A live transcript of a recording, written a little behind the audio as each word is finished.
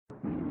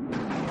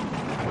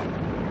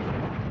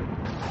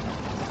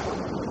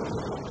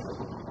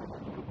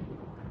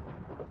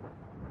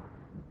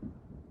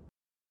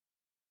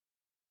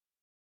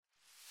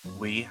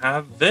We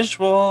have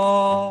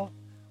visual.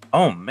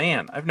 Oh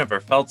man, I've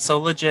never felt so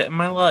legit in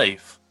my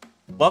life.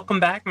 Welcome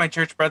back, my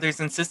church brothers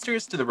and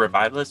sisters, to the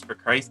Revivalist for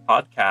Christ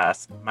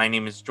podcast. My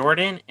name is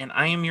Jordan, and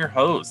I am your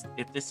host.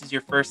 If this is your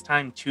first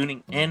time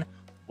tuning in,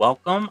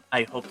 welcome.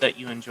 I hope that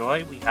you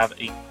enjoy. We have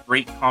a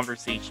great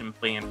conversation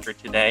planned for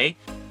today.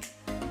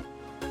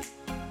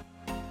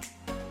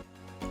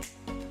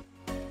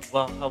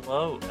 Well,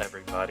 hello,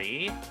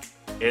 everybody.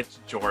 It's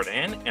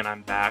Jordan, and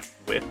I'm back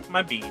with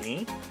my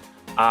beanie.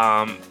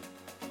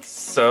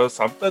 So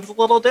something's a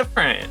little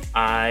different.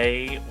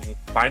 I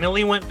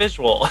finally went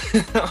visual.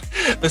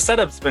 The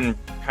setup's been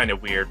kind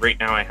of weird. Right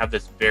now I have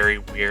this very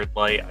weird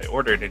light. I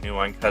ordered a new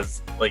one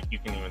because you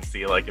can even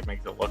see it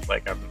makes it look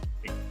like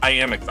I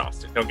am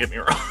exhausted, don't get me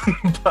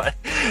wrong, but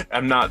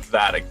I'm not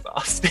that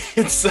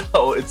exhausted.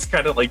 So it's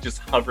kind of just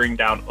hovering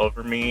down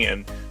over me,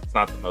 and it's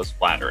not the most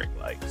flattering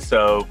light.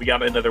 So we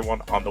got another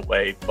one on the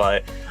way,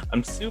 but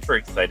I'm super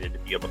excited to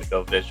be able to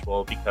go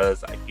visual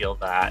because I feel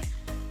that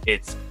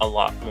it's a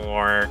lot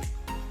more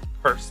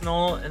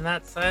personal in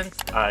that sense.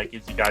 It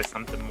gives you guys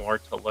something more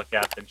to look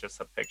at than just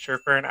a picture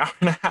for an hour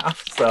and a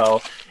half. So,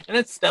 and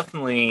it's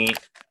definitely,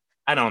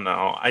 I don't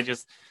know.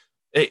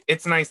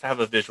 It's nice to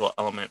have a visual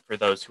element for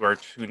those who are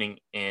tuning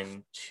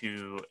in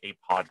to a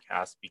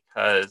podcast,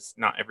 because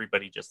not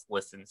everybody just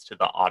listens to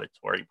the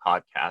auditory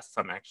podcast.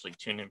 Some actually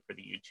tune in for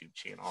the YouTube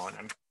channel,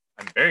 and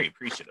I'm very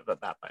appreciative of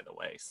that, by the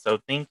way. So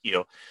thank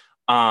you.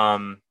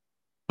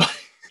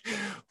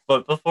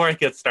 But before I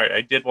get started, I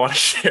did want to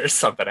share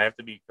something. I have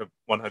to be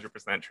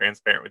 100%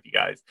 transparent with you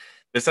guys.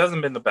 This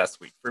hasn't been the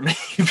best week for me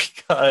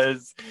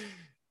because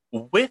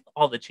with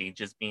all the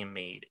changes being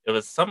made, it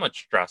was somewhat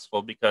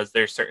stressful because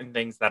there's certain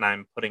things that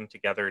I'm putting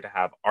together to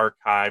have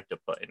archived to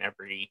put in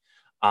every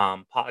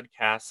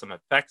podcast, some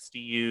effects to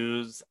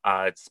use.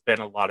 It's been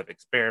a lot of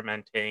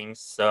experimenting.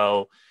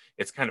 So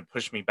it's kind of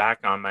pushed me back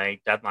on my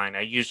deadline.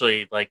 I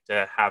usually like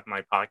to have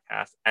my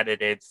podcast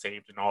edited,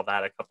 saved, and all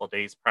that a couple of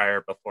days prior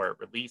before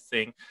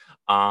releasing.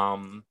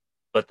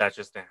 But that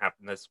just didn't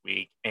happen this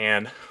week.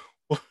 And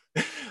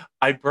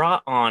I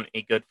brought on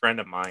a good friend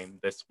of mine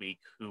this week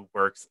who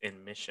works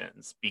in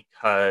missions,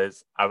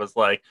 because I was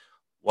like,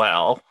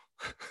 well,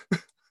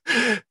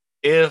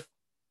 if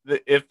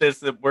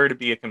this were to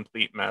be a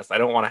complete mess, I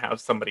don't want to have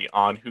somebody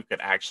on who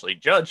could actually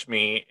judge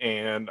me.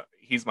 And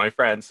he's my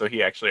friend, so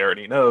he actually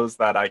already knows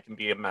that I can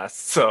be a mess.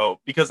 So,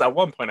 because at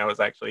one point I was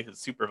actually his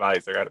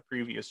supervisor at a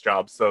previous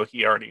job, so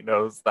he already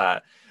knows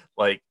that,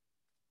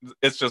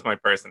 it's just my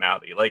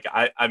personality.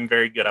 I'm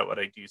very good at what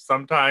I do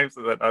sometimes,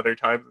 and then other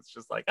times it's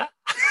just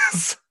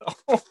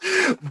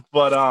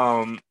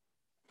but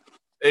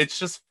it's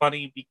just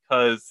funny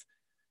because,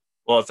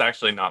 well, it's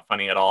actually not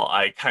funny at all.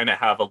 I kind of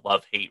have a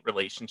love-hate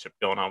relationship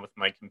going on with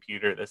my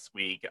computer this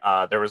week.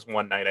 There was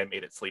one night I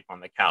made it sleep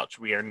on the couch.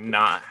 We are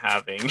not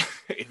having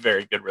a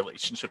very good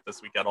relationship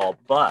this week at all.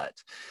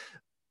 But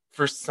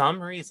for some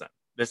reason,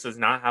 this has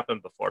not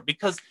happened before,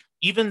 because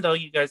even though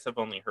you guys have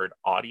only heard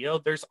audio,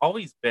 there's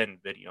always been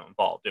video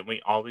involved, and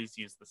we always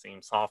use the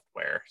same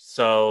software.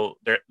 So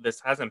this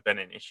hasn't been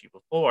an issue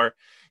before.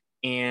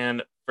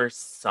 And for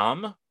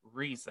some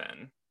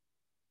reason,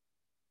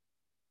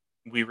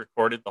 we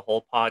recorded the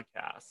whole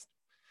podcast,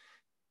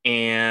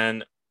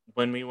 and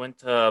when we went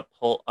to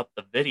pull up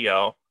the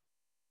video,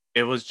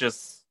 it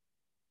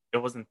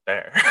wasn't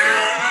there.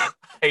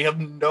 I have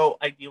no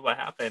idea what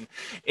happened.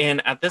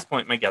 And at this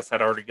point, my guest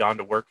had already gone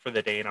to work for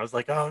the day, and I was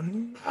like, oh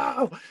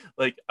no,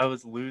 I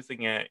was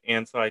losing it.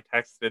 And so I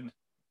texted,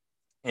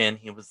 and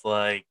he was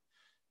like,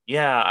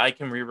 yeah, I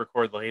can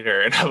re-record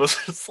later. And I was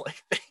just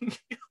like,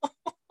 thank you.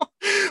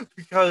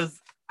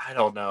 Because I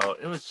don't know.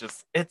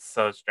 It's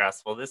so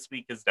stressful. This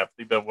week has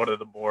definitely been one of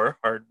the more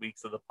hard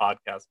weeks of the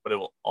podcast, but it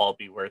will all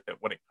be worth it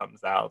when it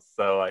comes out.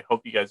 So I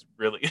hope you guys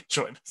really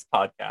enjoy this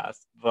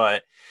podcast.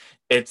 But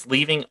it's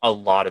leaving a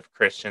lot of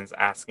Christians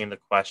asking the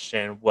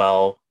question,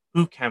 well,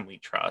 who can we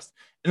trust?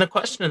 And the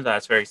question of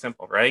that's very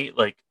simple, right?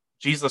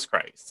 Jesus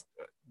Christ.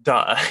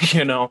 Duh.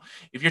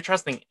 If you're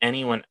trusting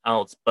anyone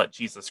else but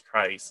Jesus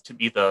Christ to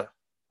be the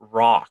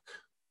rock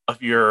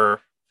of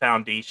your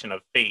foundation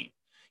of faith,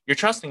 you're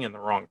trusting in the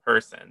wrong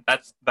person.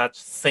 That's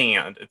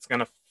sand. It's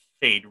gonna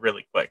fade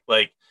really quick.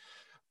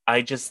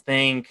 I just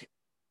think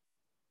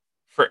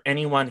for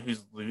anyone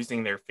who's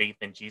losing their faith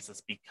in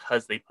Jesus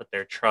because they put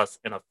their trust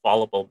in a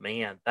fallible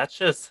man, that's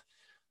just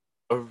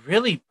a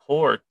really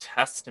poor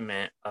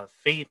testament of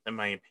faith, in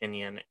my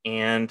opinion.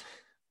 And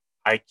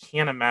I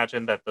can't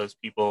imagine that those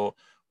people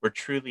were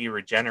truly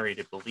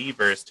regenerated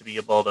believers to be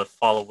able to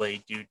fall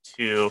away due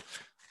to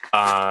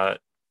a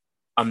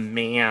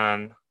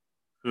man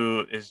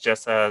who is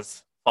just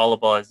as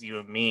fallible as you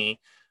and me,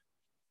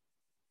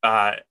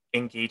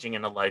 engaging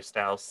in a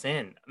lifestyle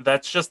sin.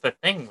 That's just the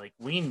thing.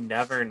 We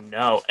never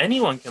know.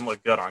 Anyone can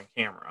look good on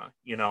camera.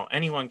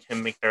 Anyone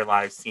can make their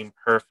lives seem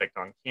perfect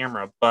on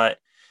camera. But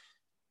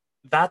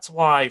that's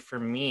why, for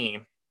me,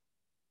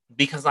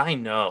 because I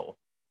know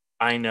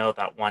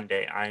that one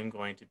day I'm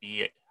going to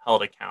be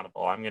held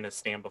accountable. I'm going to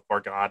stand before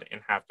God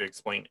and have to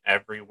explain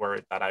every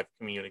word that I've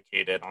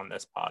communicated on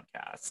this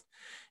podcast.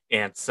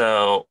 And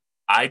so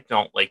I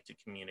don't like to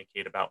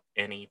communicate about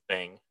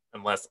anything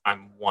unless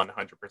I'm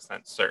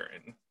 100%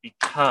 certain,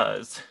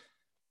 because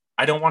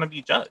I don't want to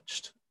be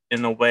judged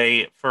in a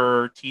way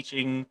for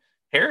teaching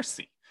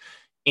heresy.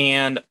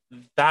 And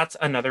that's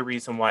another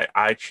reason why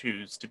I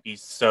choose to be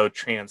so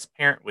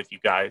transparent with you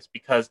guys,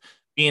 because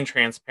being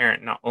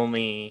transparent not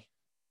only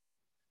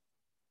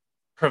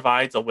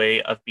provides a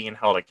way of being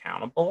held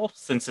accountable.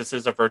 Since this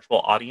is a virtual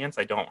audience,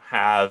 I don't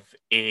have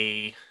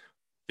a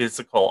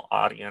physical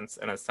audience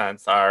in a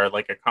sense, or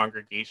like a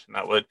congregation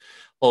that would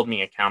hold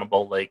me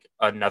accountable like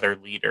another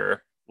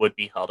leader would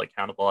be held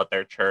accountable at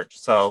their church.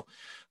 So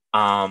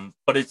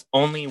but it's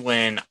only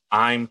when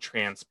I'm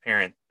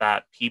transparent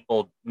that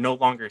people no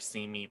longer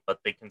see me, but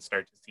they can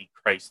start to see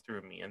Christ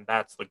through me. And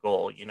that's the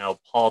goal. You know,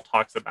 Paul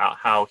talks about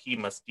how he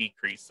must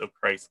decrease so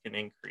Christ can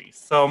increase.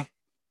 So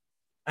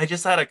I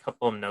just had a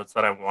couple of notes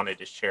that I wanted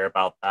to share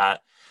about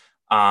that.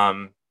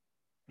 Um,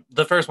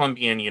 the first one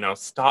being, you know,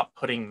 stop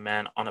putting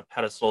men on a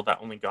pedestal that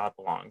only God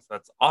belongs.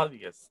 That's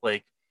obvious.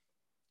 Like,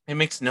 it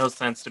makes no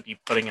sense to be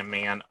putting a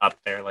man up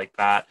there like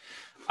that.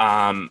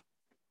 Um,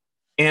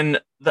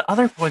 and the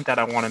other point that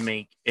I want to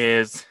make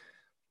is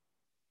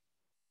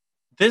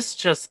this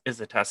just is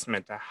a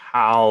testament to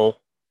how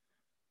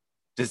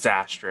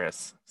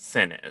disastrous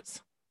sin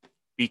is,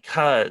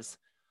 because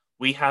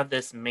we have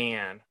this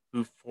man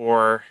who,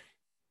 for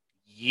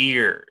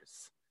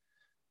years,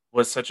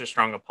 was such a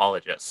strong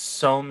apologist.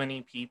 So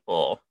many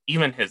people,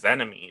 even his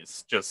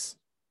enemies, just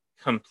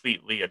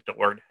completely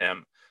adored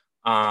him.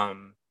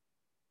 Um,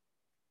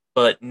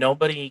 but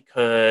nobody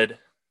could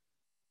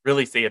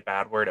really say a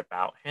bad word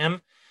about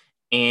him.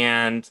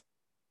 And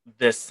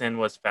this sin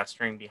was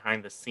festering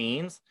behind the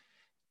scenes.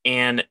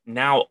 And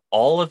now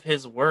all of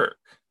his work,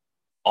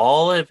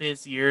 all of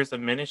his years of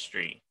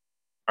ministry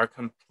are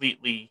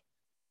completely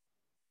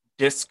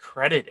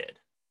discredited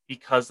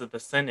because of the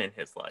sin in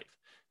his life.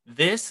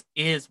 This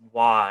is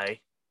why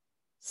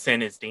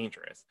sin is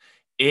dangerous.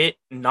 It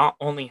not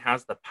only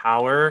has the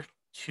power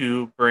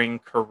to bring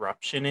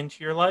corruption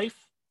into your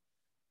life,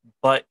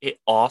 but it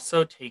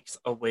also takes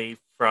away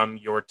from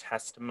your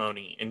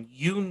testimony. And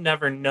you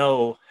never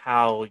know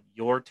how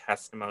your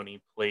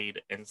testimony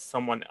played in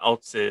someone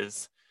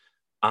else's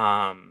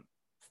um,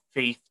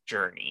 faith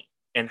journey,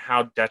 and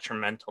how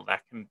detrimental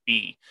that can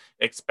be,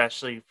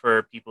 especially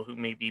for people who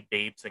may be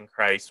babes in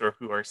Christ or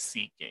who are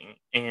seeking.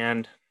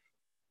 And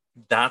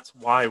that's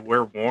why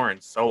we're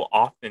warned so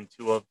often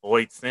to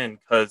avoid sin,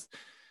 because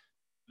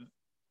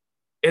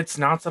it's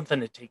not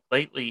something to take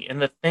lightly.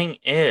 And the thing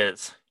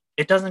is,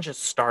 it doesn't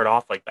just start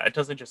off like that. It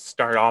doesn't just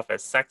start off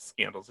as sex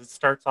scandals. It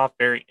starts off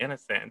very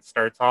innocent. It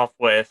starts off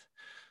with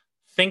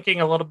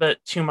thinking a little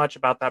bit too much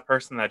about that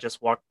person that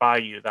just walked by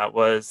you that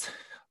was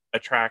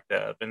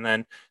attractive, and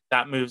then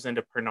that moves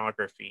into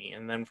pornography,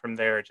 and then from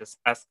there it just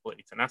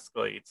escalates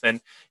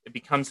and it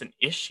becomes an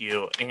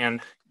issue.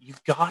 And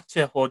you've got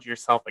to hold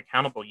yourself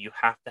accountable. You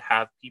have to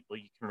have people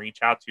you can reach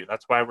out to.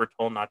 That's why we're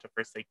told not to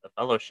forsake the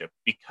fellowship,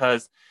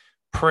 because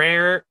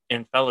prayer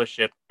and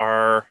fellowship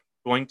are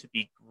going to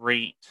be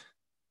great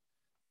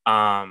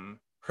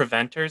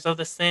preventers of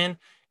the sin,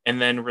 and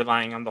then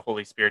relying on the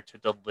Holy Spirit to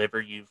deliver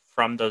you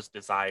from those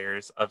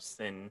desires of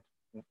sin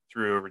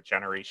through a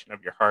regeneration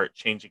of your heart,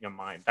 changing a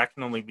mind. That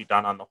can only be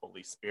done on the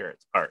Holy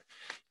Spirit's part.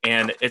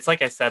 And it's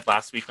like I said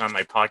last week on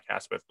my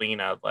podcast with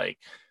Lena, like,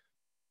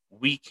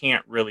 we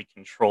can't really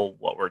control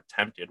what we're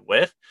tempted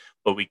with,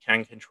 but we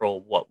can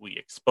control what we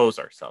expose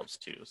ourselves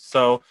to.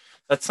 So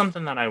that's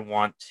something that I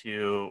want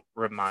to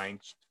remind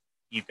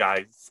you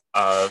guys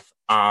of.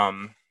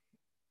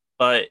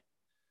 But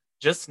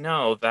just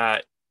know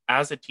that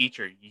as a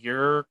teacher,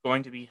 you're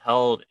going to be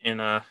held in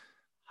a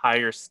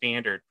higher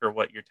standard for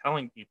what you're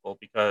telling people,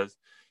 because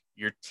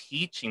you're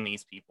teaching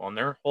these people and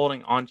they're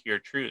holding on to your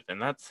truth. And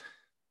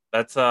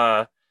that's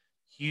a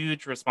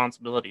huge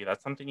responsibility.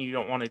 That's something you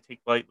don't want to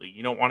take lightly.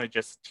 You don't want to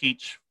just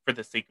teach for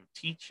the sake of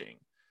teaching.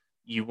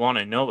 You want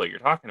to know what you're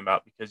talking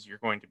about, because you're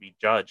going to be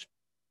judged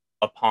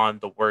upon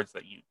the words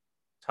that you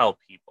tell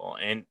people.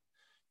 And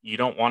you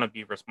don't want to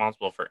be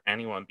responsible for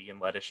anyone being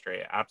led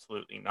astray.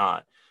 Absolutely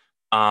not.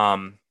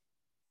 Um,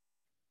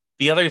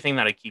 the other thing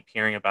that I keep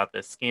hearing about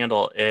this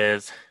scandal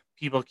is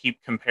people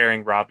keep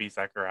comparing Ravi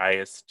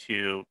Zacharias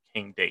to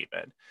King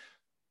David.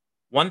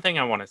 One thing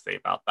I want to say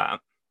about that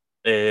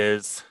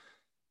is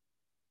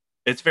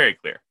it's very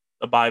clear.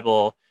 The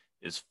Bible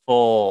is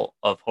full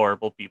of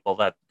horrible people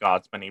that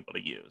God's been able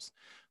to use.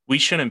 We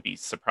shouldn't be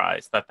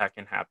surprised that that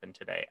can happen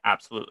today.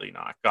 Absolutely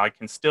not. God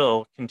can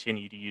still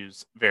continue to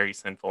use very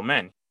sinful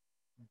men.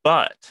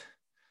 But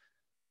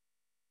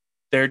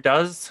there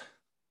does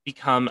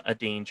become a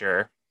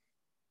danger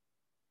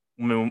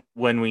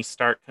when we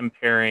start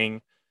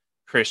comparing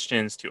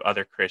Christians to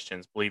other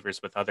Christians, believers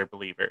with other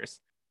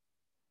believers.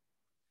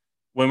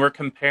 When we're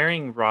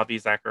comparing Ravi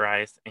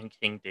Zacharias and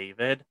King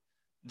David,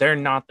 they're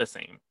not the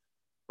same.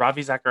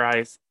 Ravi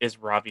Zacharias is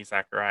Ravi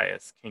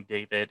Zacharias. King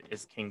David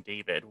is King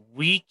David.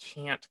 We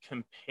can't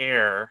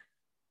compare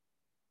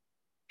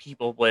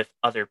people with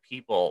other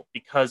people,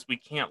 because we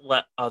can't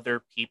let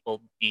other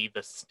people be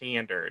the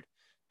standard.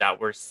 that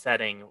we're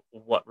setting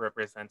what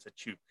represents a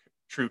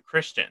true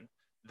Christian.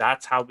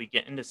 That's how we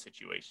get into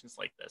situations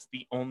like this.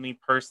 The only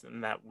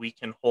person that we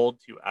can hold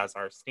to as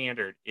our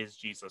standard is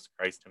Jesus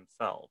Christ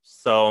himself.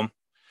 So,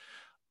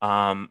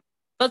 um,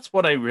 that's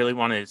what I really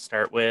wanted to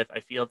start with. I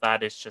feel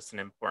that is just an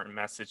important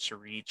message to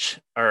reach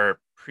or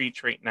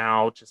preach right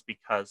now, just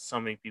because so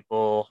many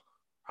people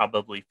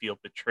probably feel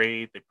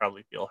betrayed, they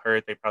probably feel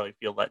hurt, they probably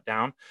feel let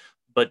down.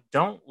 But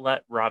don't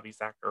let Ravi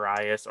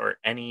Zacharias or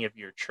any of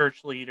your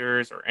church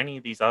leaders or any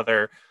of these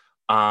other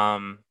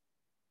um,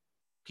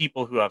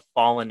 people who have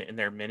fallen in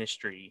their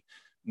ministry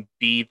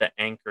be the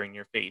anchor in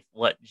your faith.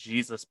 Let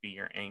Jesus be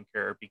your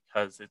anchor,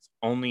 because it's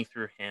only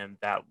through him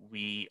that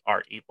we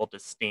are able to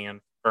stand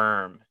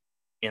firm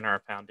in our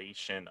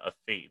foundation of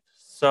faith.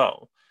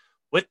 So,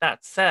 with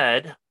that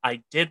said,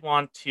 I did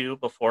want to,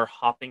 before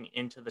hopping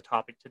into the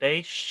topic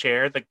today,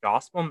 share the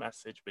gospel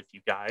message with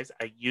you guys.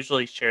 I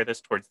usually share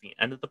this towards the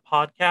end of the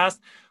podcast,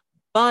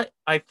 but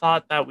I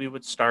thought that we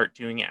would start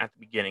doing it at the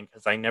beginning,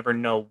 because I never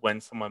know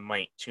when someone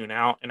might tune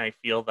out. And I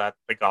feel that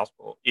the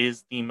gospel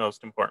is the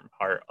most important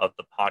part of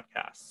the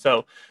podcast.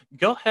 So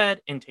go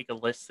ahead and take a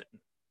listen.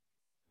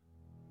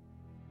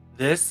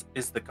 This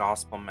is the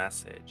gospel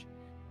message,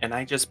 and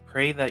I just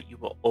pray that you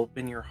will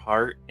open your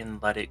heart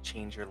and let it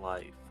change your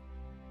life.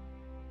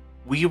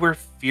 We were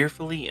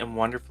fearfully and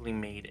wonderfully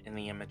made in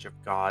the image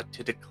of God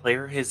to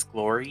declare his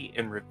glory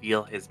and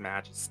reveal his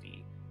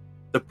majesty.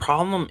 The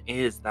problem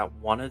is that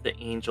one of the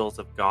angels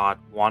of God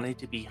wanted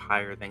to be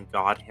higher than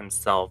God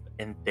himself,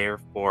 and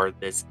therefore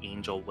this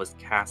angel was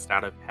cast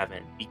out of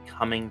heaven,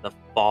 becoming the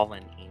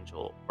fallen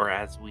angel, or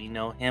as we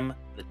know him,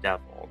 the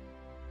devil.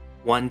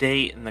 One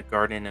day in the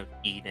Garden of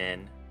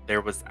Eden,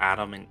 there was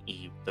Adam and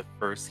Eve, the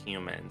first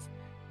humans,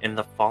 and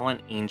the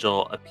fallen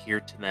angel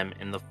appeared to them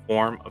in the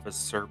form of a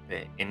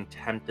serpent and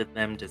tempted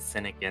them to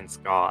sin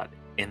against God,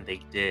 and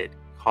they did,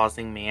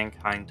 causing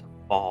mankind to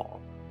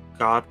fall.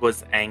 God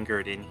was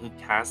angered, and he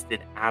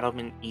casted Adam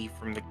and Eve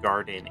from the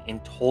garden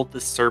and told the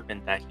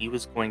serpent that he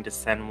was going to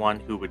send one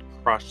who would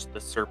crush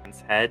the serpent's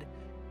head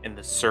and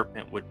the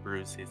serpent would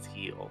bruise his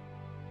heel.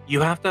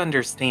 You have to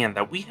understand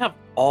that we have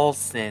all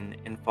sinned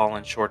and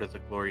fallen short of the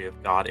glory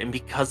of God, and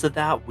because of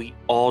that, we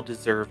all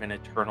deserve an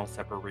eternal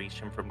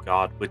separation from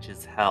God, which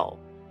is hell.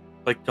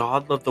 But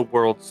God loved the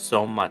world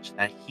so much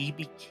that he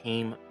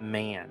became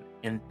man,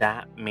 and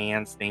that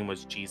man's name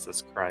was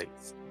Jesus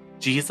Christ.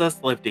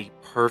 Jesus lived a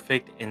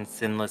perfect and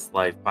sinless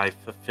life by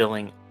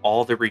fulfilling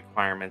all the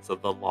requirements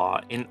of the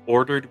law in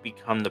order to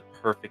become the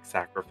perfect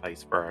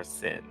sacrifice for our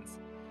sins.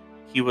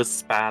 He was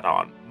spat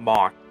on,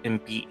 mocked,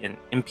 and beaten,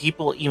 and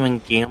people even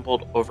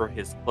gambled over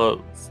his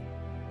clothes.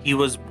 He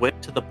was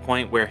whipped to the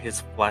point where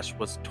his flesh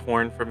was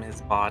torn from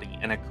his body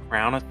and a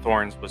crown of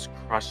thorns was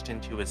crushed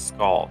into his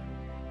skull.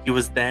 He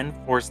was then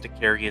forced to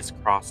carry his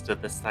cross to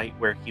the site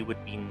where he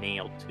would be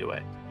nailed to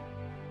it.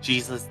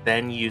 Jesus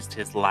then used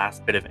his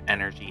last bit of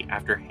energy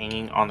after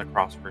hanging on the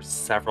cross for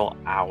several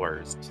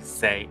hours to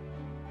say,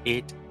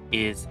 "It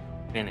is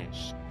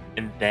finished,"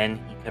 and then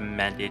he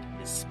commended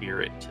his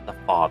spirit to the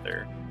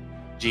Father.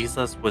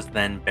 Jesus was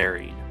then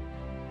buried.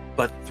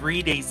 But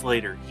 3 days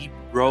later, he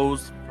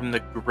rose from the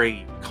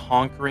grave,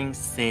 conquering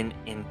sin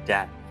and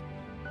death.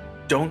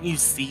 Don't you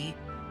see?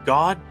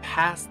 God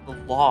passed the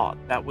law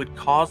that would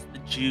cause the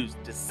Jews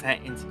to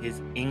sentence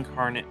his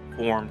incarnate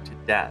form to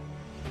death.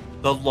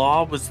 The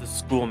law was the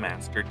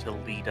schoolmaster to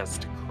lead us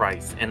to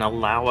Christ and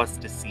allow us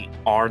to see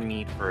our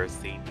need for a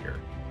Savior.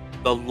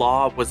 The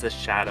law was a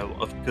shadow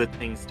of good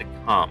things to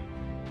come.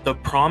 The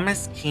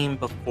promise came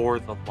before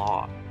the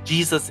law.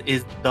 Jesus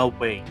is the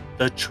way,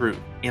 the truth,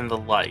 and the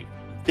life.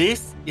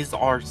 This is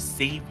our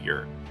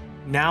Savior.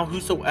 Now,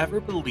 whosoever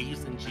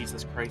believes in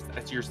Jesus Christ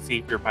as your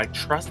Savior by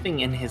trusting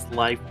in his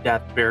life,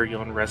 death,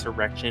 burial, and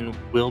resurrection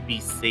will be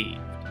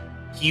saved.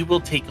 He will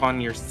take on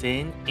your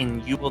sin,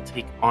 and you will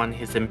take on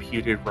his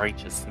imputed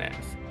righteousness.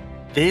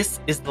 This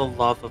is the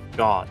love of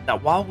God,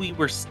 that while we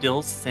were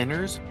still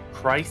sinners,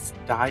 Christ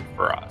died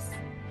for us.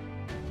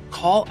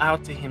 Call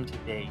out to him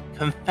today.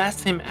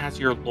 Confess him as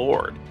your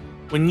Lord.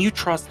 When you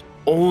trust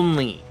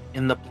only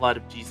in the blood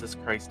of Jesus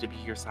Christ to be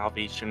your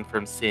salvation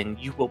from sin,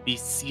 you will be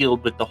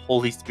sealed with the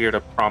Holy Spirit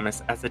of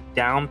promise as a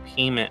down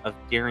payment of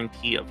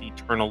guarantee of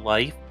eternal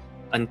life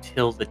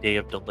until the day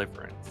of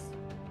deliverance.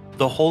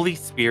 The Holy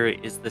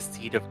Spirit is the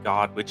seed of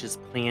God, which is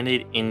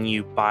planted in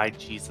you by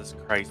Jesus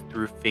Christ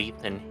through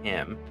faith in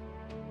him.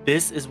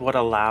 This is what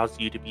allows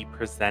you to be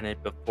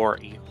presented before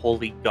a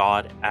holy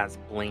God as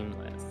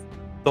blameless.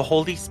 The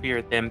Holy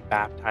Spirit then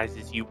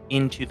baptizes you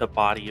into the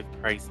body of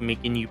Christ,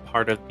 making you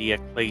part of the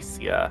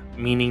ecclesia,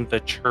 meaning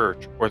the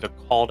church or the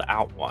called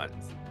out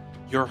ones.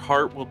 Your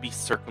heart will be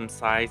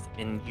circumcised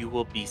and you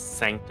will be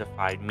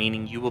sanctified,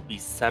 meaning you will be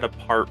set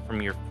apart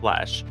from your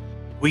flesh.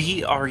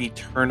 We are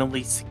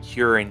eternally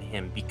secure in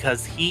him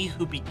because he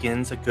who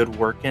begins a good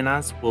work in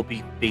us will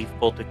be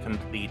faithful to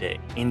complete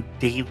it, and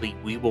daily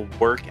we will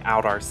work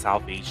out our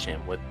salvation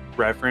with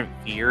reverent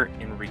fear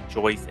and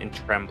rejoice in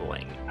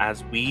trembling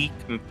as we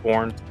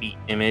conform to the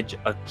image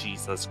of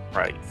Jesus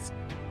Christ.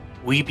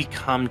 we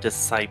become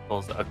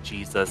disciples of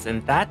Jesus,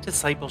 and that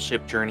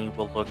discipleship journey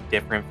will look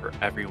different for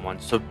everyone.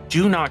 So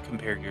do not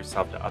compare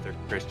yourself to other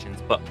Christians,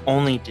 but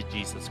only to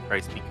Jesus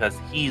Christ, because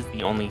He is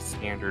the only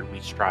standard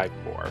we strive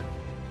for.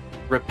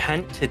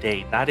 Repent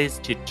today, that is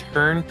to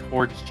turn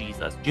towards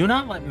Jesus. Do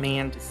not let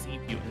man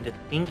deceive you into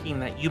thinking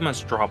that you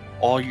must drop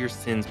all your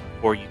sins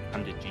before you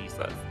come to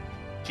Jesus.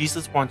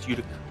 Jesus wants you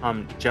to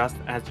come just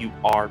as you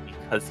are,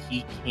 because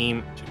He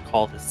came to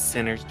call the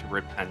sinners to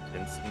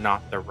repentance,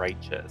 not the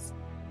righteous.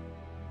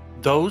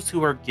 Those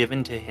who are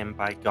given to Him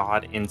by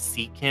God and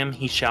seek Him,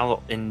 He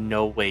shall in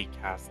no way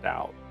cast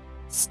out.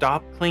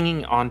 Stop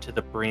clinging on to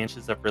the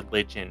branches of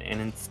religion and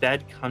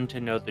instead come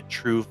to know the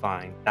true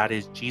vine, that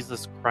is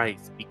Jesus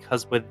Christ,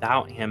 because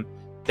without Him,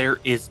 there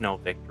is no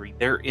victory,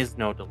 there is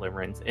no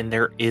deliverance, and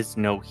there is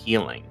no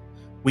healing.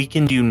 We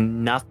can do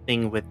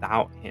nothing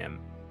without Him.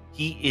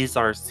 He is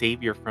our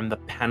Savior from the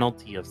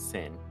penalty of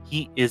sin.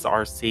 He is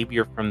our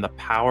Savior from the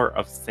power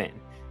of sin.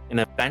 And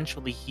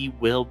eventually, He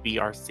will be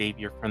our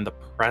Savior from the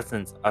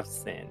presence of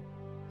sin.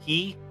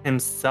 He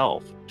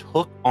Himself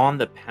took on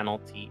the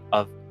penalty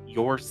of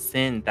your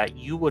sin that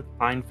you would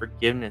find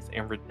forgiveness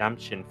and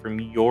redemption from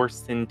your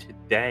sin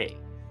today.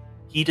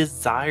 He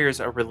desires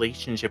a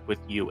relationship with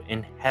you,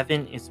 and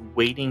heaven is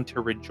waiting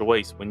to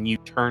rejoice when you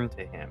turn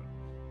to Him.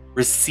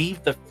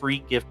 Receive the free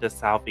gift of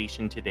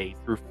salvation today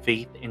through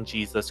faith in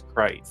Jesus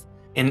Christ,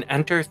 and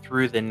enter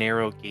through the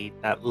narrow gate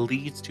that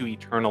leads to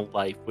eternal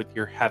life with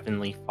your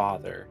heavenly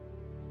Father.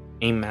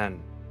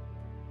 Amen.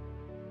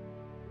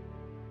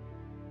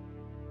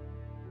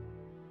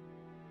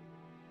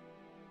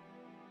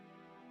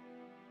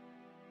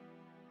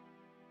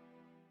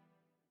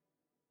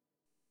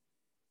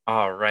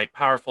 All right,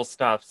 powerful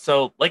stuff.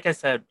 So, like I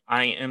said,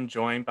 I am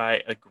joined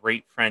by a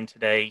great friend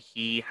today.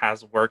 He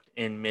has worked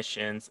in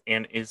missions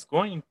and is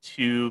going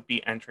to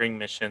be entering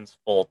missions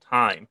full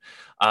time.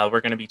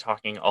 We're going to be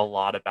talking a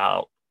lot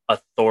about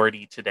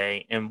authority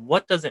today and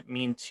what does it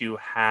mean to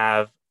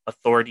have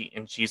authority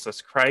in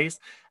Jesus Christ,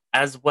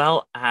 as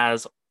well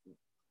as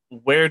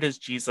where does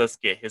Jesus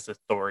get his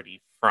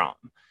authority from?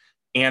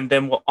 And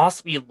then we'll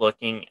also be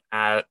looking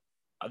at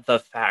the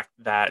fact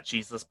that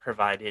Jesus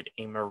provided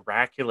a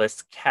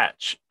miraculous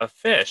catch of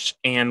fish.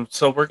 And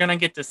so we're going to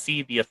get to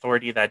see the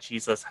authority that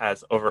Jesus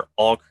has over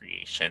all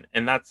creation.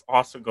 And that's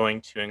also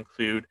going to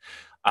include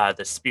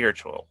the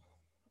spiritual.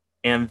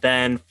 And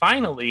then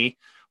finally,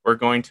 we're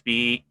going to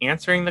be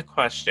answering the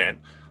question,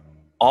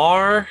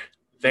 are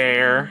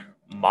there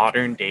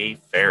modern day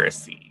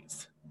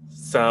Pharisees?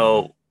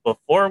 So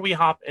before we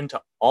hop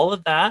into all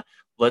of that,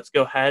 let's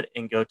go ahead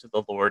and go to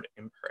the Lord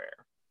in prayer.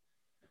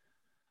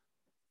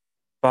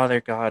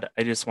 Father God,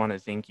 I just want to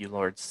thank you,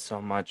 Lord,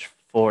 so much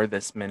for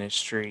this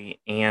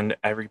ministry and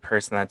every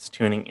person that's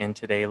tuning in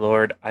today,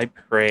 Lord. I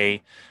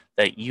pray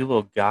that you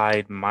will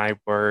guide my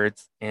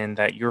words and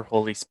that your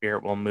Holy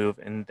Spirit will move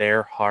in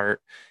their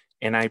heart.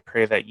 And I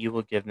pray that you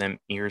will give them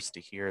ears to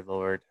hear,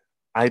 Lord.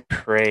 I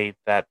pray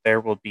that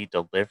there will be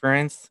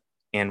deliverance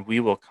and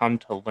we will come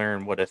to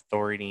learn what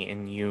authority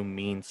in you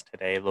means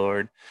today,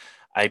 Lord.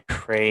 I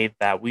pray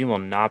that we will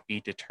not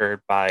be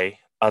deterred by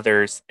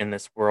others in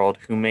this world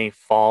who may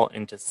fall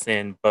into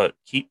sin, but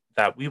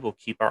we will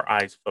keep our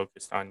eyes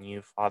focused on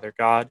you, Father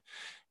God.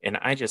 And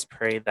I just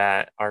pray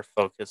that our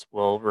focus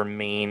will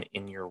remain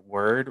in your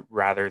word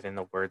rather than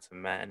the words of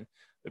men.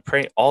 We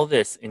pray all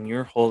this in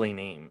your holy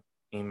name.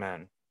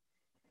 Amen.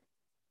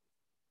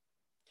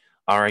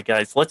 All right,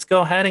 guys, let's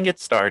go ahead and get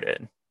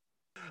started.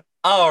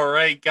 All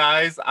right,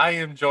 guys, I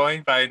am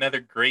joined by another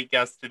great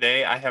guest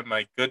today. I have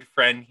my good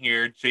friend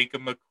here,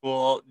 Jacob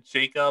McCool.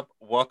 Jacob,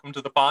 welcome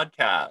to the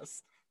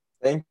podcast.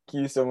 Thank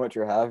you so much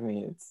for having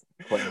me. It's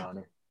quite an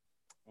honor.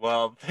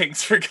 Well,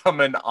 thanks for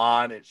coming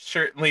on. It's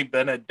certainly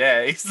been a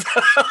day.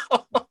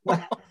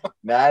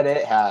 That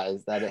it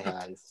has. That it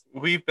has.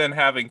 We've been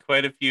having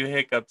quite a few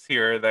hiccups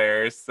here or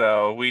there,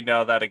 so we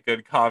know that a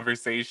good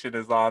conversation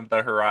is on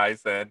the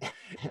horizon.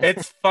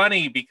 It's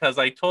funny because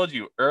I told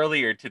you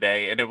earlier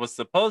today, and it was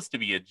supposed to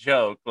be a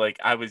joke, like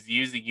I was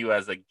using you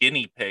as a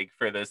guinea pig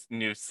for this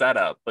new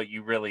setup, but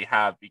you really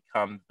have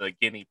become the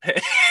guinea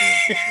pig.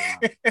 Yeah.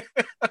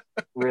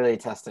 Really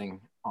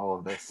testing all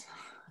of this.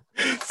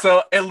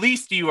 So at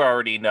least you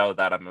already know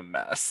that I'm a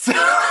mess.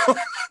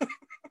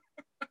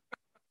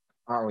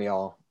 Aren't we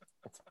all?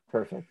 It's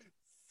perfect.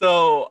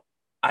 So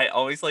I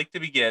always like to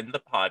begin the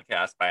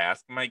podcast by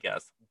asking my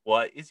guests,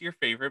 what is your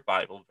favorite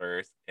Bible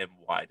verse and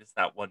why does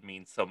that one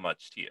mean so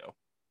much to you?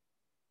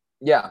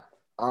 Yeah.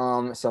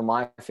 So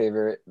my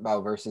favorite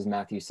Bible verse is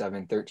Matthew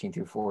 7:13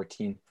 through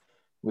 14,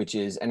 which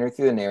is enter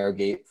through the narrow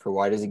gate, for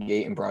wide is the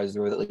gate and broad is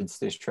the road that leads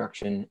to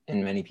destruction,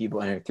 and many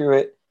people enter through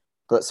it.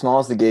 But small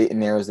is the gate and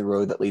narrow is the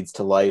road that leads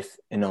to life,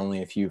 and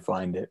only a few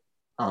find it.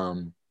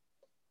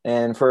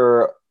 And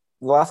for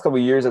the last couple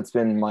of years, that's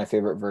been my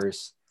favorite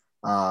verse.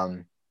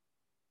 Um,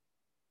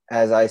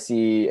 as I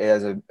see it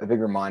as a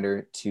big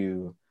reminder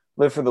to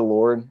live for the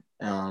Lord,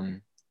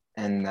 and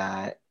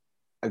that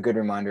a good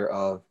reminder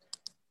of,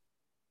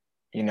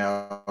 you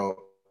know,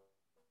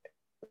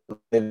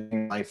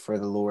 living life for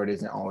the Lord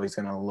isn't always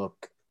going to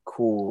look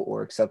cool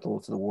or acceptable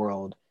to the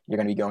world, you're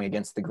going to be going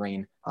against the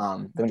grain.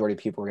 The majority of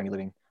people are going to be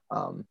living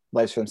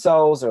lives for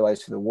themselves or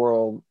lives for the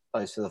world,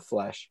 lives for the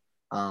flesh.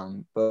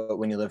 But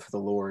when you live for the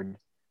Lord,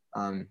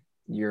 um,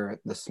 you're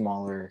the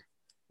smaller,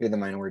 you're the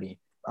minority,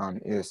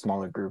 you're a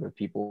smaller group of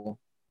people.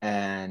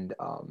 And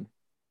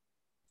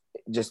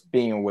just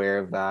being aware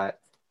of that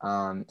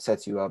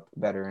sets you up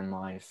better in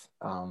life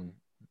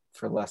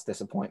for less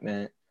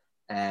disappointment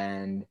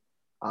and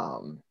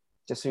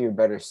just so you're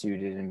better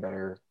suited and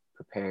better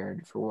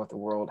prepared for what the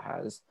world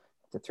has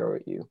to throw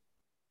at you.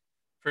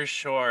 For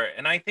sure.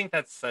 And I think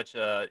that's such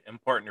a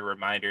important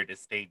reminder to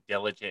stay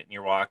diligent in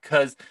your walk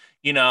because,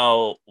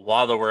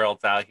 while the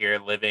world's out here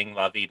living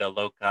la vida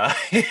loca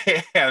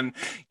and,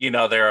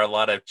 there are a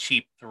lot of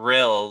cheap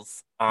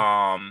thrills,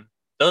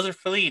 those are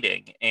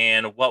fleeting.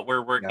 And what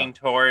we're Yeah. working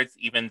towards,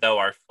 even though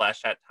our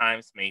flesh at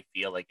times may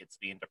feel like it's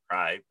being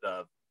deprived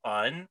of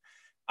fun,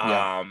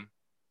 Yeah. um,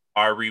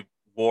 our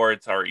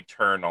rewards are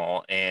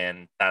eternal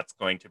and that's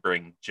going to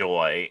bring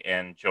joy,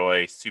 and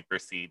joy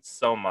supersedes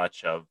so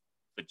much of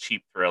the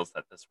cheap thrills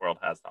that this world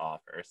has to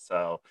offer.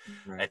 So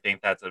I Right.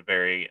 think that's a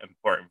very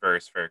important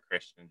verse for a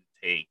Christian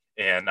to take.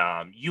 And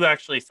you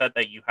actually said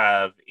that you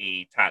have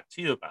a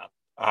tattoo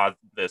about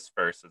this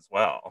verse as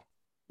well.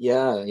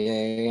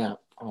 Yeah.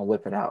 I'll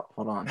whip it out.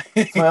 Hold on.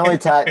 It's my only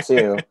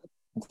tattoo.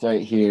 It's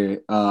right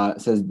here.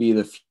 It says "Be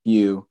the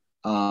few."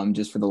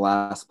 Just for the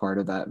last part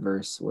of that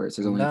verse where it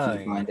says "Only a few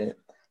Nice. find it."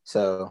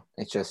 So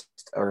it's just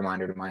a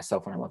reminder to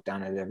myself when I look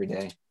down at it every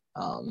day,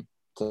 to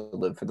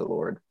live for the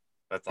Lord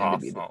That's and to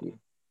be the few. awesome.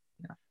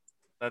 Yeah.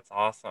 That's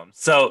awesome.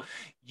 So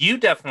you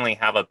definitely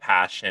have a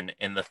passion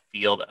in the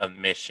field of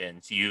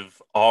missions.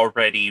 You've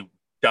already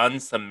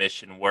done some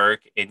mission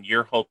work and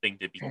you're hoping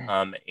to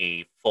become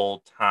a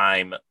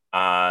full-time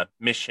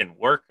mission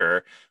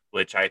worker,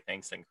 which I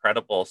think is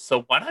incredible.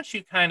 So why don't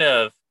you kind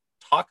of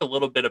talk a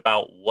little bit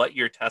about what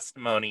your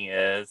testimony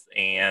is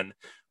and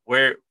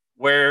where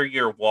where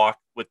your walk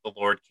with the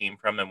Lord came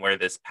from and where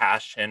this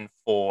passion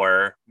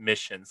for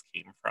missions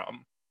came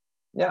from?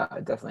 Yeah,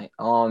 definitely.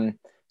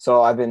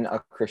 So I've been a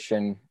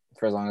Christian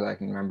for as long as I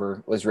can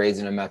remember. Was raised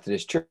in a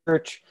Methodist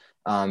church,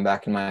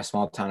 back in my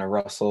small town of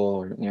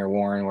Russell, near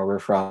Warren, where we're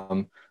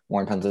from,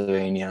 Warren,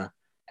 Pennsylvania.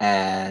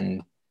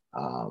 And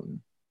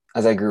um,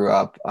 as I grew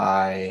up,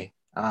 I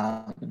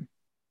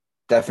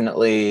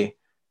definitely,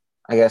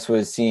 I guess,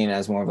 was seen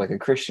as more of like a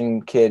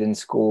Christian kid in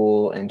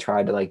school and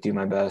tried to like do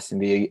my best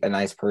and be a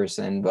nice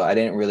person. But I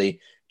didn't really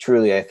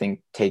truly, I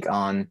think, take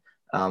on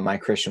my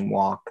Christian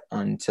walk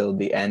until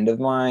the end of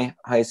my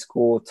high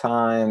school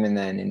time and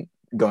then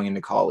going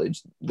into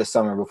college. The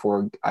summer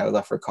before I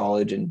left for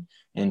college in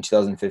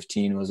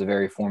 2015 was a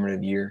very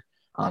formative year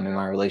in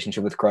my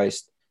relationship with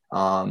Christ,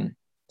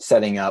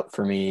 setting up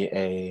for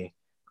me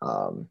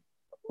um,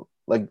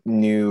 like a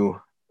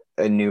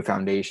new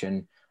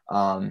foundation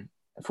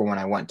for when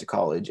I went to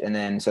college. And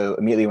then so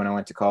immediately when I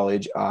went to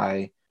college,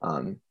 I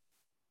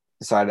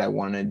decided I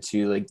wanted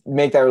to like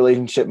make that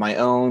relationship my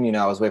own.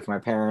 I was away from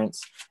my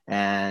parents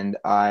and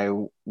I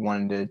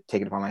wanted to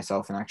take it upon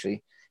myself and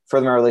actually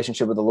further my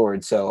relationship with the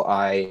Lord. So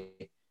I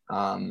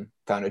found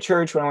a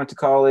church when I went to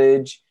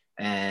college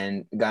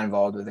and got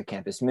involved with a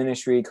campus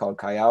ministry called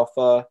Chi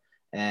Alpha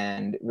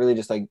and really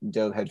just like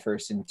dove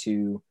headfirst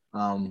into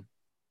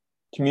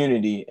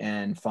community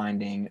and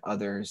finding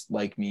others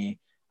like me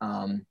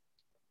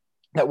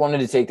that wanted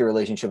to take the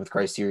relationship with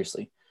Christ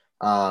seriously.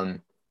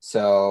 And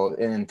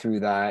through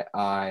that,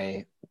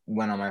 I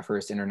went on my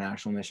first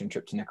international mission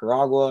trip to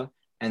Nicaragua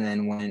and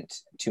then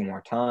went two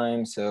more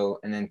times.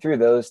 And then through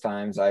those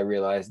times, I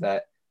realized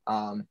that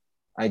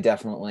I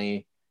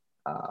definitely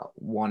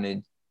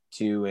wanted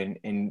to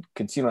and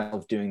could see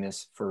myself doing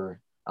this for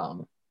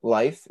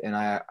life. And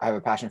I have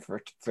a passion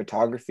for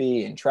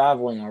photography and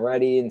traveling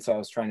already. And so I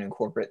was trying to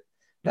incorporate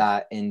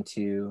that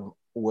into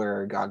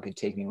where God could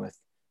take me with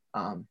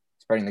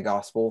spreading the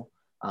gospel.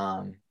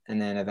 And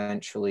then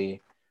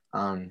eventually,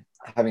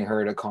 having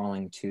heard a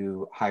calling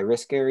to high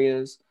risk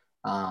areas,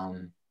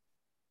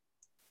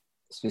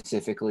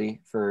 specifically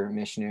for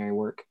missionary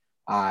work,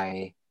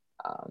 I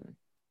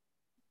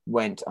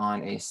went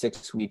on a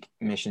 6-week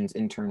missions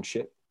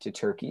internship to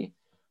Turkey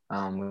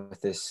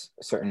with this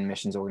certain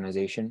missions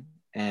organization.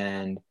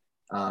 And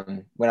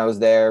when I was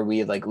there, we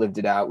had like lived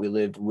it out. We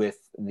lived with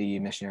the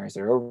missionaries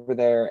that are over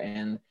there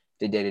and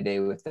did day to day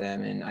with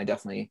them. And I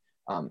definitely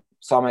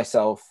saw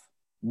myself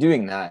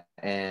doing that.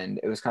 And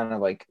it was kind of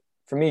like,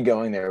 for me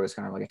going there, it was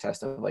kind of like a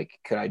test of like,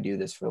 could I do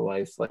this for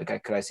life?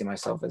 Like, could I see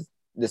myself as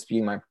this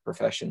being my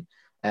profession?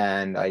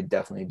 And I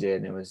definitely did.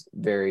 And it was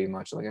very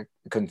much like a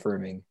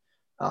confirming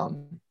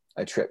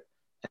a trip.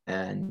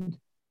 And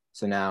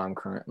so now I'm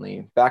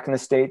currently back in the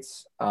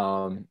States,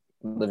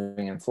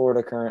 living in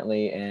Florida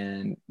currently.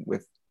 And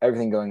with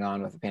everything going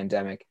on with the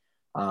pandemic,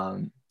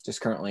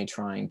 just currently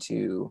trying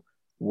to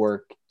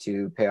work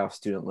to pay off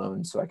student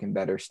loans so I can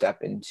better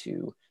step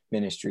into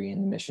ministry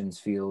in the missions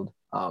field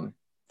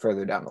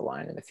further down the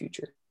line in the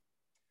future.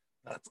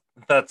 That's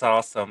that's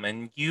awesome.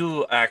 And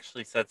you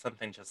actually said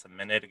something just a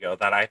minute ago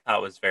that I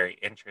thought was very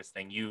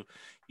interesting. You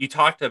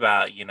talked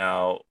about,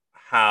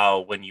 how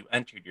when you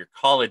entered your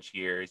college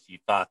years, you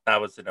thought that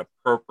was an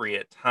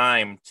appropriate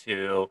time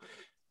to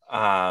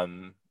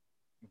um,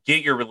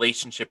 get your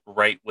relationship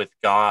right with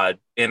God.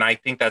 And I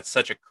think that's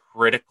such a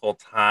critical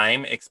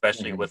time,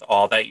 especially Mhm. with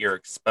all that you're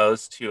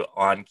exposed to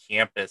on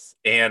campus.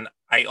 And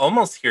I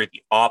almost hear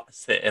the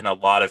opposite in a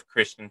lot of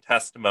Christian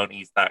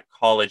testimonies that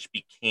college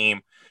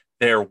became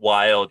their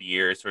wild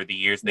years or the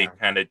years they Yeah.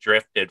 kind of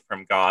drifted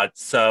from God.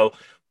 So,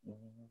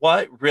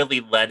 what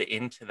really led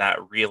into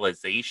that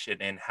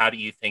realization, and how do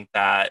you think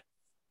that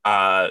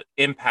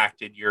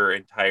impacted your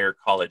entire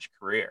college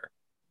career?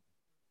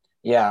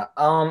 Yeah.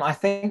 I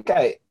think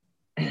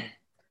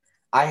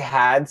I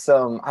had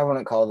some, I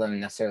wouldn't call them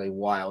necessarily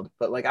wild,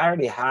 but like I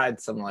already had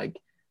some like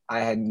I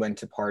had went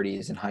to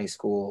parties in high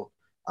school.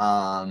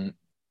 Um,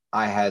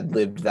 I had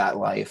lived that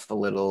life a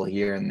little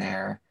here and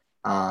there.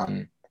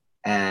 Um,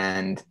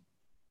 and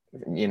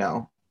you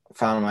know,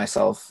 found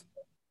myself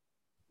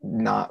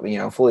not,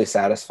 fully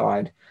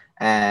satisfied.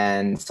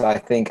 And so I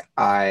think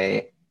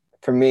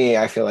for me,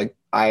 I feel like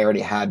I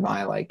already had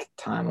my like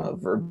time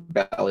of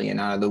rebellion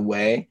out of the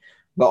way,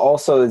 but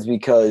also is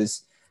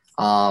because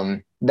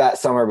that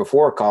summer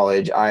before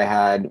college, I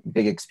had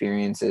big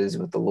experiences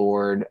with the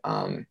Lord.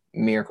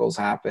 Miracles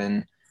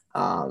happen,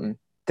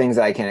 things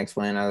that I can't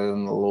explain other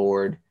than the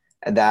Lord.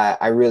 And that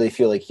I really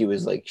feel like He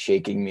was like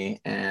shaking me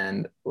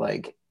and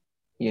like,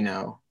 you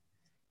know,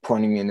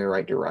 pointing me in the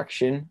right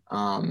direction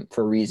for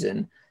a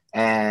reason.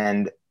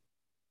 And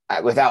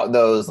without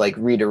those like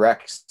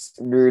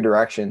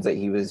redirections that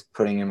he was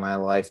putting in my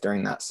life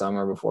during that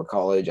summer before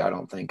college, I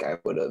don't think I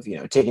would have,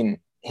 taken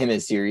him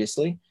as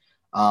seriously.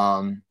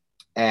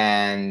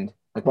 And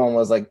like one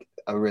was like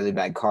a really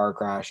bad car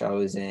crash I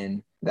was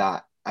in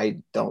that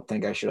I don't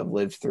think I should have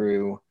lived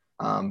through,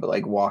 but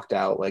like walked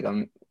out like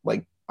I'm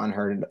like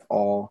unhurt at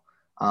all.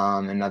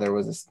 Another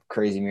was this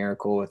crazy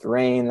miracle with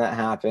rain that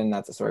happened.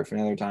 That's a story for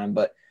another time.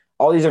 But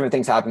all these different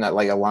things happened that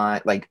like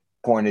align like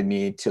pointed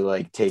me to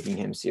like taking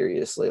him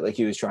seriously. Like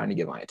he was trying to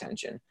get my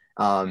attention.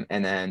 And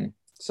then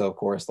so of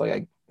course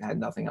like I had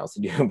nothing else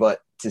to do but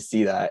to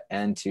see that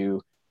and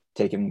to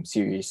take him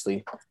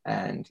seriously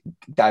and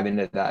dive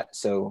into that.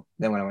 So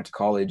then when I went to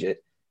college,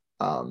 it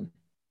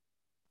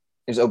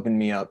just opened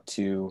me up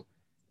to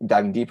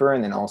diving deeper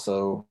and then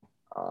also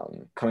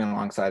coming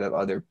alongside of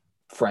other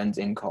friends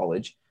in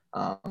college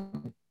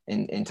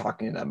and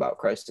talking to them about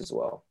Christ as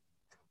well.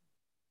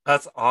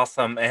 That's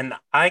awesome. And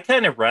I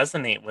kind of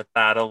resonate with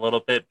that a little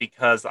bit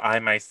because I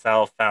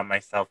myself found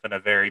myself in a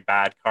very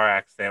bad car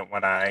accident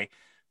when I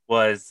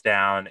was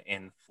down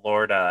in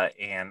Florida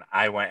and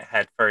I went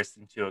headfirst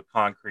into a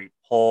concrete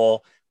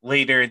pole.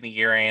 Later in the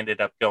year, I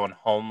ended up going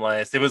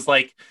homeless. It was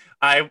like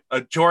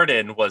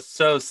Jordan was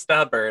so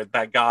stubborn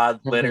that God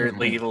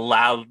literally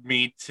allowed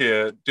me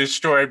to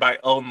destroy my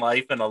own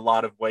life in a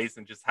lot of ways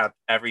and just have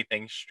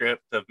everything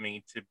stripped of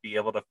me to be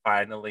able to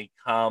finally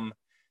come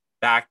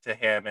back to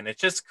him. And it's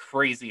just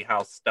crazy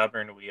how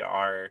stubborn we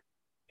are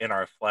in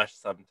our flesh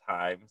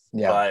sometimes.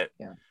 Yeah, But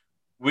yeah.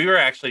 we were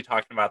actually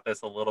talking about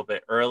this a little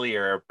bit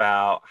earlier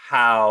about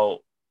how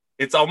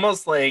it's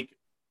almost like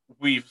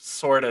we've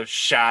sort of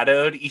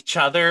shadowed each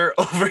other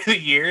over the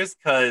years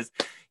because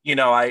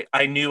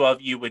I knew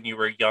of you when you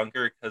were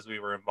younger because we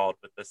were involved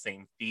with the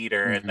same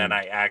theater, and then Mm-hmm.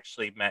 I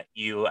actually met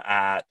you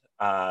at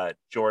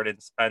Jordan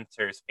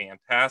Spencer's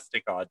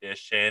fantastic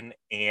audition.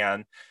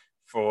 And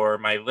for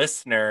my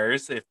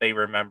listeners, if they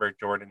remember,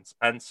 Jordan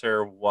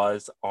Spencer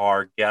was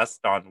our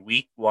guest on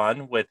week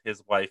one with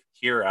his wife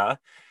Kira,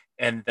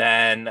 and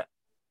then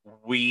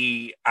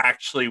we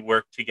actually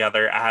worked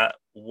together at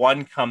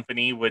one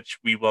company, which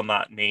we will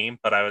not name,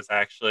 but I was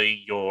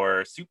actually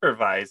your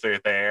supervisor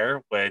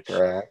there, which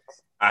Correct.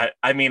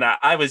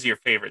 I was your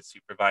favorite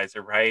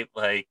supervisor, right?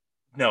 Like,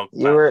 no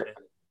You were question.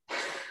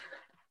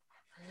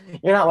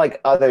 You're not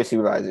like other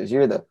supervisors.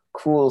 You're the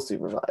cool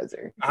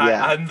supervisor.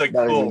 Yeah, I'm the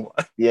that was cool,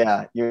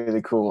 yeah, you're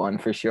the cool one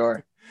for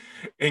sure.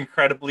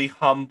 incredibly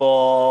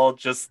humble,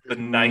 just the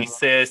Mm,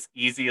 nicest,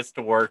 easiest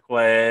to work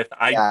with.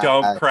 I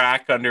don't yeah,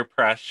 crack under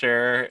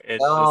pressure.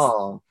 It's just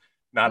no,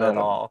 not not at at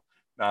all. all.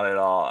 Not at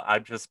all.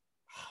 I'm just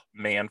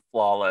man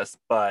flawless,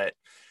 but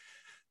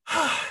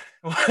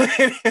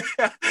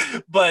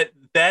but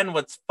then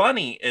what's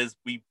funny is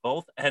we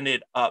both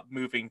ended up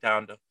moving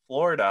down to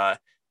Florida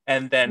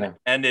and then Yeah.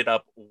 ended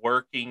up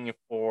working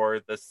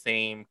for the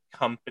same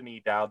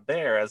company down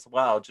there as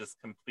well, just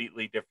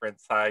completely different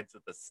sides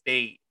of the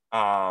state.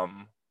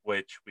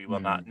 Which we will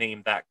not Mm.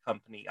 name that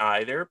company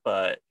either,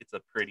 but it's a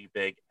pretty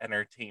bbig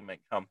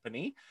entertainment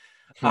company.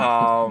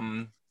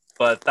 Um,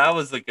 but that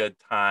was a good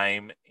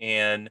time,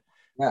 and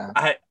Yeah,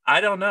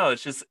 I don't know.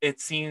 It's just it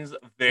seems it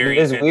very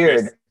is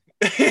weird. interesting.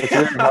 It's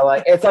weird how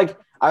like it's like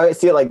I always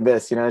see it like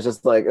this. It's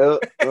just like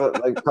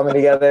like coming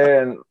together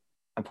and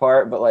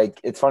apart. But like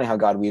it's funny how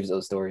God weaves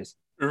those stories.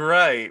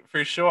 Right,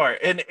 for sure.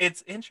 And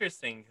it's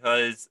interesting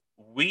because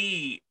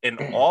in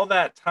all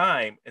that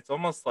time, it's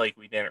almost like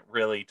we didn't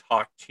really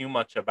talk too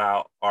much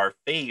about our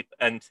faith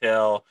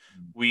until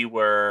we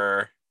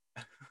were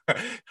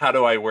how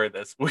do I word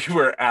this? We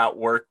were at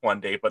work one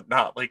day, but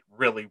not like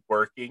really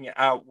working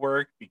at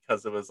work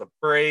because it was a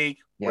break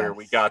where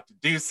we Yes. got to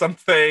do some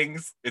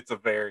things. It's a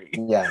very,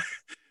 Yes.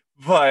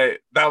 but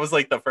that was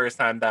like the first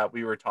time that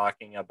we were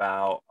talking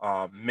about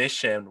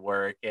mission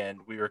work, and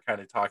we were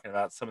kind of talking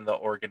about some of the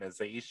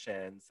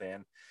organizations,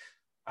 and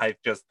I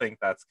just think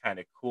that's kind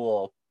of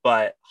cool.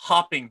 But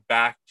hopping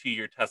back to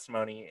your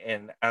testimony,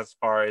 and as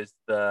far as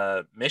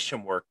the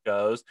mission work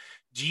goes,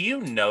 do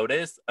you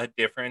notice a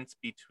difference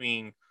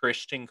between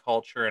Christian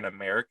culture in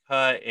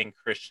America and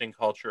Christian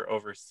culture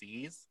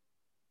overseas?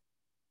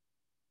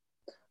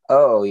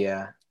 Oh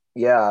yeah.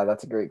 Yeah,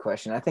 that's a great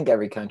question. I think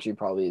every country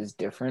probably is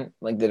different,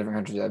 like the different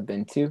countries I've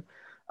been to.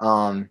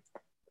 Um,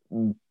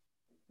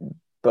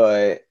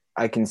 but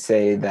I can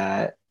say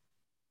that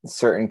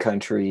certain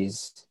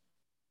countries,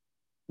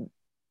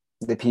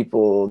 the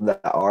people that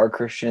are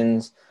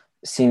Christians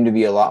seem to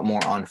be a lot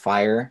more on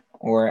fire.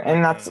 Or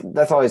and Mm-hmm.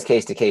 that's always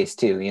case to case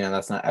too. You know,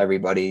 that's not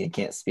everybody. You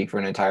can't speak for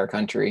an entire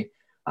country.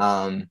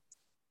 But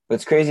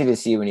it's crazy to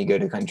see when you go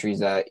to countries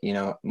that, you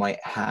know, might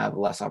have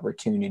less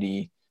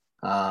opportunity,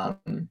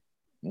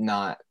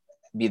 not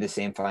be the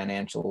same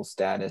financial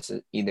status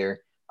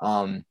either.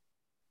 Um,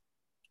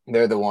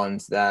 they're the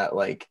ones that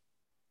like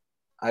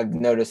I've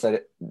noticed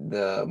that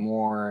the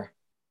more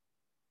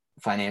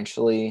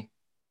financially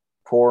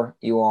poor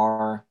you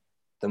are,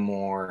 the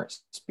more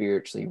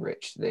spiritually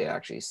rich they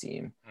actually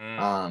seem. Mm.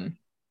 Um,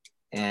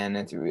 and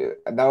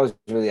that was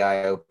really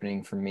eye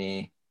opening for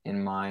me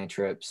in my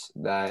trips.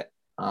 That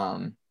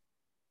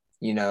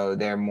you know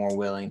they're more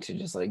willing to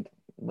just like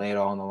lay it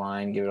all on the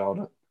line, give it all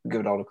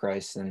to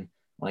Christ, and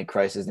like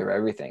Christ is their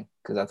everything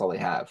because that's all they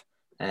have.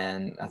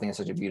 And I think it's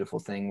such a beautiful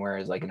thing.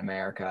 Whereas like in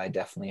America, I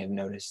definitely have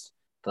noticed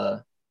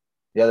the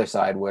other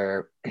side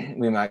where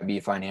we might be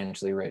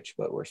financially rich,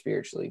 but we're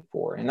spiritually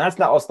poor. And that's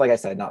not also, like I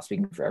said, not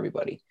speaking for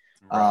everybody.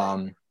 Right.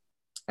 Um,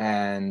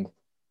 and,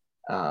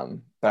 but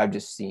I've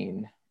just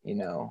seen, you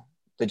know,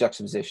 the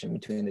juxtaposition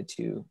between the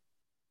two,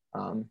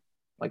 um,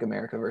 like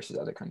America versus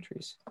other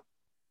countries.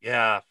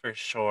 Yeah, for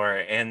sure.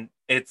 And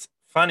it's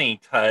funny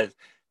because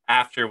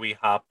after we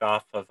hopped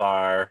off of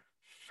our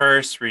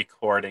first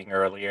recording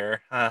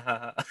earlier,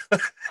 I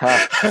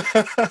Ha.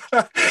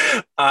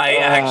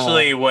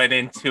 actually went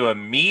into a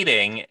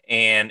meeting.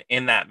 And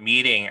in that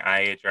meeting, I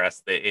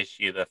addressed the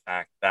issue, the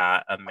fact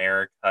that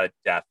America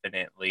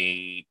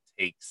definitely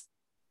takes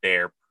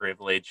their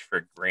privilege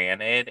for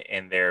granted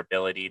and their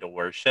ability to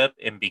worship.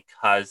 And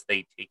because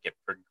they take it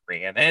for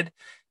granted,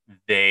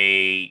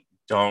 they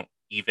don't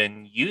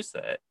even use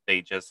it.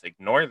 They just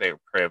ignore their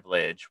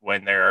privilege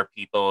when there are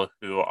people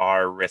who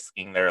are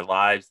risking their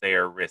lives. They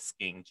are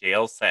risking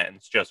jail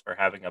sentence just for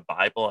having a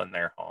Bible in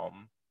their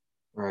home.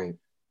 Right.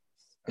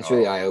 It's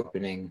really So eye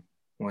opening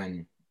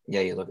when,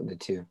 yeah, you look at the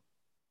two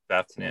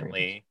scenarios.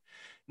 definitely.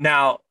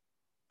 Now,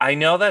 I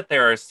know that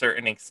there are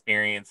certain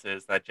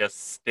experiences that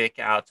just stick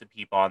out to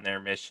people on their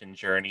mission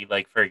journey.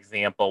 Like, for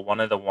example,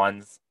 one of the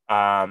ones,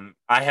 I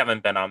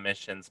haven't been on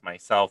missions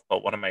myself,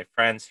 but one of my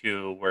friends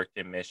who worked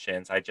in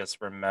missions, I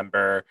just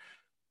remember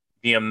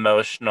the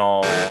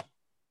emotional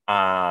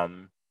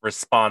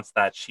response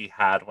that she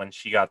had when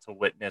she got to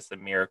witness a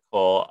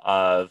miracle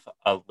of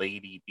a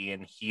lady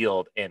being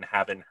healed and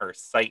having her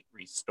sight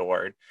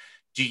restored.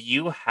 Do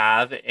you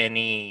have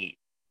any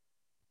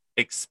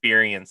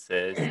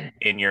experiences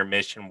in your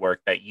mission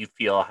work that you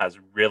feel has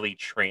really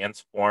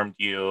transformed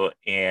you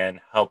and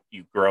helped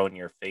you grow in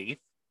your faith?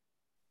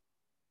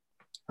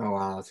 Oh,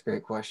 wow. That's a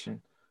great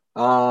question.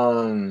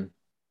 Um,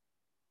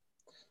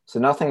 So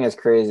nothing as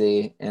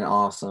crazy and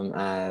awesome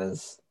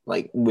as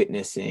like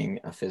witnessing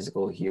a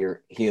physical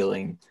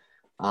healing.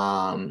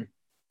 Um,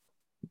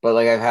 but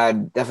like I've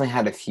had definitely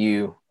had a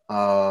few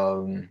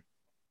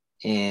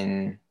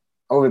in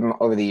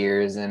over the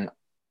years, and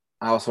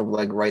I also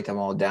like write them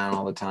all down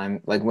all the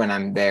time, like when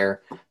I'm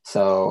there,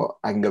 so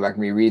I can go back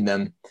and reread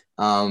them.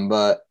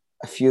 But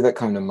a few that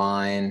come to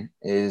mind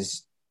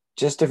is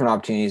just different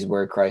opportunities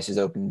where Christ has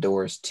opened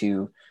doors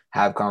to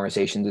have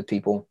conversations with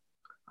people.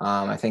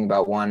 I think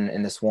about one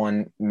in this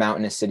one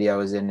mountainous city I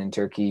was in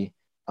Turkey.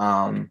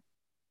 Um,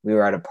 we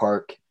were at a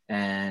park,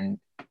 and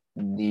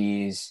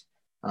these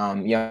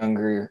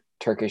younger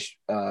Turkish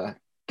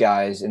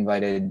guys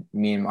invited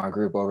me and my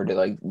group over to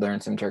like learn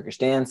some Turkish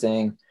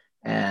dancing,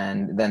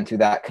 and then through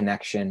that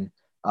connection,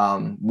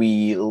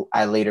 we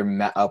I later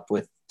met up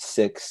with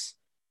six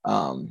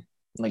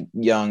like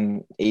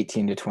young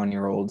 18 to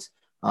 20-year olds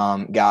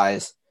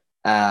guys.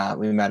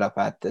 We met up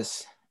at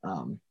this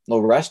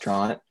little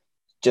restaurant,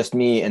 just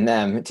me and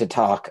them, to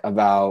talk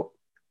about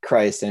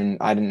Christ. And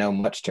I didn't know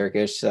much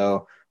Turkish,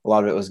 so a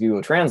lot of it was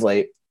Google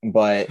Translate.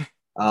 But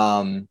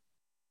um,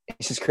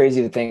 it's just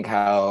crazy to think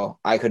how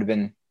I could have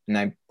been, and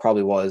I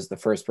probably was, the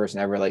first person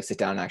ever like sit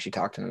down and actually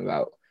talk to them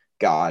about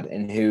God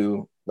and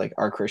who like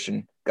our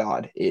Christian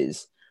God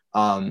is,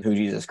 who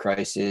Jesus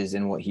Christ is,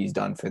 and what He's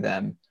done for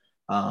them.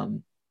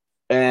 Um,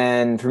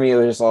 and for me, it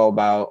was just all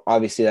about,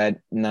 obviously, that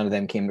none of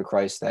them came to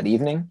Christ that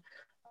evening,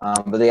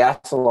 but they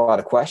asked a lot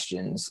of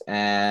questions,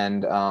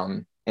 and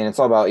it's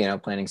all about, you know,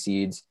 planting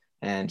seeds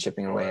and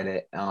chipping away at Sure.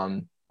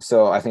 it.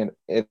 So I think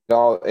it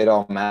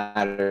all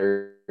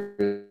matters,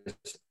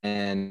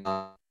 and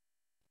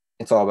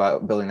it's all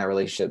about building that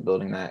relationship,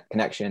 building that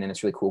connection, and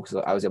it's really cool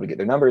because I was able to get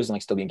their numbers and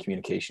like still be in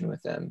communication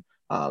with them.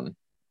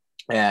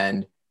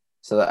 And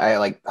so that I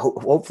like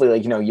hopefully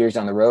like years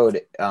down the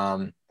road,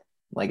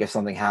 like if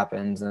something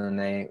happens and then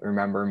they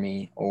remember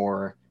me,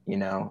 or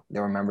they'll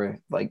remember,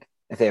 like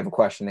if they have a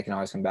question they can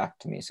always come back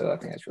to me. So I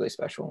think that's really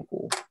special and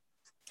cool.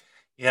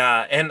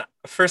 Yeah, and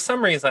for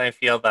some reason, I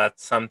feel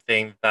that's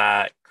something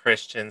that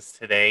Christians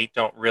today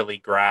don't really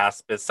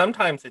grasp. Is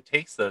sometimes it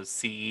takes those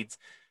seeds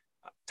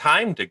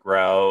time to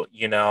grow,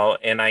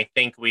 and I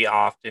think we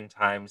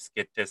oftentimes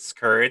get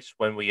discouraged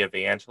when we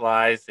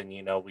evangelize and,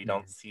 we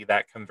don't Mhm. see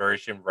that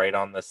conversion right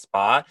on the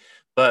spot.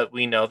 But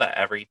we know that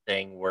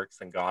everything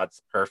works in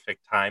God's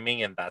perfect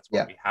timing, and that's what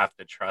Yeah, we have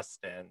to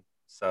trust in.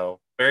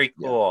 So, very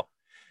yeah. cool.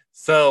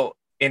 So,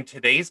 in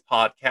today's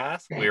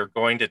podcast, we're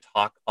going to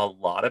talk a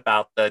lot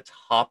about the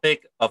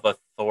topic of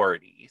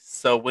authority.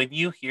 So, when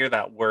you hear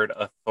that word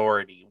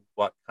authority,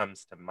 what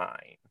comes to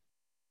mind?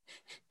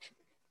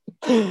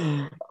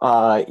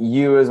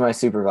 You as my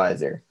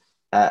supervisor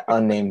at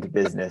unnamed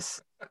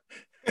business.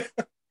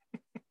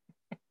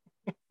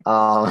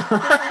 Um,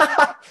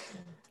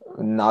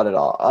 not at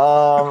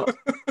all.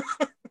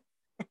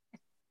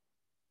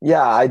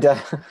 Yeah, I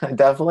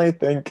definitely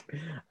think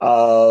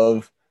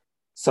of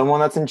someone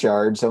that's in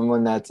charge,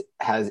 someone that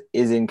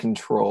is in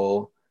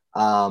control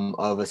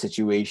of a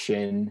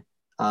situation,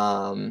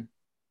 um,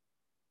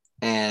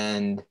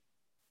 and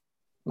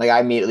like I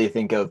immediately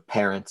think of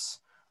parents,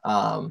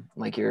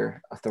 like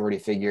your authority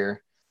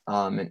figure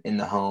in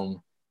the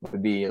home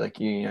would be like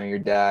your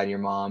dad, your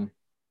mom,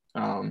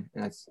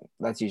 and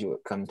that's usually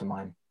what comes to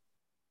mind.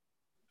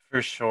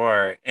 For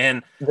sure.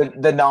 And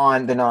The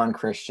non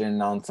Christian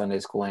non Sunday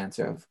school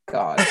answer of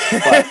God,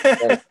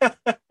 but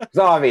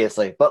so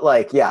obviously, but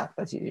like yeah,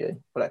 that's usually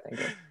what I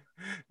think of.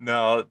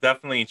 no,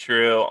 definitely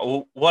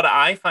true. What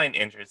I find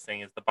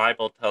interesting is the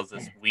Bible tells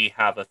us we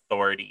have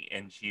authority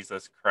in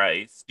Jesus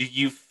Christ. Do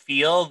you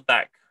feel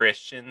that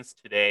Christians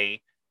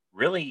today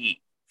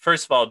really,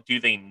 first of all, do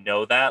they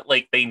know that?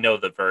 Like they know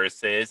the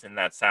verses and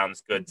that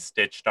sounds good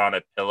stitched on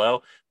a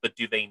pillow, but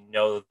do they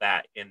know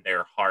that in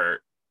their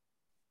heart?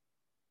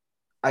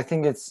 I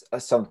think it's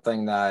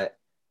something that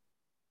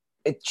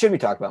it should be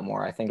talked about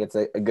more. I think it's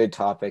a good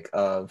topic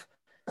of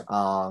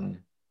um,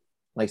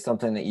 like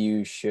something that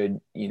you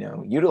should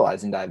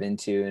utilize and dive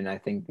into. And I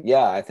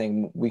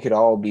think we could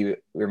all be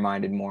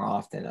reminded more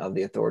often of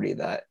the authority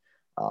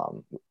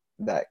um,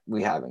 that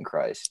we have in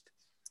Christ.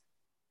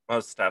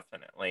 Most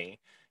definitely.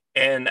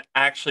 And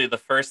actually, the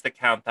first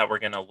account that we're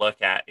going to look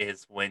at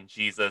is when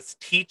Jesus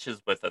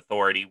teaches with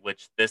authority,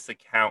 which this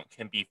account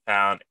can be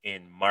found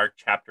in Mark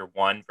chapter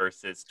 1,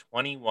 verses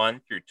 21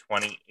 through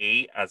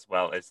 28, as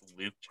well as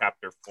Luke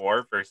chapter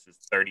 4, verses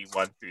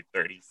 31 through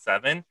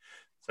 37.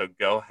 So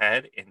go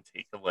ahead and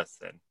take a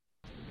listen.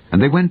 And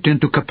they went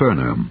into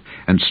Capernaum,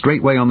 and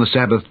straightway on the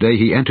Sabbath day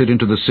he entered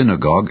into the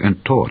synagogue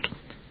and taught.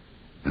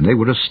 And they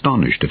were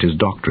astonished at his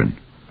doctrine,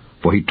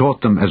 for he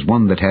taught them as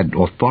one that had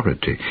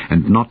authority,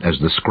 and not as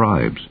the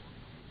scribes.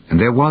 And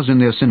there was in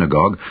their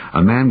synagogue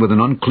a man with an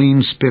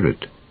unclean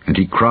spirit, and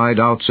he cried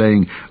out,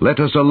 saying, Let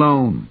us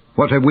alone.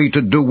 What have we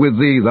to do with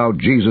thee, thou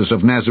Jesus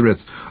of Nazareth?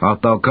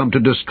 Art thou come to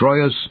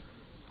destroy us?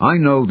 I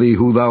know thee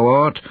who thou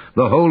art,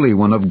 the Holy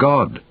One of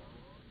God.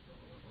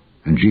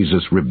 And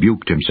Jesus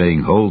rebuked him,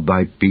 saying, Hold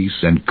thy peace,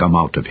 and come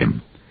out of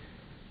him.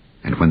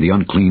 And when the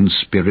unclean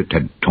spirit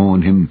had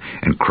torn him,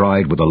 and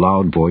cried with a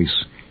loud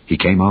voice, he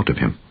came out of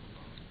him.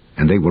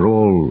 And they were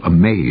all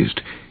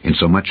amazed,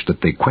 insomuch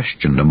that they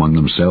questioned among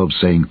themselves,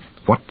 saying,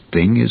 What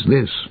thing is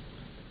this?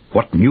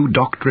 What new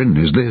doctrine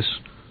is this?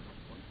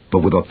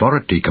 For with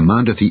authority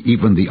commandeth he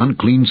even the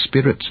unclean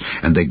spirits,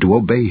 and they do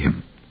obey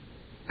him.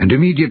 And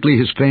immediately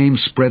his fame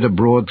spread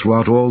abroad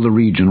throughout all the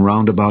region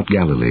round about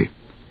Galilee.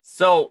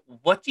 So,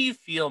 what do you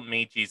feel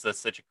made Jesus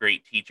such a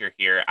great teacher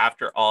here?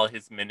 After all,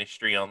 his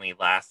ministry only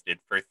lasted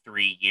for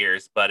 3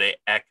 years, but it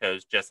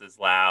echoes just as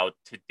loud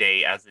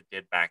today as it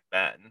did back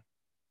then.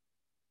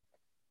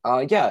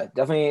 Yeah,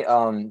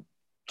 definitely.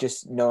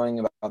 Just knowing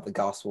about the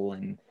gospel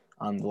and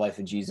the life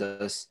of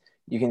Jesus,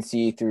 you can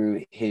see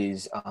through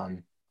his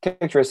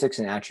characteristics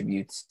and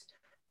attributes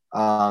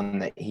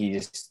that he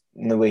just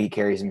in the way he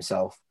carries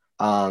himself.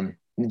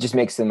 It just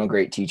makes him a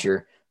great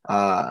teacher.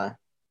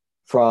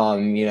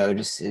 From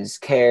just his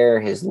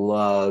care, his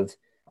love,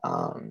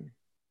 um,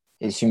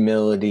 his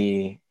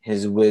humility,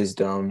 his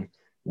wisdom,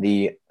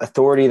 the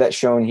authority that's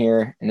shown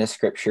here in this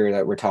scripture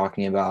that we're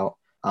talking about,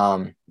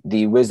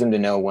 the wisdom to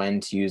know when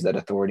to use that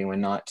authority,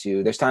 when not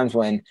to. There's times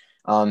when,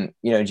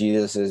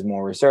 Jesus is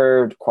more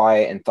reserved,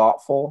 quiet, and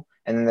thoughtful.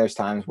 And then there's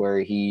times where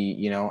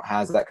he,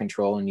 has that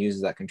control and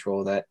uses that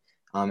control that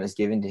is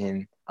given to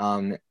him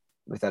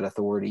with that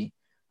authority,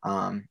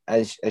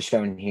 as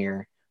shown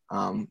here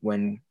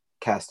when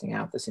casting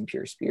out this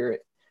impure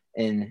spirit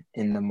in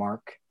the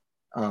Mark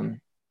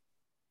um,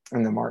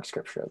 in the Mark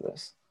scripture of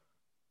this.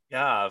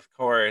 Yeah, of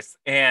course.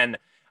 And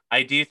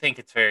I do think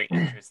it's very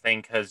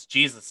interesting because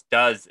Jesus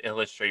does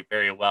illustrate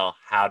very well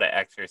how to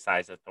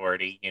exercise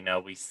authority. You know,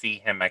 we see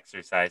him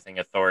exercising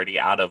authority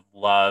out of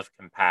love,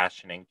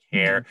 compassion, and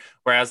care,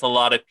 whereas a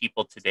lot of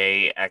people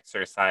today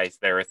exercise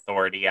their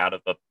authority out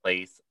of a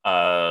place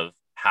of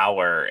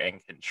power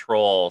and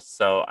control.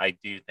 So I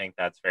do think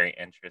that's very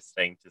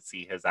interesting to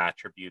see his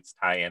attributes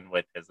tie in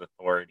with his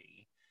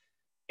authority.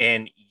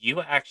 And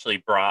you actually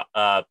brought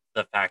up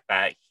the fact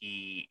that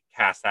he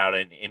cast out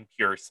an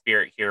impure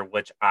spirit here,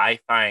 which I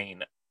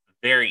find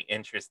very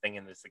interesting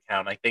in this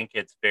account. I think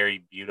it's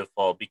very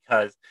beautiful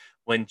because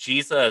when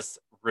Jesus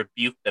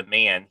rebuked the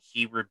man,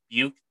 he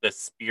rebuked the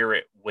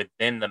spirit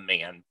within the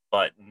man,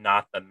 but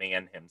not the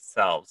man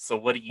himself. So,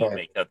 what do you Right.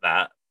 make of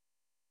that?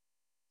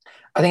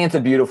 I think it's a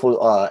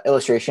beautiful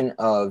illustration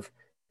of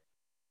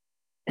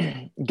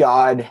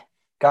God's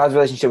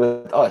relationship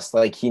with us.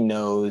 Like he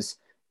knows,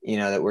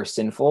 that we're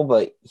sinful,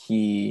 but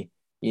he,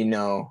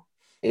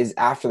 is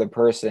after the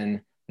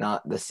person,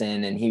 not the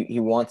sin, and he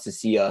wants to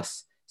see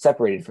us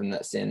separated from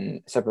that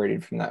sin,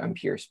 separated from that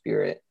impure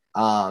spirit.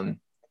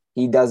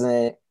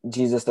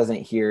 Jesus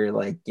doesn't hear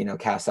like,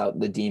 cast out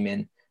the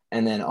demon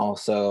and then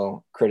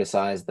also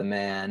criticize the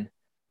man.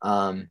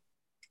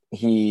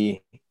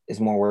 He is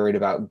more worried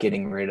about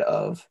getting rid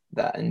of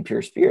that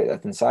impure spirit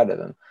that's inside of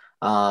him.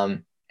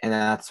 And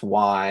that's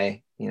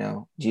why,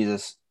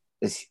 Jesus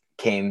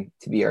came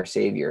to be our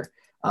savior,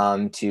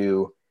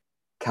 to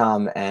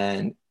come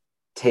and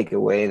take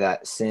away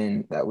that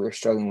sin that we're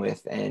struggling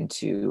with and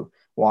to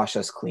wash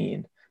us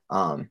clean.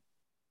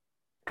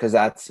 Because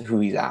that's who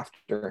he's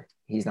after.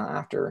 He's not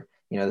after,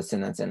 the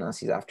sin that's in us.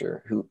 He's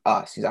after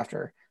us. He's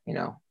after,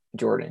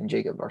 Jordan,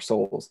 Jacob, our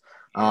souls.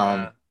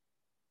 Yeah.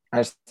 I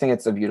just think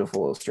it's a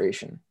beautiful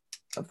illustration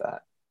of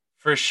that.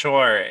 For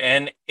sure.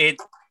 And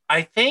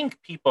I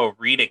think people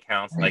read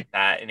accounts like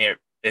that and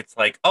it's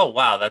like, oh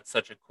wow, that's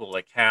such a cool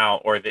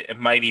account, or it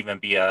might even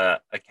be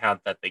a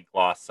account that they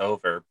gloss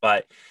over.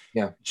 But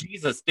Yeah.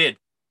 Jesus did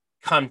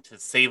come to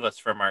save us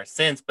from our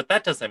sins, but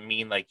that doesn't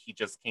mean like he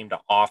just came to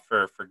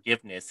offer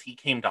forgiveness. He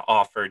came to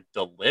offer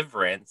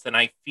deliverance. And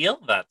I feel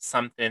that's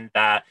something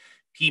that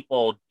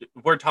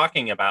we're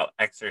talking about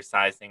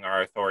exercising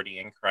our authority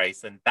in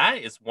Christ, and that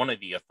is one of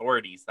the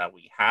authorities that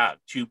we have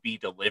to be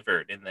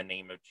delivered in the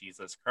name of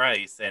Jesus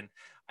Christ. And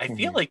I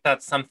feel Mm-hmm. like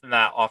that's something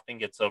that often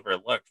gets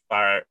overlooked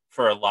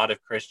for a lot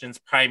of Christians,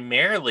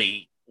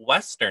 primarily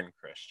Western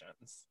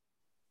Christians.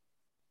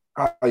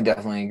 I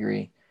definitely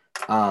agree.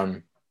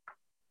 Um,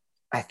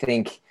 I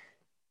think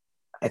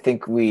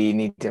we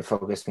need to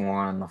focus more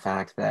on the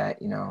fact that,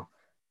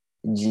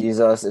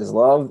 Jesus is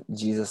love.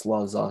 Jesus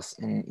loves us,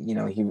 and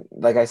he,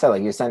 like I said,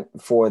 like he was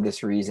sent for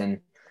this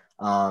reason,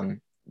 um,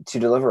 to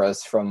deliver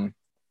us from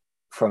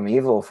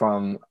evil,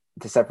 from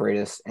to separate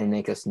us and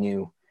make us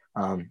new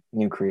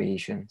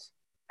creations,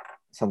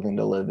 something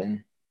to live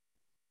in,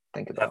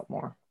 think Def- about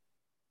more.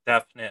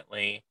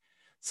 Definitely.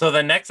 So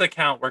the next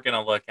account we're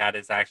going to look at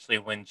is actually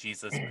when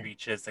Jesus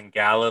preaches in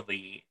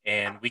Galilee,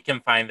 and we can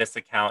find this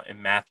account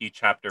in Matthew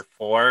chapter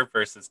 4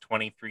 verses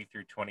 23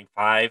 through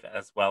 25,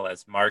 as well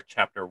as Mark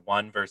chapter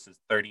 1 verses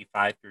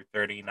 35 through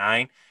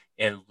 39,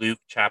 and Luke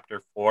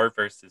chapter 4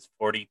 verses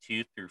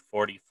 42 through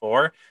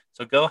 44.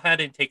 So go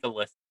ahead and take a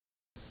listen.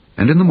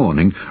 And in the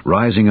morning,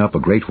 rising up a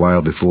great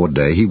while before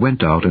day, he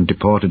went out and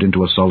departed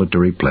into a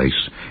solitary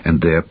place, and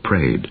there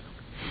prayed.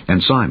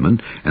 And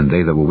Simon and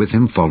they that were with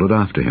him followed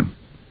after him.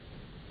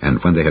 And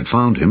when they had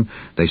found him,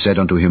 they said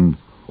unto him,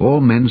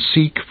 All men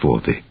seek for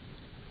thee.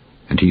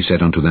 And he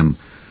said unto them,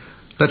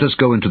 Let us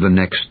go into the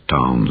next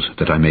towns,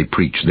 that I may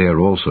preach there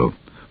also,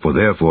 for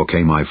therefore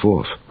came I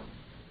forth.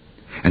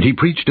 And he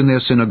preached in their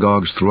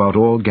synagogues throughout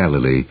all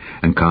Galilee,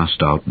 and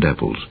cast out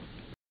devils.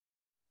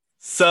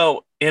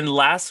 So, in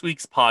last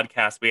week's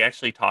podcast, we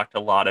actually talked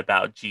a lot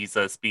about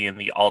Jesus being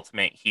the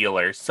ultimate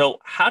healer. So,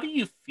 how do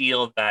you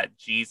feel that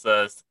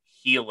Jesus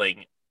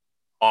healing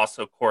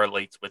also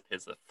correlates with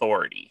his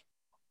authority?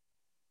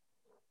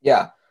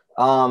 Yeah,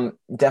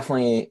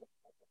 definitely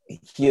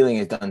healing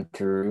is done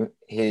through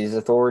his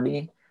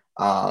authority.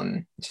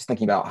 Just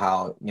thinking about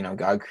how,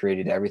 God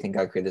created everything,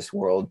 God created this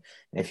world,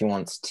 and if he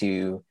wants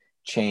to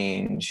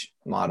change,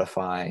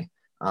 modify,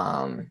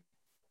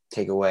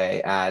 take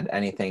away, add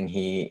anything,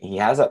 he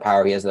has that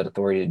power, he has that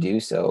authority to do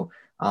so.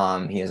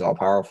 He is all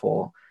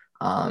powerful.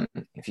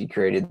 If he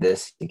created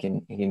this, he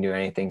can do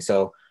anything.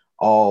 So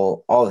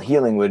all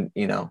healing would,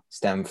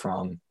 stem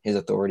from his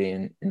authority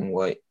and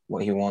what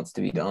he wants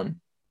to be done.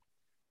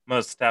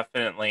 Most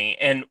definitely.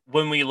 And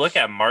when we look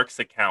at Mark's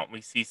account,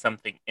 we see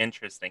something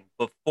interesting.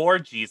 Before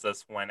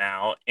Jesus went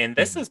out, and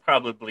this is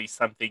probably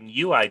something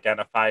you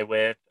identify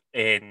with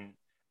in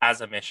as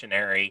a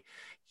missionary,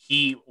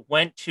 he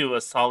went to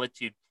a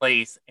solitude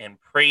place and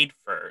prayed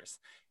first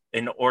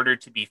in order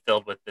to be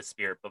filled with the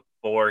Spirit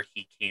before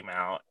he came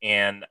out.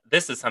 And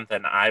this is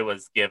something I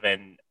was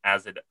given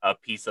as a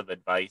piece of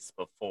advice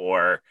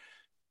before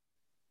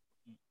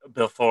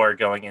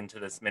going into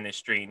this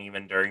ministry, and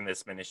even during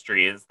this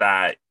ministry, is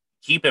that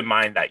keep in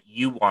mind that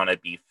you want to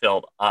be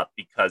filled up,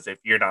 because if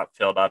you're not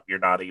filled up, you're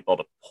not able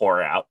to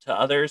pour out to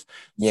others.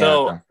 Yeah.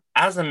 So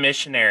as a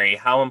missionary,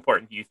 how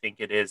important do you think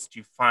it is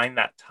to find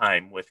that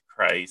time with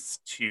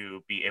Christ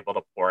to be able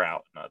to pour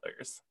out in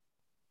others?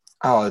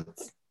 Oh,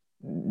 it's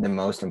the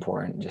most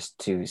important, just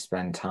to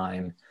spend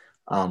time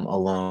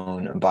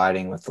alone,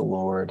 abiding with the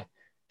Lord,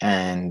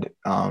 and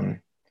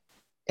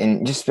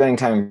just spending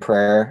time in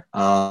prayer.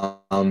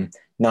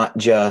 Not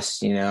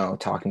just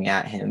talking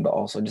at Him, but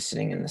also just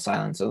sitting in the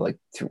silence of like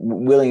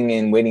willing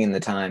and waiting in the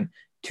time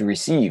to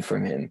receive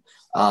from Him.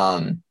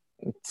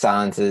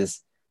 Silence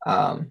is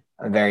a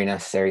very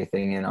necessary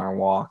thing in our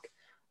walk.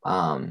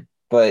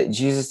 But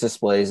Jesus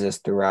displays this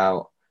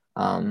throughout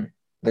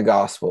the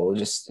gospel,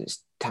 just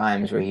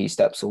times where He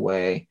steps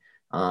away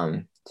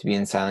to be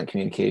in silent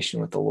communication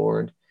with the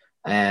Lord.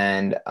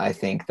 And I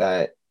think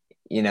that,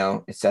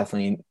 it's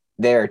definitely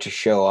there to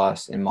show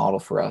us and model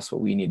for us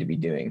what we need to be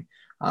doing.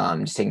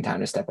 Just taking time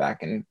to step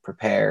back and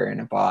prepare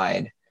and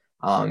abide.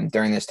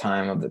 During this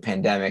time of the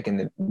pandemic, in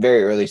the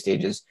very early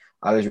stages,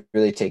 I was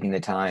really taking the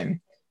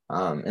time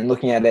and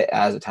looking at it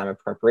as a time of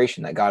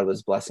preparation that God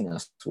was blessing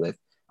us with,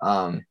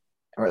 or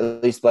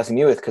at least blessing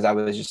me with, because I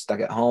was just stuck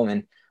at home,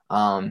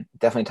 and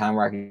definitely time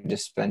where I could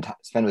just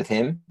spend with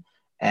Him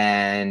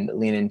and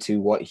lean into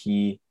what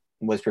He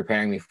was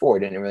preparing me for.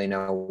 Didn't really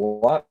know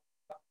what,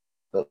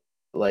 but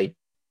like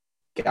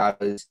God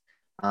was,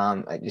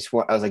 I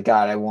was like,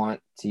 God, I want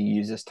to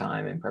use this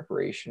time in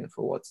preparation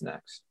for what's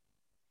next.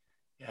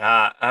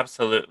 Yeah,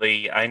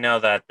 absolutely. I know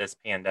that this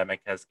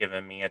pandemic has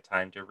given me a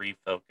time to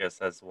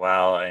refocus as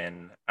well.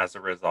 And as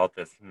a result,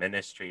 this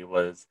ministry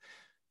was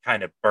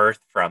kind of birthed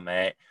from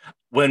it.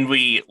 When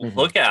we Mm-hmm.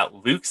 look at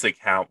Luke's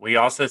account, we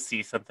also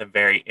see something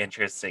very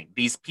interesting.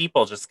 These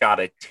people just got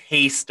a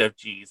taste of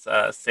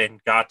Jesus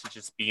and got to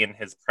just be in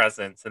his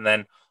presence. And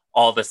then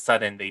all of a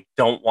sudden, they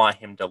don't want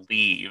him to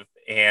leave.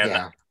 And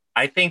Yeah.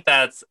 I think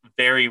that's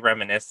very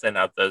reminiscent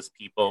of those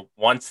people.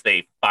 Once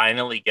they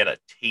finally get a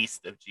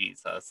taste of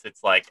Jesus,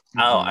 it's like,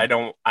 oh,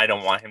 Mm-hmm. I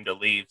don't want him to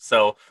leave.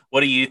 So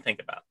what do you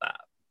think about that?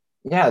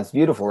 Yeah, it's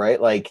beautiful,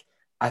 right? Like,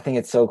 I think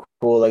it's so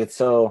cool. Like, it's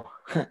so,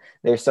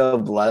 they're so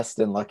blessed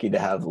and lucky to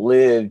have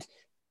lived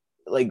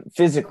like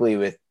physically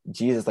with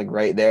Jesus, like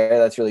right there.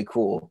 That's really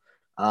cool.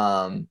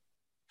 But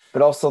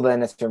also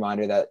then it's a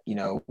reminder that,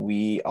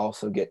 we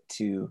also get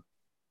to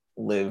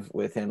live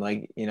with Him.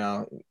 Like,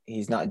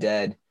 He's not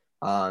dead.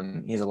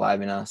 He's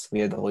alive in us.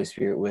 We have the Holy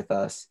Spirit with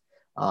us.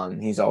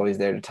 He's always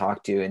there to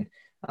talk to.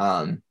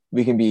 And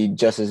we can be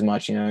just as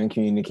much, in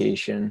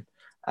communication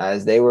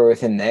as they were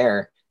with Him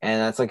there.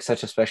 And that's like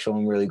such a special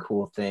and really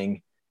cool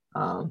thing.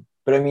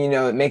 But I mean,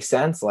 it makes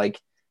sense. Like,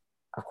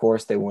 of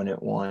course, they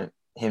wouldn't want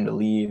Him to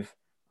leave.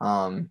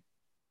 Like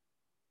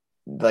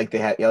they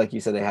had, yeah, like you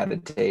said, they had a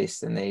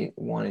taste and they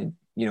wanted,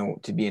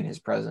 to be in His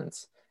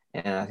presence.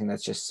 And I think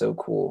that's just so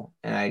cool.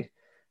 And I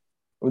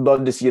would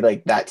love to see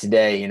like that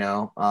today,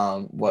 what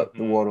the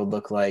Mm-hmm. world would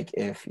look like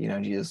if,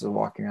 Jesus was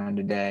walking around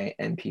today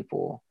and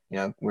people,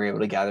 were able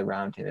to gather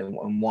around Him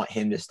and want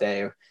Him to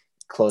stay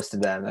close to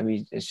them. I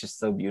mean, it's just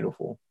so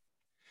beautiful.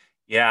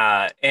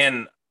 Yeah,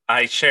 and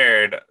I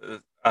shared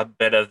a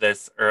bit of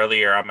this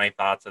earlier on my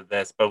thoughts of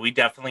this, but we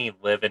definitely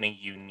live in a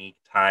unique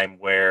time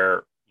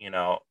where,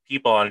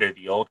 people under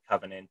the old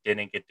covenant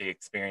didn't get to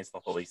experience the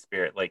Holy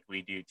Spirit like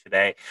we do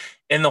today.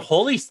 And the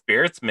Holy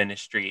Spirit's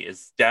ministry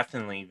is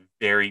definitely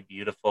very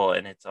beautiful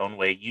in its own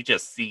way. You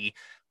just see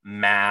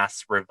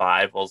mass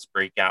revivals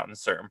break out in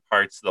certain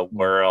parts of the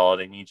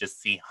world, and you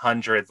just see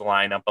hundreds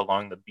line up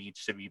along the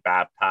beach to be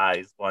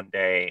baptized one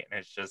day, and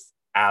it's just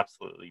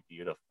absolutely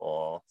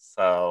beautiful.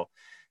 So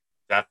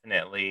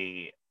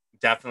definitely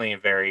definitely a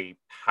very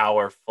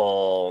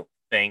powerful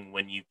thing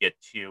when you get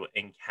to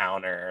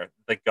encounter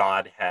the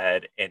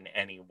Godhead in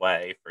any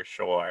way, for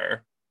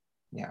sure.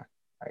 Yeah,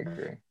 I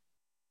agree.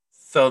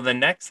 So the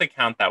next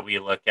account that we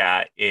look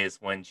at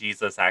is when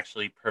Jesus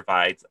actually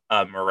provides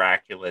a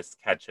miraculous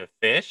catch of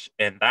fish,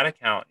 and that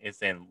account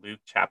is in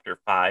Luke chapter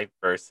 5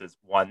 verses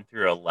 1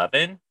 through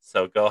 11.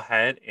 So go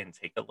ahead and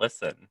take a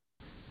listen.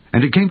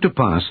 And it came to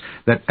pass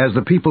that as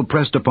the people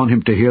pressed upon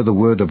him to hear the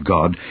word of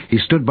God, he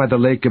stood by the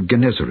lake of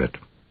Gennesaret,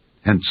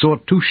 and saw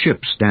 2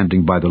 ships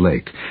standing by the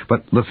lake.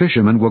 But the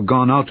fishermen were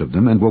gone out of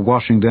them, and were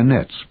washing their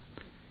nets.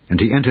 And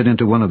he entered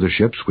into one of the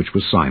ships, which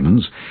was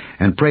Simon's,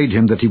 and prayed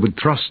him that he would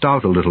thrust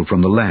out a little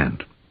from the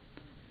land.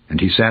 And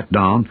he sat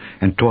down,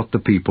 and taught the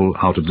people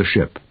out of the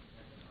ship.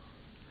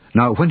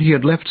 Now when he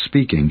had left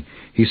speaking,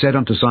 he said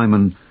unto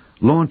Simon,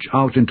 Launch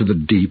out into the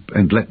deep,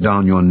 and let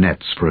down your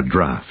nets for a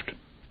draught.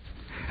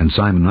 And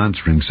Simon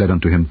answering said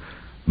unto him,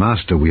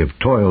 Master, we have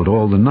toiled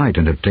all the night,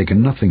 and have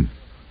taken nothing.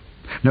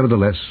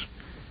 Nevertheless,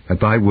 at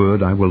thy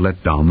word I will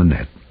let down the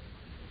net.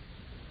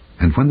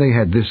 And when they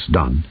had this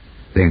done,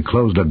 they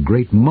enclosed a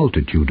great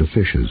multitude of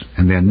fishes,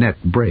 and their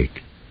net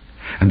brake.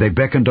 And they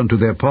beckoned unto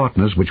their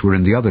partners, which were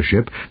in the other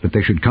ship, that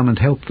they should come and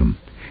help them.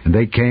 And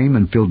they came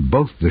and filled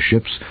both the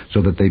ships,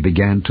 so that they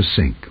began to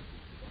sink.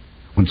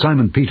 When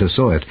Simon Peter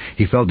saw it,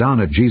 he fell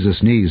down at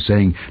Jesus' knees,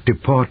 saying,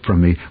 Depart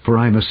from me, for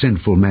I am a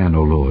sinful man,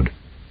 O Lord.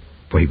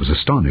 For he was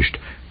astonished,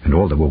 and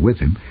all that were with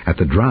him, at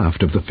the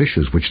draught of the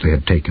fishes which they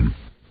had taken.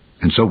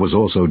 and so was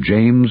also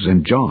James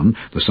and John,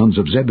 the sons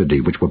of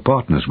Zebedee, which were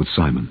partners with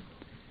Simon.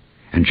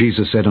 And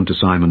Jesus said unto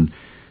Simon,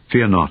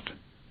 Fear not,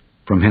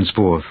 from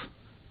henceforth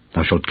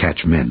thou shalt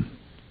catch men.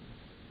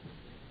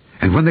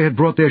 And when they had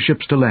brought their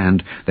ships to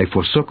land, they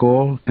forsook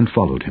all and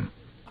followed him.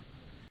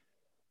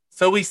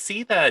 So we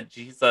see that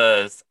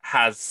Jesus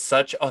has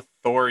such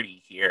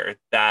authority here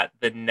that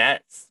the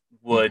nets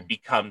would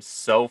become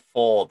so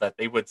full that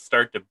they would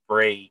start to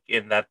break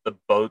and that the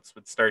boats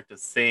would start to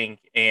sink.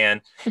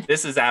 And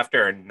this is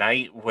after a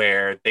night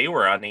where they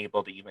were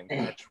unable to even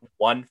catch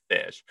one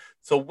fish.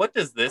 So what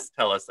does this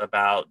tell us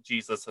about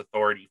Jesus'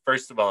 authority?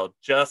 First of all,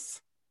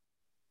 just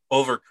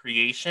over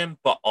creation,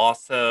 but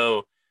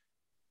also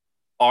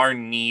our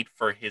need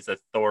for his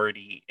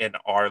authority in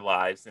our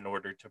lives in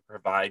order to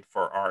provide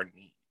for our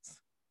needs.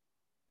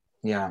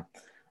 Yeah,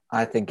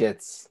 I think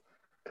it's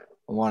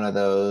one of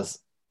those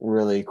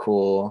really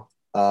cool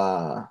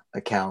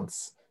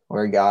accounts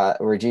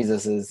where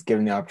Jesus is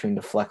given the opportunity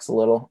to flex a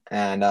little,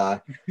 and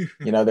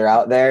they're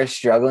out there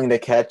struggling to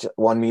catch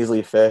one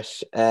measly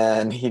fish,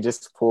 and he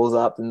just pulls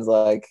up and is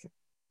like,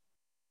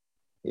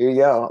 "Here you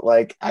go,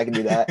 like I can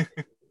do that."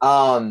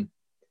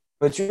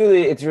 But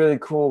it's really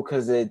cool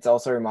because it's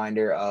also a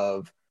reminder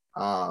of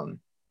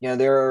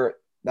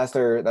that's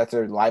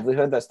their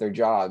livelihood, that's their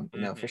job,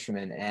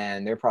 fishermen,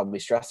 and they're probably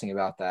stressing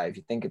about that. If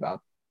you think about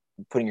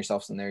putting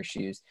yourselves in their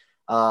shoes,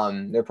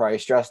 they're probably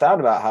stressed out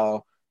about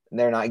how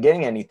they're not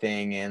getting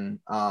anything, and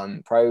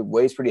probably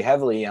weighs pretty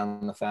heavily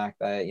on the fact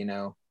that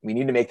we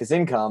need to make this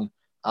income.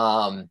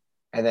 And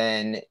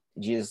then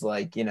Jesus,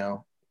 like,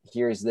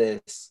 here's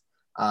this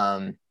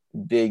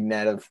big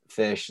net of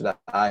fish that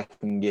I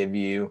can give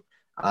you.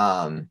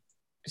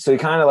 So he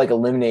kind of like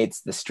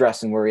eliminates the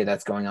stress and worry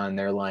that's going on in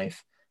their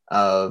life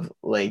of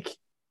like,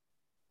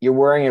 you're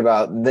worrying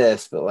about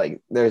this, but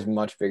like there's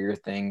much bigger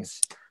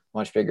things,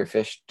 much bigger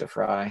fish to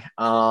fry.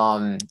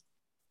 Okay.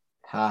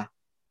 I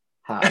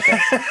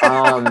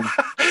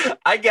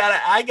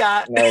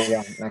got it. There you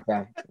go.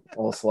 Okay. A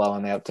little slow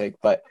on the uptake,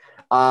 but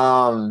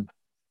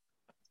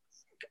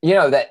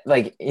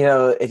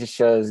it just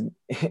shows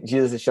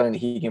Jesus is showing that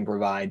he can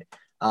provide,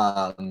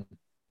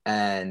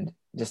 and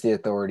just the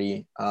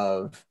authority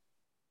of,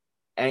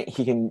 and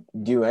he can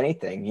do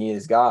anything. He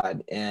is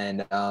God,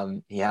 and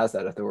he has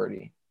that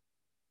authority.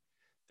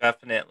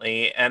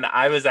 Definitely. And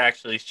I was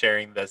actually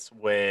sharing this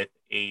with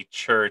a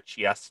church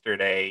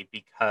yesterday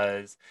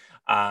because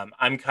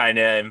I'm kind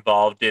of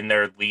involved in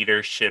their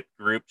leadership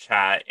group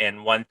chat.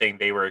 And one thing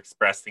they were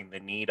expressing the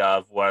need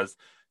of was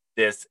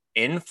this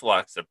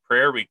influx of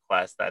prayer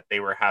requests that they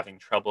were having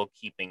trouble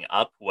keeping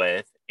up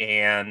with.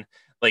 And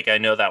like, I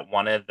know that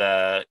one of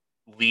the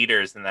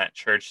leaders in that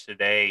church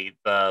today,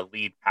 the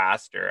lead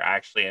pastor,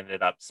 actually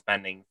ended up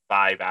spending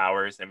 5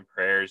 hours in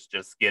prayers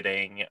just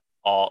getting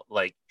all,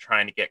 like,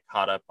 trying to get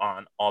caught up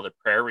on all the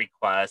prayer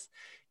requests.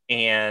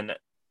 And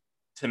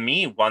to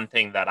me, one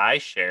thing that I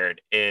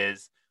shared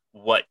is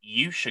what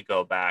you should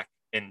go back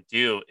and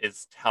do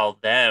is tell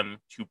them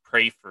to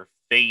pray for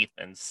faith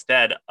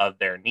instead of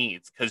their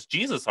needs, because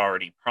Jesus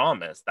already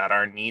promised that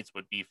our needs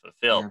would be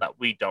fulfilled, that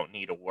we don't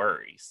need to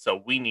worry.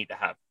 So we need to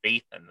have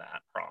faith in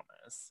that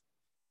promise.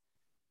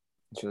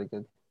 It's really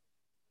good.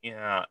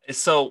 Yeah.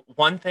 So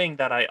one thing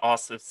that I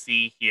also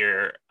see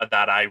here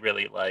that I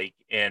really like,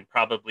 and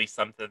probably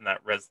something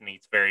that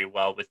resonates very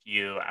well with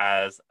you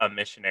as a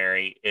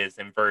missionary, is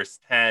in verse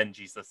 10,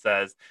 Jesus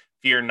says,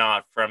 Fear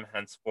not, from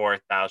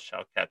henceforth thou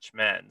shalt catch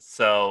men.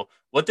 So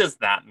what does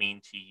that mean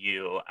to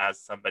you as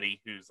somebody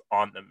who's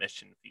on the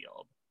mission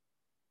field?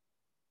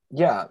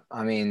 Yeah,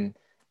 I mean,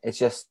 it's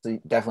just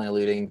definitely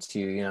alluding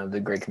to, the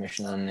Great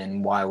Commission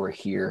and why we're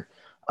here.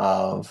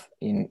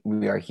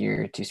 We are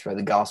here to spread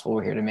the gospel.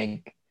 We're here to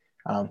make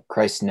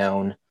Christ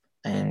known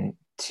and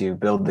to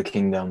build the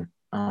kingdom,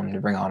 to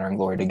bring honor and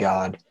glory to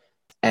God.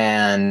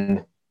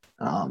 And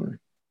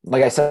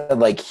like I said,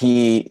 like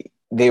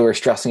they were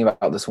stressing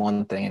about this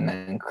one thing, and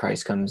then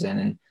Christ comes in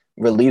and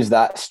relieves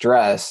that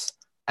stress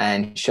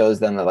and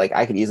shows them that, like,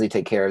 I could easily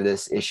take care of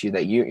this issue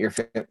that you're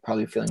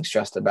probably feeling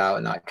stressed about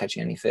and not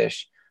catching any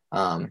fish.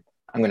 I'm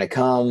going to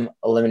come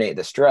eliminate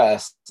the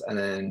stress and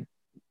then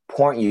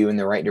point you in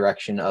the right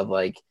direction of,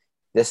 like,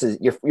 this is,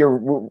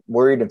 you're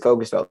worried and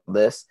focused about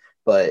this,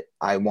 but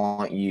I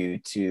want you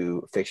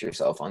to fix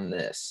yourself on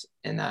this,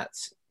 and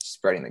that's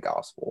spreading the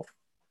gospel.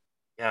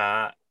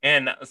 Yeah.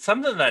 And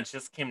something that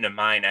just came to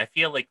mind, I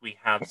feel like we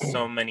have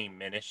so many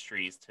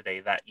ministries today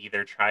that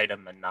either try to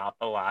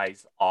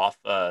monopolize off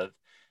of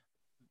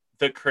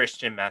the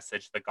Christian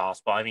message, the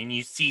gospel. I mean,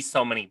 you see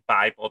so many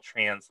Bible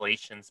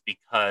translations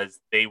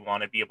because they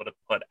want to be able to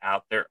put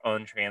out their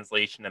own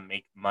translation and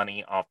make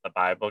money off the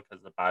Bible,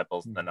 because the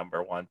Bible's the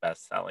number one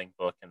best-selling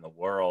book in the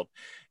world.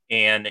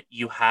 And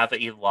you have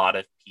a lot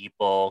of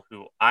people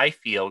who I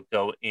feel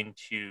go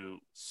into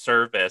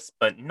service,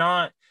 but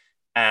not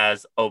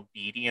as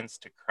obedience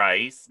to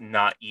Christ,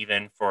 not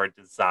even for a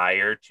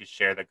desire to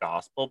share the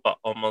gospel, but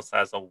almost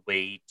as a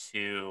way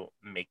to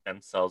make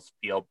themselves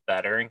feel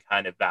better and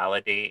kind of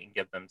validate and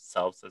give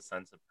themselves a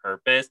sense of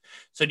purpose.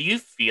 So do you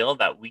feel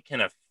that we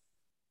can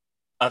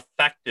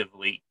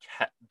effectively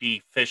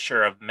be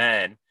fisher of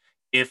men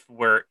if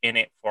we're in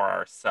it for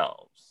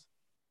ourselves?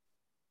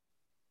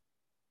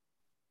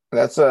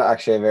 That's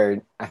actually a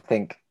very, I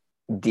think,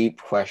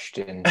 deep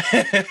question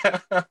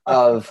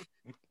of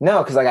no,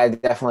 because like I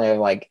definitely have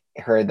like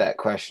heard that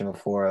question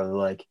before of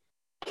like,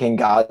 can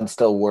God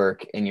still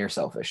work in your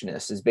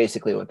selfishness? Is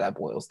basically what that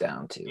boils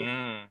down to.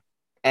 Mm,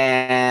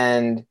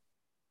 And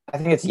I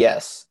think it's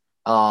yes.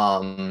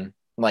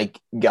 Like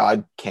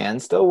God can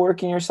still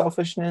work in your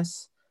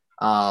selfishness.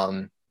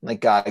 Like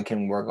God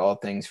can work all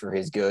things for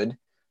his good.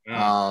 mm,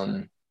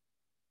 Um,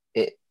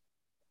 it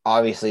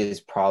obviously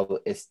is probably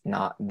it's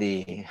not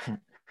the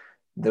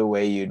the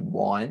way you'd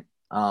want.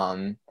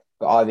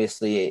 But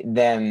obviously,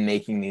 them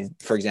making these,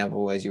 for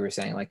example, as you were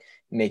saying, like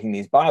making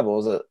these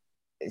Bibles,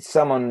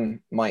 someone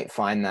might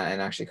find that and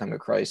actually come to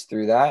Christ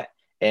through that.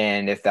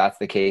 And if that's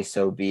the case,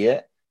 so be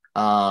it.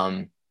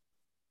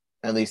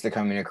 At least they're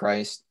coming to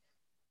Christ.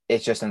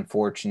 It's just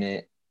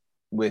unfortunate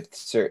with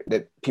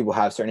that people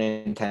have certain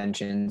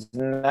intentions,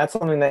 and that's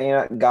something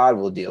that God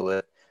will deal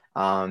with.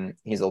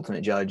 He's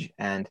ultimate judge,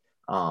 and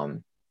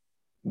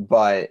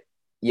but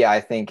yeah,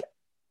 I think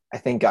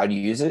God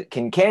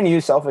can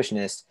use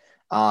selfishness,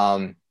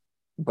 um,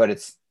 but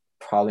it's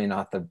probably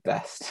not the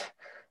best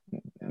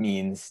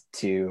means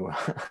to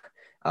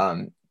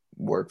um,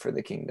 work for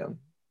the kingdom.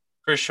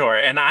 for sure.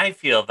 And I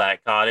feel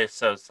that God is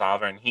so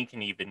sovereign, he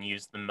can even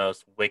use the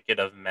most wicked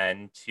of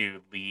men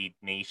to lead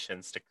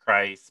nations to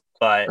Christ.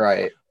 But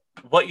Right.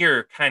 what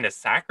you're kind of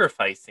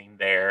sacrificing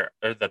there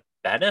are the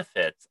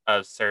benefits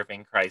of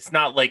serving Christ,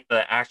 not like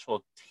the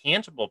actual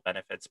tangible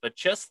benefits, but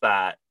just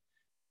that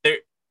there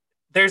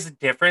there's a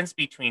difference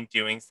between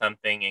doing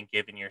something and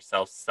giving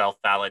yourself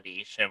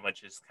self-validation,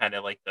 which is kind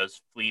of like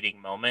those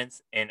fleeting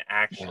moments, and Yeah.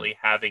 actually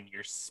having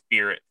your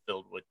spirit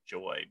filled with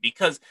joy.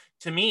 Because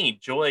to me,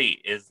 joy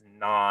is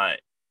not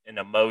an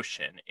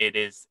emotion, it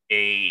is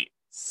a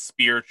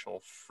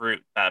spiritual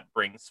fruit that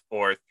brings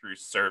forth through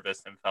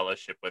service and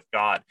fellowship with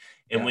God.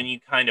 And Yeah. when you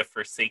kind of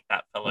forsake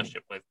that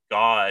fellowship with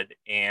God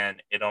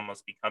and it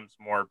almost becomes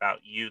more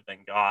about you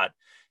than God,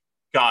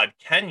 God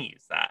can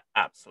use that,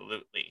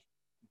 absolutely,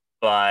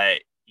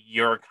 but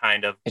you're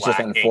kind of It's just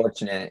lacking.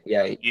 unfortunate.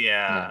 Yeah. Yeah.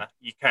 Yeah,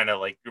 you kind of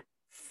like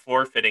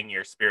forfeiting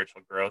your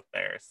spiritual growth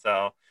there.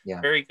 So,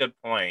 Yeah. very good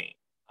point.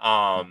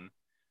 Yeah.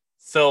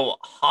 So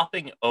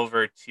hopping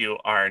over to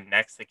our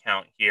next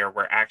account here,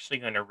 we're actually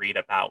going to read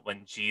about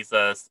when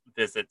Jesus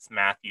visits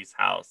Matthew's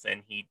house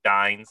and he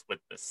dines with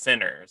the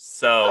sinners.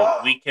 So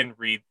we can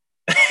read.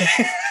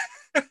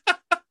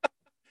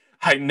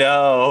 I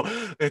know,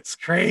 it's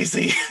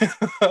crazy.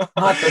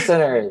 Not the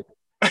sinner.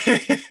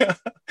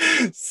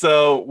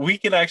 So we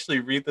can actually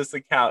read this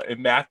account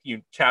in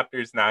Matthew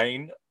chapters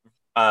 9,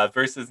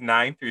 verses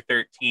 9 through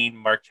 13,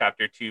 Mark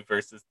chapter 2,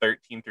 verses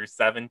 13 through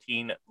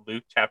 17,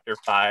 Luke chapter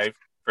 5,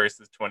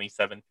 verses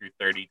 27 through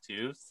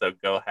 32. So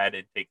go ahead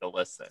and take a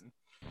listen.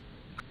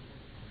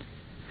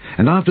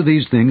 And after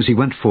these things he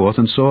went forth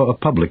and saw a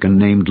publican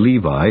named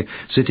Levi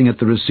sitting at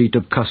the receipt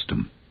of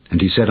custom.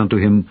 And he said unto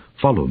him,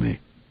 Follow me.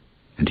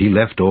 And he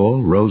left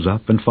all, rose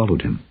up, and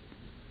followed him.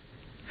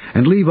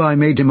 And Levi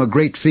made him a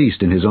great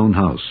feast in his own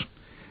house.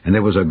 And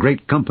there was a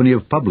great company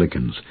of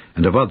publicans,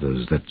 and of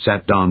others that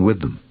sat down with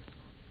them.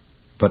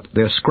 But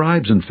their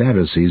scribes and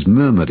Pharisees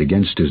murmured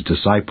against his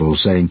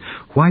disciples, saying,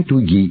 Why do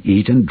ye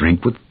eat and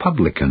drink with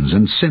publicans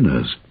and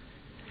sinners?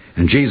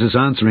 And Jesus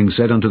answering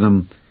said unto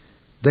them,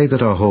 They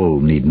that are whole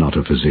need not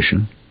a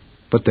physician,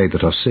 but they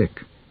that are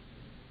sick.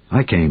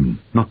 I came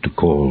not to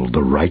call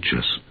the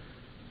righteous,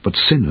 but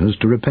sinners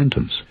to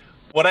repentance.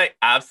 What I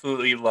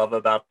absolutely love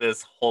about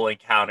this whole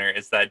encounter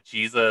is that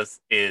Jesus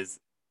is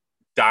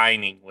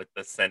dining with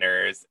the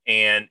sinners.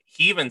 And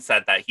he even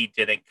said that he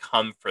didn't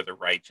come for the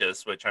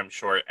righteous, which I'm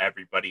sure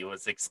everybody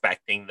was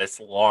expecting this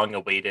long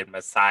awaited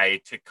Messiah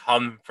to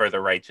come for the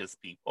righteous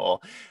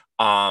people.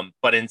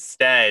 But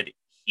instead,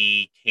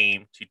 he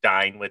came to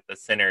dine with the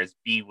sinners,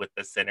 be with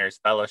the sinners,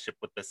 fellowship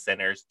with the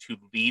sinners, to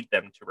lead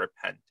them to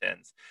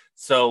repentance.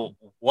 So,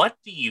 what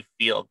do you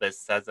feel this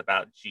says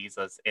about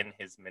Jesus in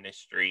his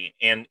ministry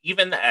and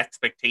even the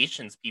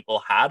expectations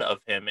people had of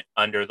him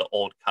under the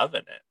old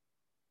covenant?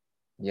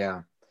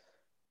 Yeah.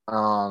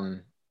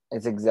 Um,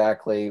 it's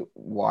exactly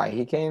why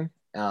he came.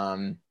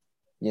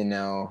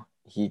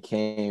 He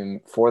came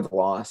for the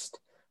lost.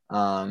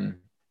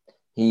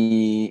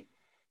 He,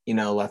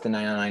 left the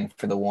 99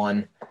 for the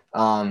one.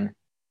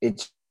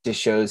 It just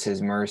shows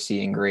his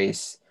mercy and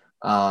grace,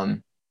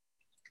 and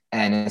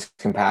his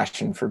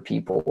compassion for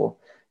people.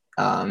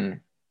 Um,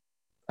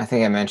 I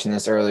think I mentioned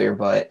this earlier,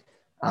 but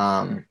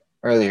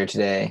earlier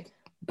today,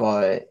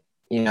 but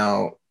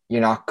you're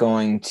not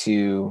going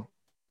to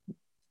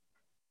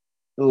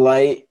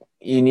light.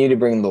 You need to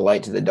bring the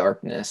light to the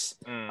darkness.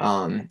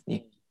 Mm,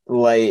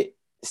 Light,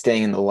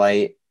 staying in the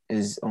light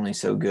is only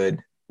so good,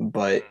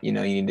 but mm. you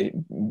need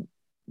to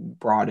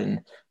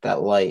broaden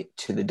that light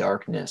to the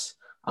darkness.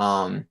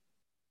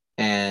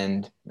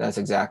 And that's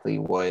exactly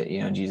what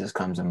Jesus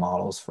comes and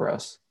models for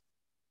us.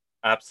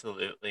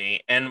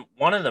 Absolutely. And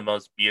one of the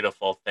most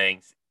beautiful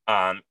things,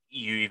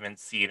 you even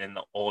see it in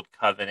the Old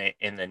Covenant,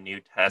 in the New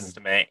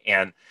Testament,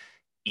 and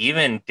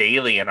even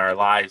daily in our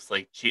lives.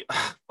 Like,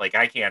 like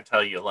I can't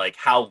tell you like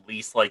how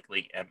least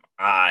likely am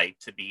I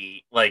to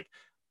be like,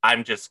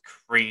 I'm just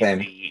Same.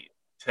 crazy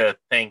to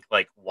think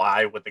like,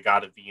 why would the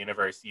God of the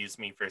universe use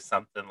me for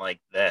something like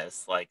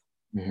this? Like,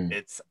 Mm-hmm.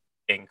 it's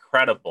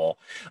incredible.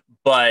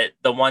 But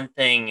the one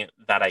thing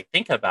that I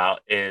think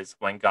about is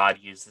when God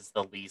uses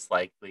the least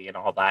likely and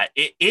all that,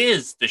 it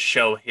is to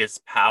show his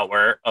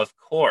power, of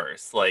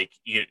course. Like,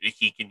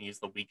 he can use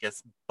the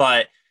weakest,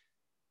 but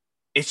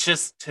it's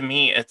just, to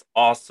me, it's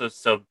also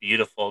so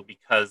beautiful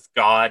because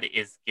God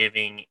is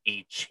giving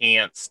a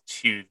chance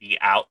to the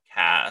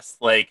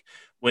outcast. Like,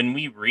 when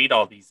we read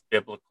all these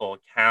biblical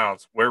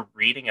accounts, we're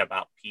reading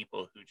about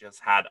people who just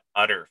had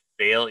utter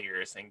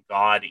failures and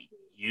God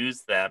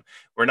used them.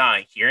 We're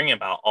not hearing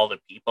about all the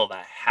people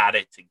that had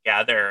it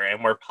together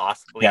and were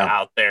possibly Yeah.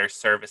 out there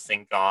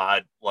servicing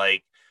God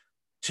like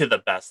to the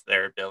best of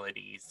their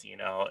abilities.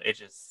 It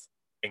just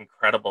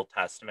incredible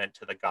testament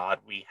to the God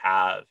we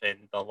have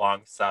and the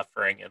long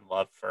suffering and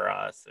love for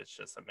us. It's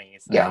just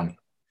Yeah. amazing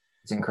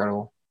It's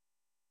incredible.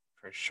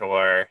 for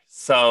sure.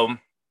 So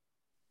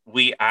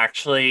we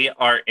actually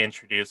are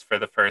introduced for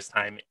the first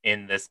time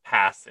in this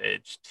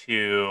passage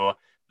to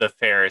the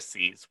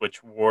Pharisees,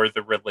 which were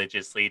the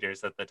religious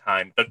leaders at the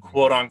time, the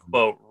quote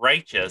unquote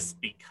righteous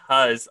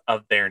because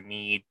of their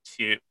need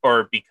to,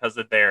 or because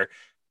of their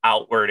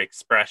outward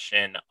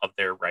expression of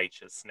their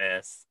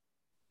righteousness.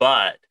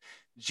 But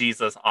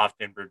Jesus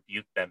often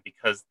rebuked them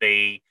because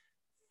they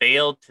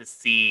failed to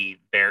see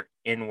their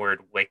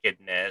inward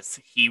wickedness.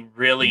 He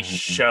really Mm-hmm.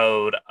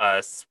 showed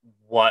us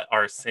what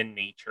our sin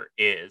nature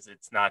is.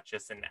 It's not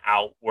just an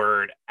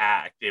outward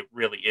act, it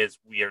really is.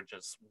 We are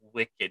just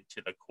wicked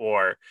to the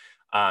core.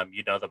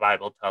 The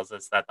Bible tells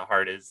us that the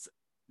heart is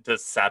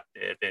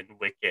deceptive and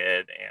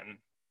wicked. And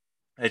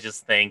I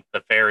just think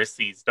the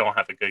Pharisees don't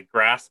have a good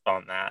grasp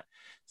on that.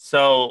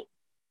 So,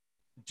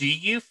 do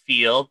you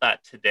feel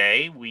that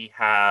today we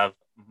have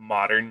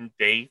modern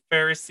day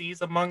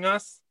Pharisees among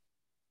us?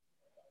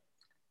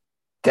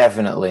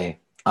 Definitely.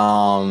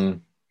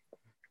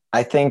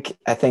 I think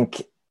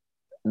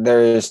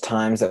there's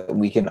times that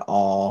we can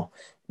all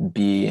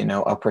be,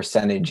 a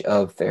percentage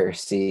of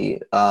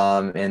Pharisee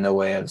in the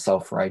way of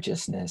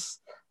self-righteousness.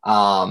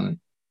 Um,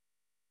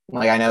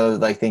 like I know,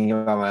 like thinking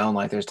about my own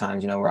life, there's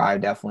times, where I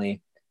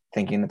definitely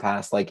thinking in the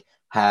past, like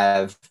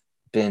have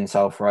been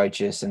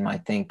self-righteous in my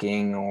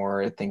thinking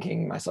or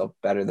thinking myself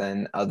better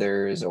than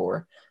others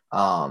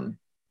and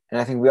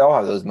I think we all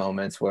have those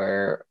moments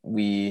where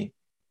we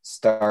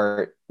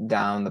start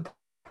down the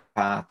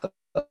path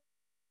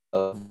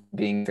of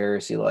being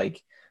Pharisee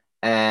like.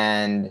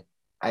 And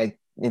I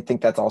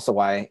think that's also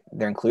why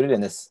they're included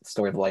in this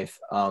story of life,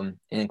 and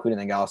included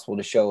in the gospel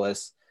to show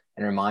us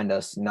and remind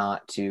us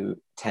not to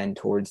tend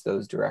towards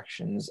those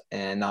directions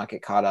and not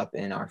get caught up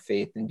in our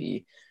faith and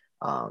be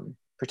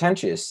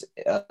pretentious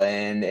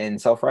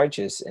and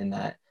self-righteous in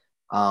that,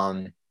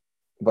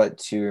 but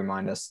to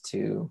remind us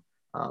to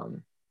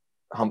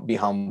be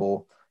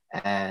humble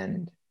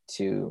and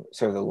to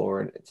serve the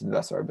Lord to the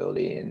best of our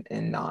ability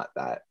and not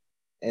that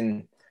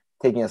and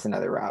taking us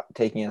another route,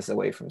 taking us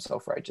away from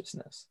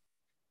self-righteousness.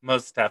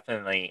 Most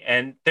definitely.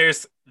 And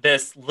there's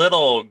this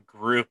little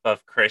group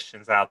of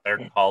Christians out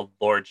there called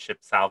Lordship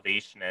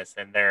Salvationists,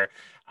 and they're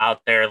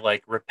out there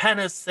like, repent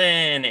of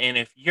sin, and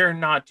if you're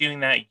not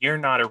doing that, you're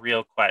not a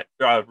real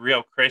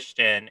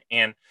Christian.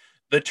 And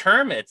the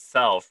term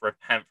itself,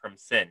 repent from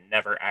sin,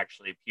 never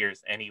actually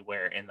appears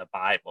anywhere in the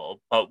Bible,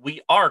 but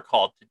we are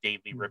called to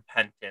daily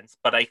repentance.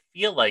 But I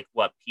feel like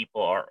what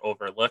people are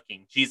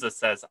overlooking, Jesus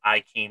says, I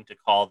came to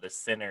call the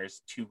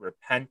sinners to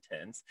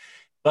repentance,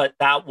 but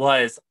that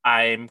was,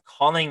 I'm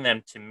calling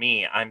them to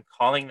me. I'm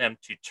calling them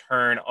to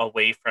turn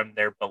away from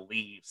their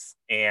beliefs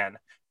and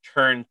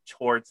turn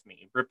towards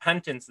me.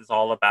 Repentance is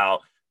all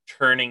about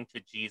turning to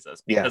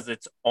Jesus, Yeah. because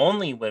it's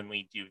only when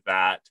we do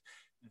that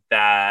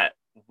that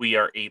we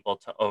are able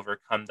to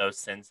overcome those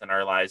sins in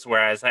our lives.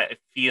 Whereas I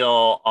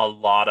feel a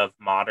lot of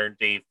modern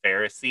day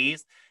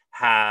Pharisees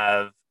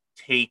have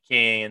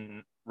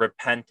taken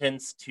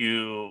repentance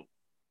to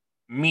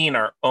mean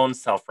our own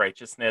self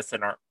righteousness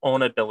and our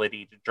own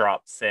ability to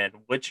drop sin,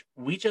 which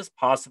we just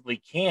possibly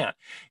can't.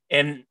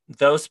 And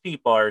those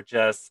people are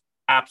just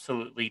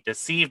absolutely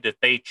deceived if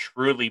they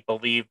truly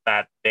believe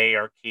that they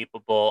are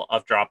capable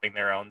of dropping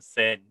their own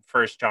sin.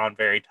 First John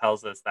very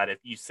tells us that if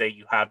you say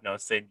you have no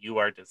sin, you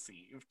are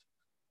deceived.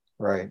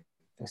 Right.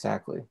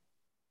 Exactly.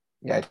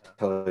 Yeah, I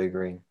totally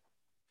agree.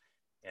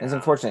 It's Yeah.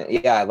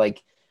 unfortunate. Yeah,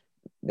 like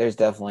there's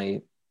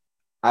definitely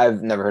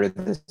I've never heard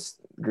of this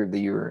group that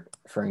you were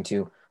referring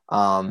to.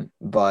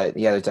 But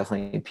yeah, there's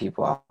definitely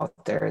people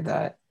out there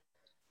that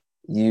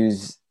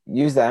use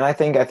that. And I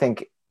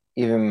think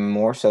even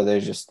more so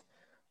there's just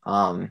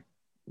um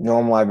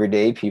normal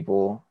everyday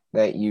people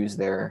that use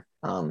their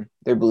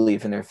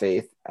belief in their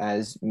faith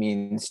as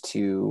means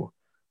to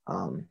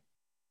um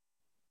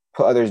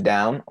put others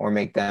down or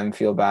make them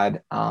feel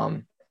bad.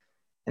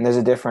 And there's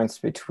a difference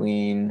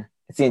between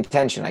it's the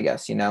intention, I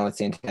guess, it's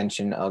the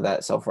intention of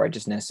that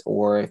self-righteousness,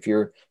 or if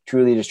you're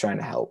truly just trying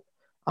to help.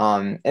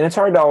 And it's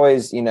hard to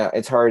always,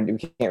 it's hard. We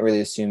can't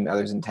really assume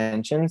others'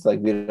 intentions.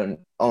 Like we don't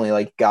only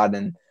like God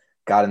and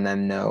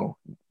them know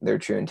their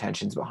true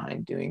intentions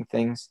behind doing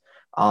things.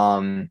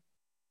 But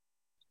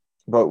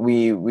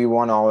we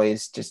want to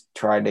always just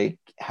try to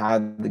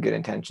have the good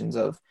intentions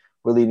of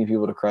we're leading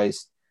people to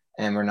Christ,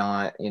 and we're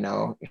not,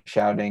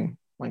 shouting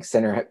like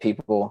sinner at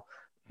people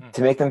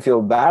to make them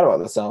feel bad about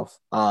themselves.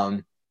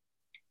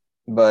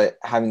 But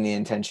having the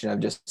intention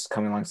of just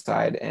coming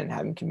alongside and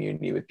having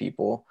community with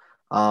people.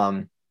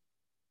 I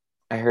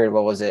heard,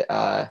 what was it?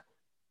 Never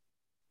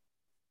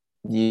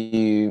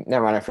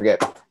mind, I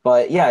forget.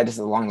 But yeah, just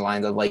along the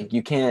lines of like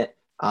you can't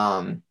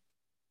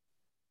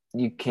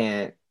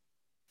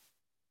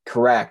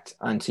correct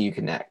until you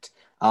connect.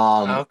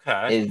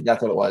 Okay.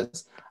 That's what it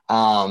was.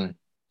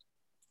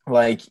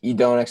 Like you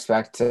don't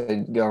expect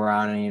to go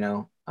around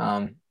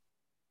and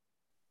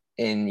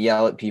and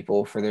yell at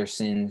people for their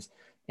sins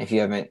if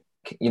you're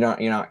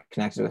not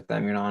connected with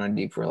them, you're not on a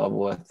deeper level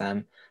with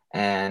them.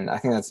 And I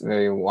think that's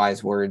very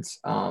wise words.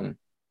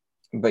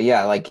 But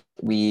yeah, like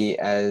we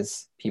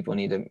as people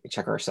need to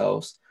check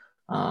ourselves,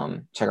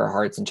 check our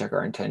hearts and check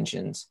our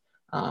intentions,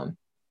 and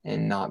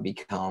not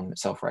become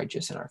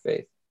self-righteous in our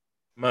faith.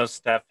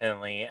 Most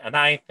definitely. And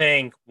I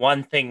think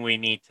one thing we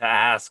need to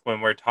ask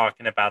when we're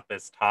talking about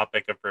this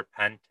topic of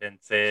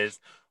repentance is,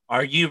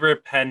 are you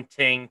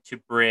repenting to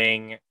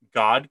bring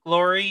God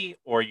glory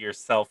or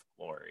yourself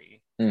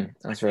glory?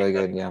 That's really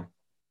good. Yeah.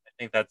 I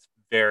think that's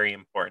very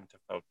important to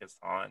focus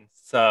on.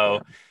 So,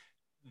 Yeah.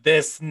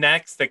 this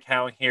next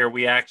account here,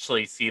 we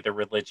actually see the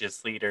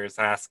religious leaders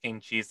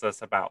asking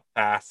Jesus about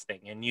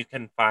fasting. And you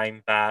can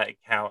find that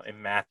account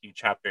in Matthew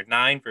chapter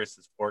 9,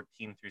 verses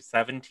 14 through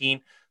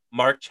 17,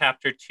 Mark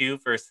chapter 2,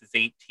 verses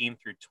 18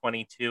 through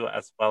 22,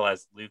 as well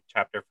as Luke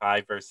chapter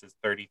 5, verses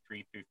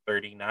 33 through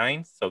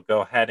 39. So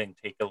go ahead and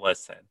take a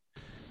listen.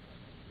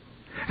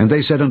 And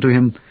they said unto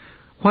him,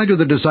 Why do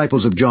the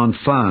disciples of John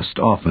fast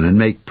often and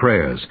make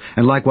prayers,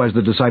 and likewise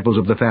the disciples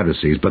of the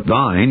Pharisees, but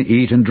thine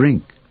eat and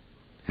drink?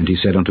 And he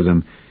said unto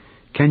them,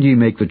 Can ye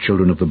make the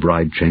children of the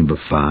bride chamber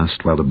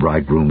fast, while the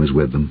bridegroom is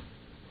with them?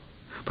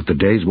 But the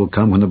days will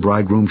come when the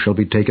bridegroom shall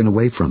be taken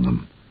away from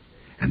them,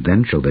 and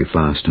then shall they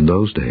fast in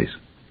those days.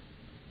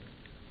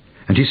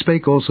 And he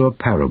spake also a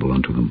parable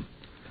unto them.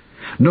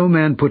 No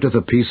man putteth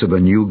a piece of a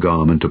new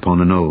garment upon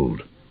an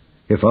old.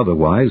 If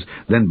otherwise,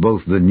 then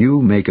both the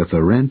new maketh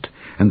a rent,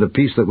 and the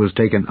piece that was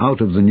taken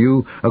out of the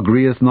new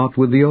agreeth not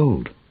with the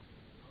old.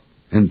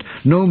 And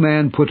no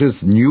man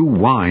putteth new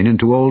wine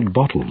into old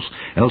bottles,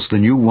 else the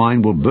new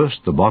wine will burst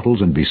the bottles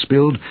and be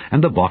spilled,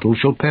 and the bottles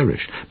shall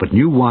perish. But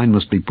new wine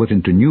must be put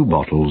into new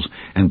bottles,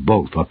 and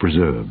both are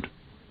preserved.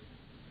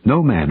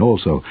 No man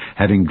also,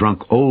 having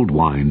drunk old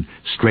wine,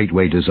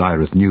 straightway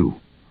desireth new,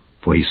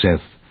 for he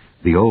saith,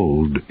 The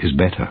old is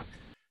better.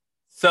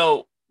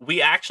 So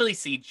we actually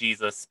see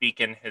Jesus speak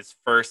in his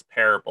first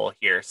parable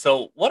here.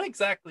 So what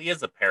exactly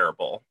is a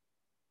parable?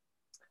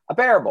 A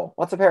parable.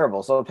 What's a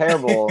parable? So a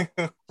parable,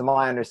 to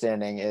my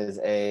understanding, is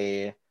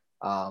a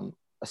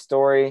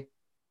story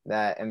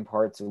that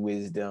imparts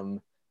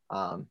wisdom.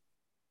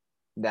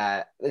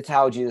 That it's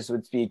how Jesus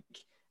would speak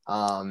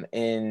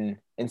in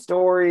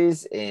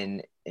stories,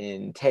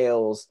 in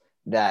tales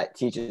that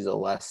teaches a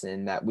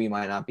lesson that we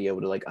might not be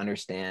able to like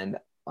understand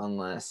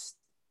unless,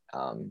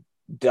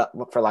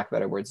 for lack of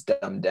better words,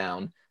 dumbed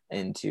down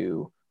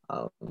into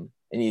an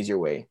easier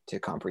way to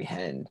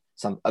comprehend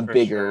a For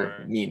bigger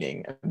sure.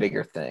 meaning, a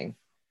bigger thing.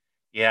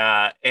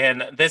 Yeah,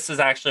 and this is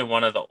actually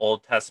one of the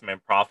Old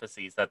Testament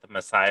prophecies that the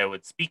Messiah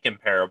would speak in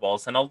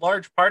parables. And a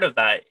large part of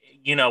that,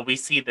 we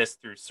see this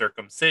through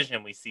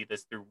circumcision, we see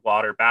this through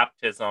water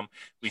baptism,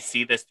 we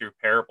see this through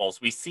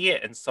parables. We see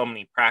it in so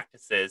many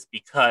practices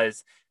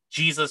because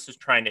Jesus is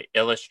trying to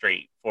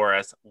illustrate for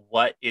us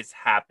what is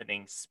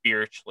happening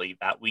spiritually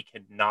that we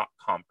cannot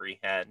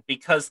comprehend.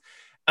 Because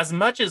as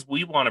much as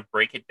we want to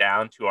break it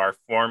down to our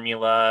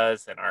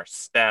formulas and our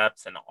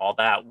steps and all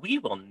that, we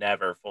will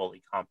never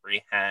fully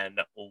comprehend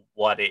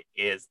what it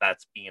is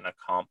that's being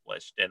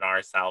accomplished in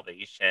our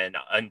salvation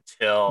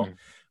until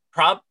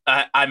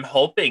I'm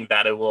hoping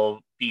that it will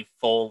be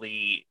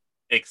fully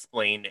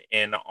explained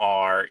in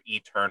our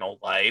eternal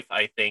life.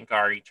 I think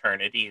our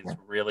eternity is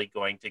really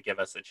going to give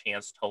us a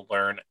chance to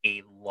learn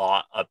a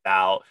lot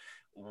about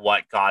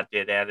what God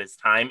did at his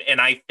time.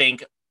 And I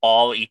think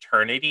all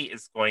eternity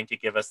is going to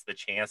give us the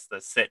chance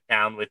to sit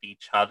down with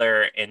each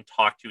other and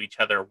talk to each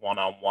other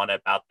one-on-one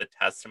about the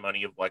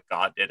testimony of what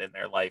God did in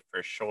their life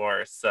for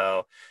sure.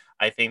 So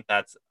I think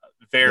that's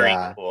very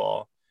Yeah.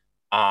 cool.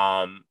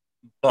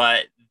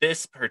 But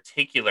this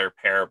particular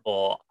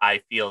parable I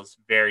feel is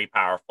very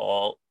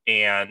powerful,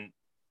 and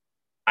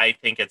I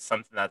think it's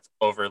something that's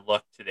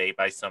overlooked today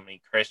by so many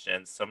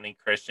Christians. So many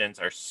Christians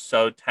are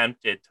so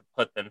tempted to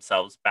put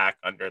themselves back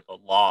under the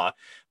law.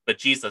 But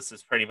Jesus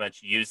is pretty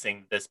much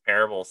using this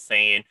parable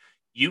saying,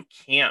 you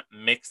can't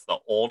mix the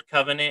old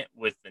covenant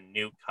with the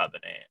new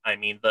covenant. I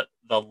mean,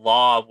 the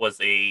law was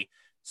a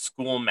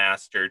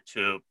schoolmaster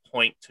to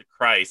point to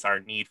Christ, our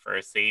need for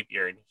a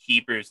savior. And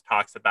Hebrews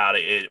talks about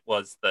it. It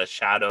was the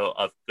shadow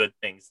of good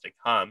things to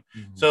come.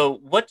 Mhm. So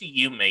what do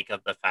you make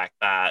of the fact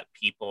that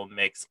people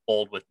mix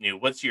old with new?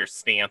 What's your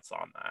stance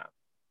on that?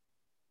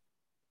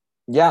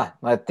 Yeah,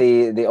 that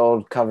the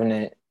old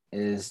covenant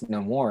is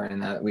no more,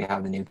 and that we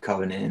have the new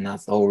covenant, and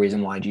that's the whole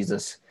reason why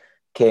Jesus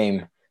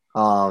came.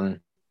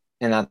 And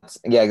that's,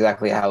 yeah,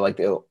 exactly how like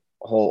the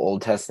whole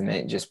Old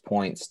Testament just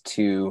points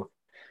to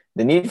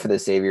the need for the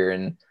Savior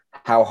and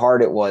how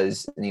hard it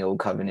was in the old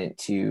covenant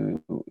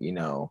to,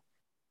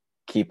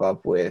 keep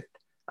up with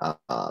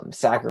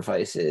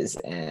sacrifices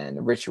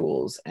and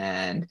rituals,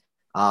 and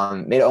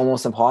made it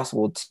almost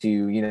impossible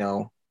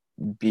to,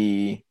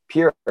 be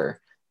pure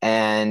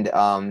and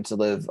to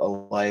live a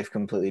life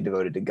completely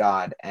devoted to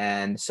God.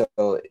 And so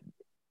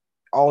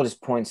all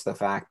just points to the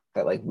fact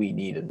that like we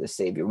need the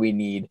Savior. We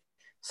need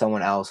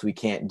someone else. We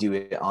can't do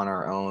it on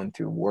our own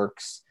through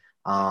works.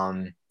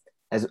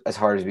 As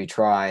hard as we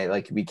try,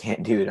 like we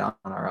can't do it on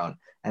our own.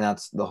 And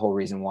that's the whole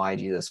reason why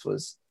Jesus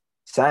was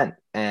sent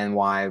and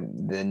why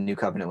the new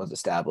covenant was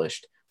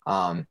established,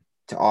 to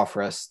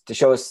offer us, to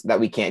show us that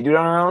we can't do it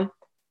on our own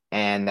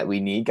and that we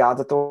need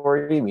God's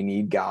authority. We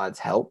need God's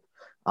help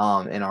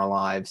in our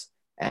lives.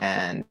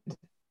 And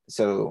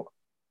so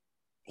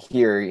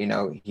here,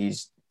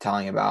 he's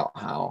telling about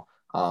how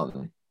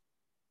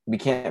we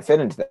can't fit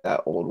into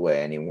that old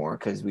way anymore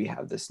because we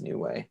have this new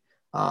way.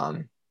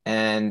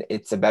 And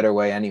it's a better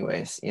way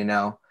anyways,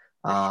 Sure.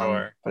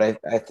 But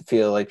I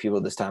feel like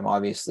people this time,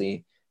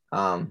 obviously,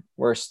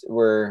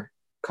 we're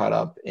caught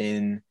up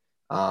in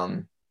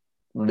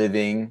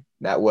living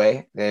that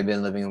way. They've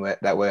been living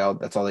that way.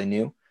 That's all they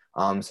knew.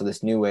 So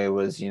this new way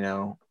was,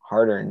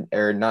 harder,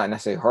 or not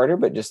necessarily harder,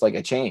 but just like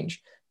a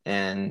change.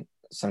 And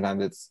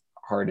sometimes it's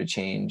hard to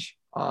change.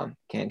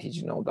 Can't teach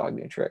an old dog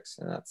new tricks.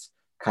 And that's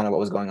kind of what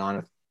was going on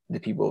with the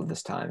people of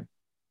this time.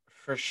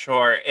 For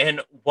sure.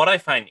 And what I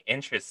find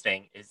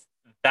interesting is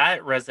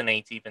that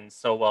resonates even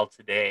so well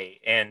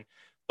today. And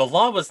the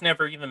law was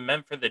never even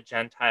meant for the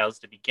Gentiles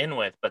to begin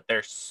with, but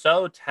they're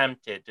so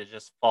tempted to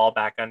just fall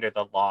back under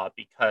the law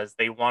because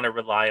they want to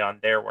rely on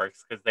their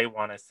works, because they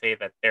want to say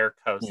that they're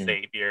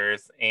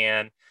co-saviors.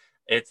 And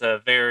it's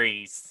a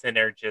very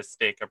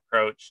synergistic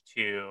approach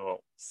to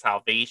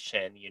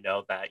salvation,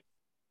 that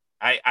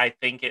I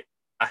think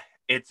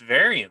it's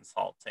very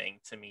insulting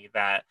to me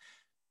that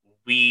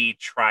we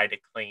try to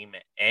claim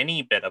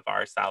any bit of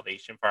our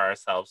salvation for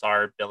ourselves,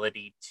 our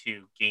ability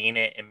to gain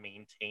it and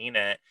maintain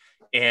it.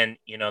 And,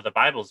 the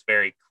Bible's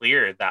very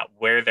clear that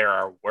where there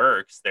are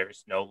works,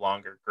 there's no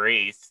longer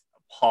grace.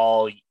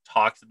 Paul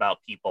talks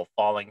about people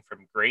falling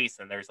from grace,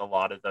 and there's a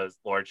lot of those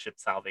lordship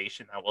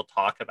salvation that we'll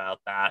talk about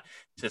that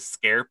to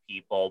scare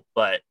people.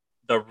 But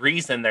the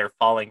reason they're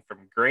falling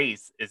from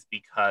grace is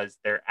because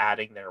they're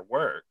adding their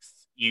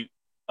works.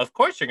 Of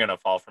course, you're going to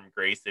fall from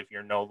grace if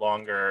you're no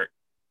longer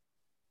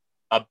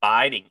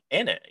abiding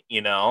in it,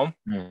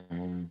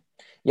 Mm-hmm.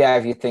 Yeah,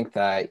 if you think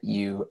that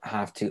you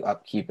have to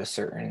upkeep a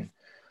certain,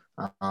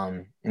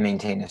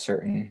 maintain a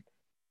certain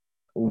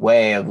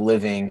way of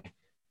living,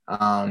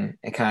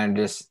 it kind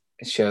of just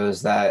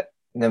shows that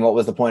then what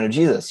was the point of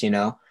Jesus, through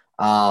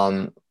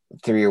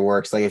your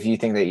works? Like if you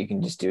think that you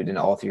can just do it in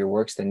all through your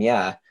works, then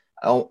yeah,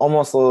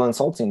 almost a little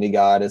insulting to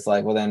God. It's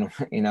like, well then,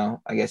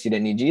 I guess you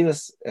didn't need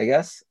Jesus, I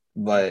guess,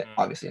 but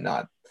obviously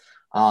not.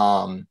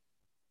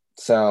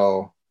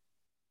 So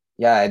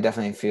yeah, I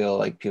definitely feel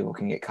like people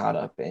can get caught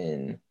up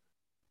in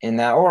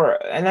that,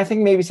 and I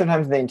think maybe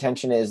sometimes the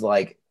intention is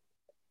like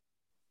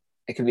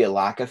it could be a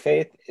lack of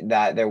faith,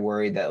 that they're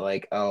worried that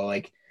like, oh,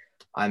 like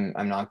I'm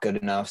not good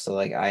enough, so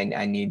like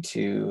I need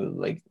to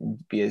like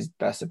be as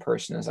best a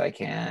person as I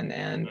can,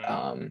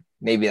 and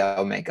maybe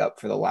that'll make up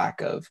for the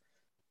lack of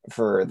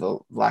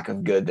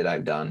good that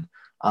I've done.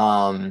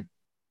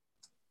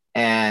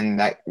 And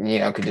that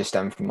could just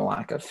stem from a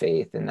lack of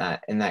faith in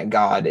that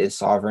God is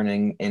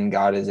sovereign, and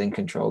God is in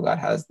control. God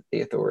has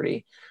the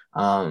authority,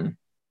 and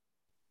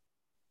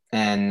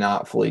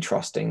not fully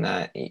trusting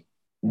that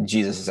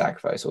Jesus'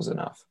 sacrifice was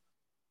enough.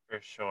 For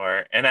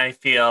sure. And I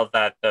feel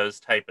that those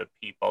type of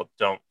people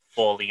don't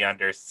fully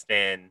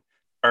understand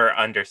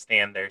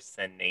their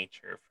sin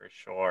nature, for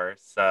sure.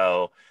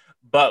 So,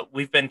 but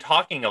we've been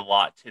talking a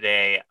lot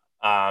today.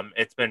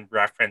 It's been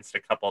referenced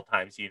a couple of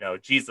times,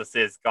 Jesus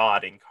is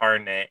God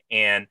incarnate.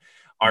 And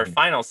our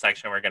final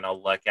section we're going to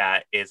look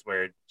at is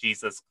where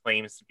Jesus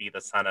claims to be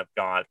the Son of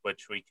God,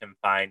 which we can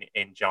find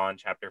in John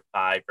chapter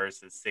 5,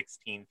 verses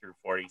 16 through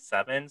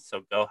 47.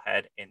 So go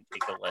ahead and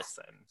take a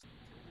listen.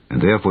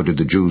 And therefore did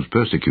the Jews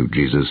persecute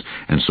Jesus,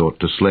 and sought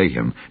to slay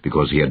him,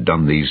 because he had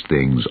done these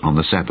things on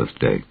the Sabbath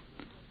day.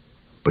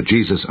 But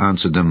Jesus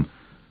answered them,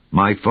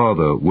 My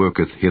Father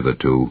worketh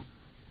hitherto,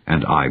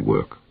 and I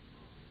work.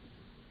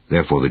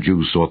 Therefore the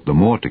Jews sought the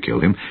more to kill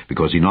him,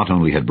 because he not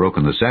only had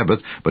broken the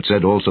Sabbath, but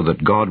said also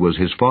that God was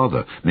his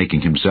Father,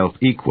 making himself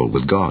equal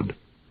with God.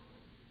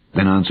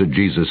 Then answered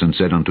Jesus and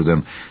said unto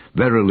them,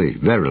 Verily,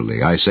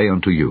 verily, I say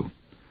unto you,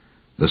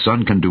 the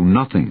Son can do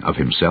nothing of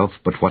himself,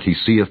 but what he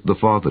seeth the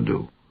Father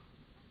do.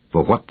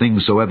 For what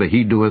things soever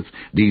he doeth,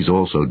 these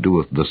also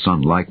doeth the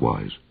Son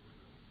likewise.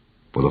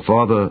 For the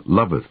Father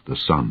loveth the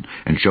Son,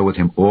 and showeth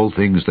him all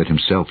things that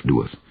himself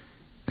doeth.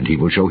 And he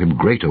will show him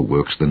greater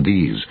works than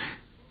these,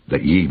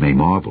 that ye may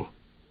marvel.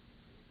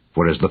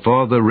 For as the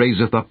Father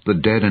raiseth up the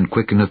dead and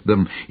quickeneth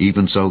them,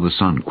 even so the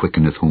Son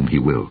quickeneth whom he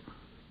will.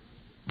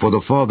 For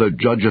the Father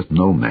judgeth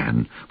no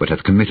man, but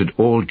hath committed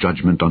all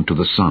judgment unto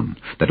the Son,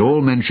 that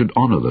all men should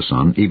honour the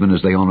Son, even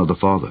as they honour the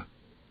Father.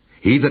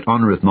 He that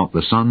honoureth not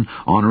the Son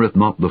honoureth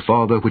not the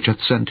Father which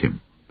hath sent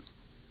him.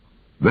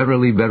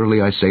 Verily,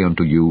 verily, I say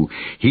unto you,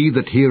 he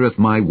that heareth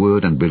my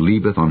word and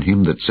believeth on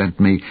him that sent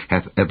me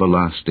hath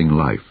everlasting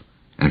life,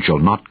 and shall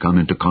not come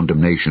into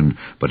condemnation,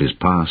 but is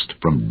passed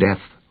from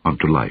death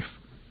unto life.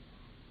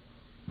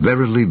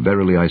 Verily,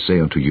 verily, I say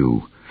unto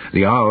you,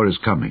 the hour is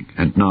coming,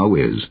 and now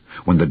is,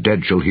 when the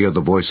dead shall hear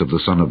the voice of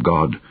the Son of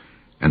God,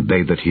 and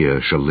they that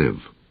hear shall live.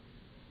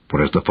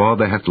 For as the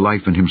Father hath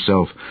life in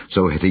himself,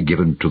 so hath he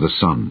given to the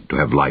Son to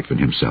have life in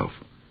himself,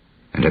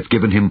 and hath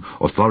given him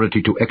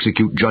authority to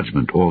execute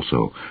judgment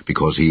also,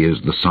 because he is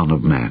the Son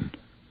of Man.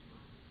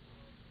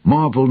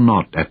 Marvel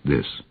not at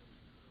this,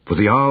 for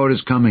the hour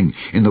is coming,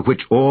 in the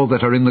which all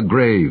that are in the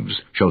graves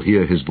shall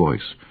hear his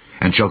voice,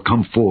 and shall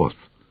come forth,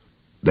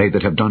 they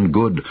that have done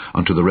good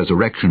unto the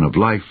resurrection of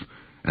life,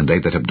 and they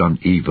that have done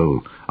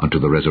evil unto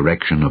the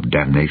resurrection of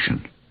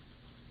damnation.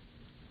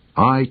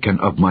 I can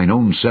of mine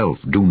own self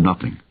do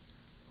nothing.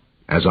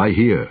 As I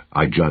hear,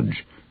 I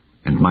judge,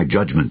 and my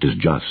judgment is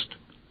just,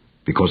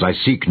 because I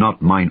seek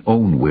not mine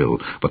own will,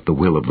 but the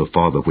will of the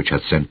Father which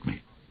hath sent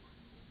me.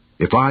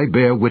 If I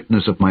bear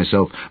witness of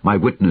myself, my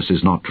witness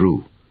is not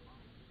true.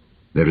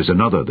 There is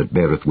another that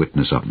beareth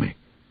witness of me,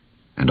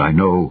 and I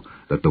know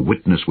that the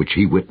witness which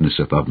he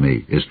witnesseth of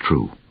me is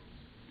true.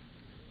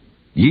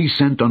 Ye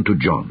sent unto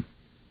John,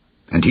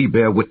 and he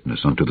bare witness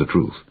unto the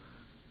truth.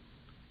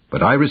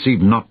 But I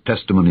received not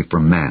testimony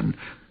from man,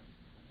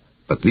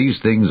 but these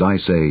things I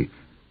say,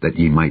 that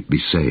ye might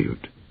be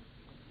saved.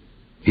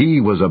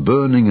 He was a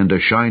burning and a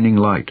shining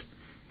light,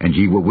 and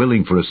ye were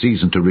willing for a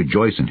season to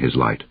rejoice in his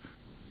light.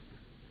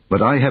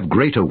 But I have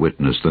greater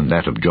witness than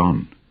that of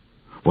John.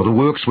 For the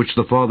works which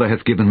the Father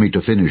hath given me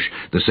to finish,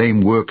 the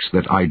same works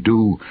that I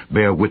do,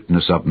 bear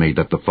witness of me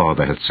that the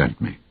Father hath sent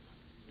me.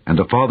 And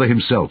the Father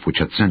himself which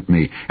hath sent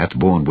me hath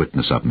borne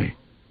witness of me.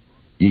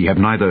 Ye have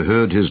neither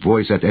heard his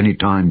voice at any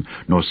time,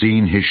 nor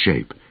seen his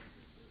shape,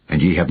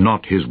 and ye have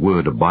not his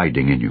word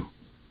abiding in you.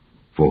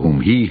 For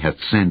whom he hath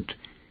sent,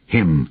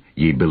 him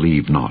ye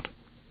believe not.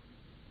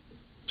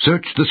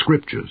 Search the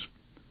Scriptures,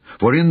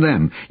 for in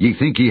them ye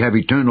think ye have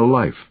eternal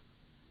life,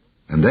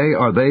 and they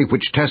are they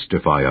which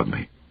testify of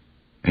me.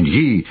 And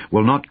ye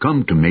will not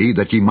come to me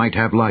that ye might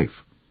have life.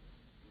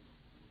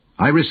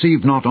 I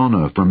receive not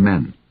honor from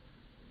men,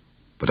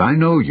 but I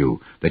know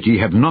you, that ye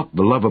have not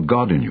the love of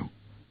God in you.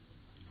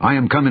 I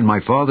am come in my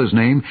Father's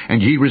name,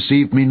 and ye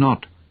receive me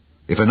not.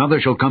 If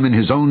another shall come in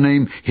his own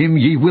name, him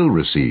ye will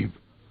receive.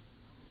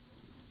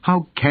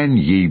 How can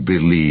ye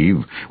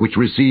believe, which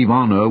receive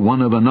honor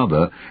one of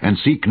another, and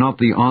seek not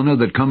the honor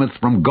that cometh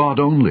from God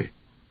only?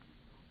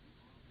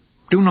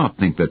 Do not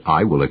think that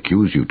I will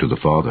accuse you to the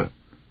Father.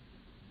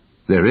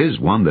 There is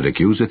one that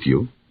accuseth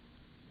you,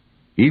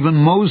 even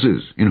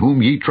Moses, in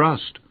whom ye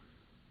trust.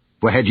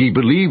 For had ye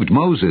believed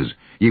Moses,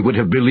 ye would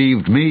have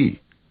believed me,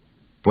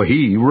 for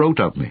he wrote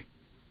of me.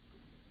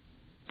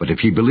 But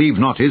if ye believe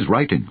not his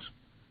writings,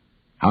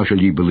 how shall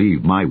ye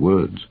believe my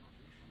words?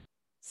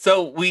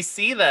 So we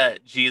see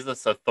that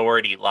Jesus'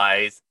 authority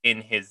lies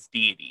in his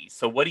deity.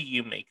 So what do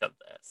you make of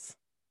this?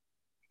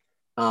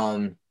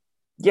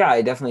 Yeah,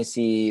 I definitely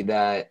see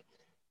that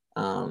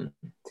through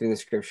the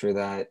scripture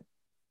that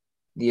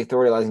the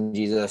authority lies in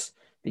Jesus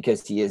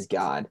because he is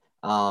God.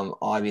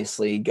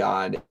 Obviously,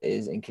 God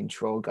is in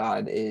control.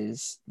 God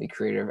is the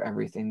creator of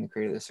everything, the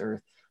creator of this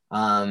earth.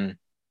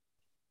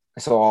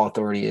 So all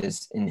authority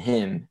is in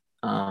him.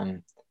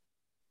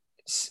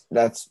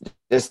 That's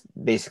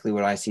just basically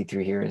what I see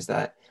through here, is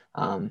that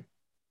all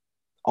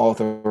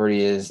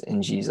authority is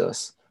in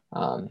Jesus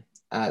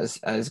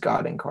as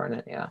God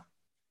incarnate. Yeah.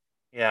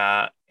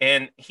 Yeah,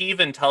 and he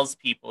even tells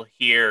people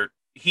here,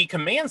 he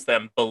commands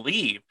them,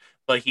 believe,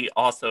 but he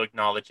also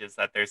acknowledges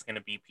that there's going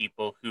to be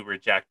people who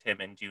reject him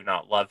and do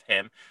not love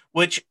him,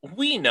 which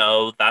we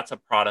know that's a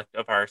product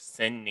of our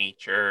sin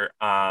nature,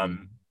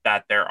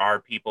 that there are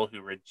people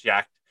who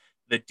reject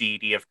the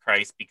deity of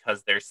Christ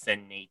because their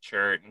sin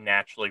nature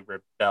naturally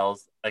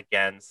rebels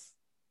against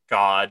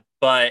God.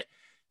 But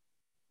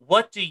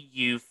what do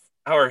you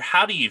or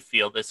how do you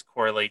feel this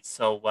correlates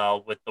so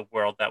well with the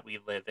world that we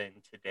live in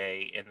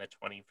today in the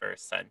 21st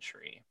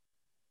century?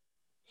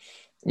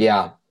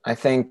 Yeah, I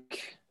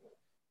think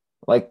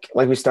like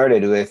we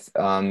started with,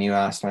 you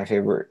asked my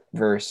favorite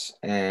verse,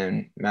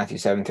 and Matthew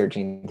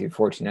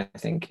 7:13-14, I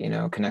think,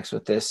 connects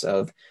with this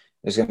of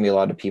there's going to be a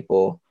lot of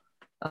people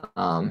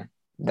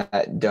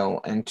that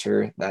don't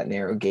enter that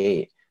narrow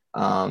gate.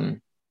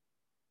 And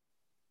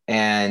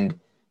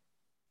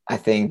I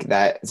think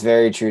that it's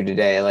very true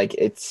today. Like,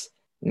 it's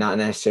not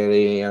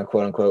necessarily,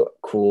 quote unquote,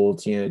 cool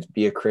to, to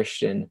be a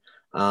Christian.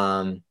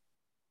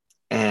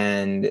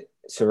 And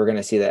so we're going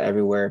to see that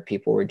everywhere,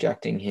 people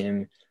rejecting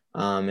him,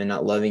 and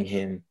not loving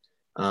him.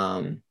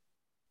 And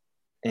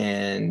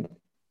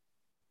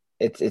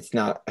it's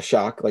not a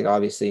shock. Like,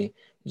 obviously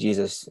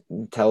Jesus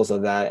tells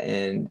of that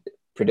and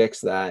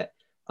predicts that.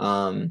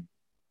 And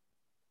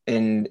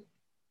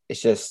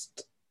it's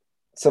just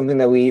something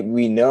that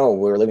we know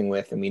we're living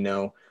with, and we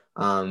know,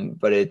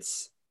 but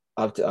it's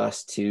up to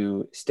us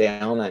to stay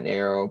on that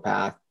narrow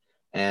path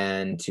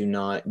and to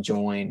not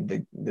join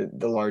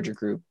the larger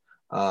group,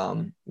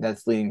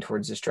 that's leading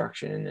towards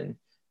destruction. And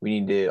we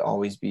need to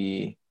always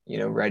be,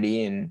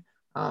 ready and,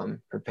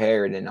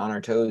 prepared and on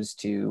our toes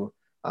to,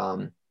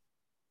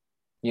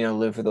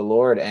 live for the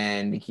Lord,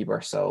 and to keep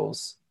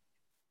ourselves,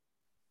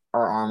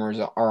 our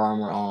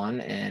armor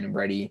on and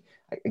ready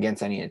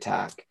against any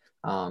attack,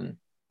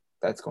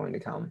 that's going to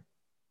come.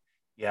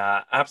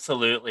 Yeah,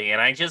 absolutely. And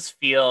I just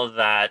feel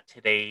that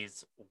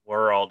today's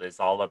world is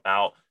all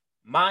about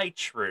my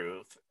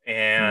truth.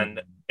 And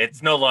Mm.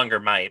 it's no longer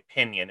my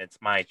opinion, it's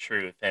my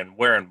truth. And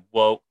we're in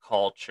woke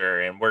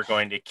culture, and we're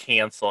going to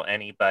cancel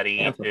anybody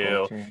Cancel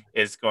who culture.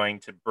 is going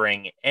to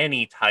bring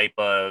any type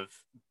of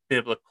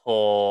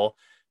biblical,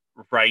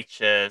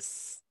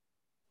 righteous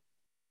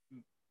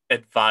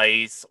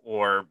advice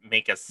or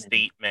make a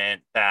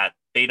statement that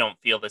they don't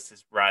feel this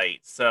is right.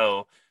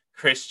 So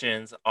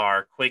Christians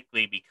are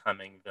quickly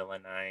becoming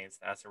villainized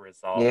as a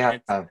result,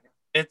 and Yeah,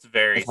 it's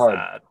very it's hard.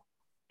 sad.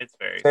 It's It's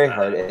very very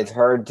hard. sad. It's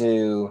hard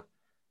to.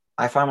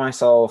 I find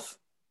myself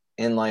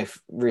in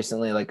life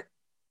recently, like,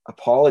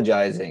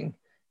 apologizing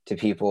to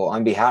people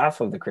on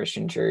behalf of the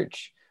Christian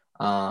church,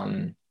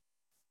 um,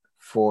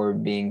 for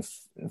being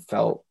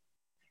felt,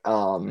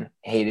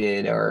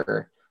 hated,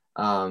 or,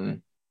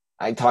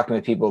 I talking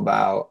with people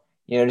about,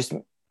 just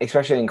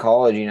especially in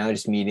college,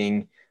 just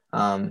meeting,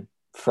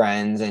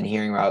 friends and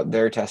hearing about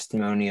their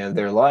testimony of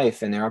their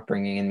life and their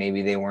upbringing, and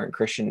maybe they were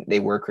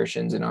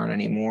Christians and aren't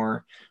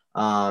anymore,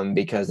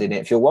 because they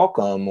didn't feel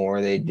welcome,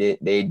 or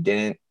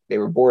they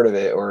were bored of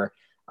it, or,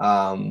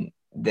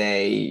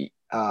 they,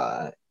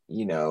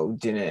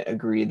 didn't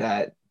agree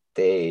that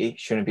they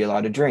shouldn't be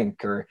allowed to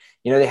drink, or,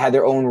 they had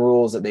their own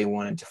rules that they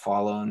wanted to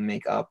follow and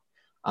make up.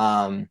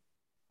 um,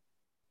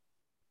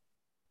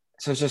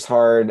 so it's just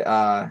hard.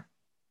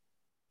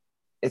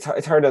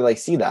 It's hard to, like,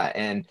 see that,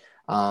 and,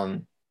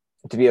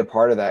 to be a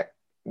part of that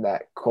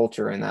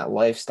culture and that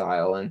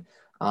lifestyle, and,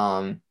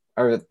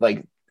 or,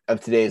 like,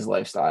 of today's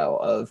lifestyle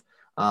of,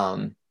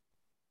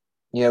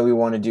 we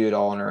want to do it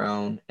all on our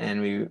own,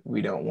 and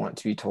we don't want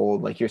to be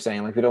told, like you're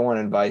saying, like, we don't want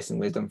advice and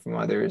wisdom from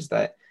others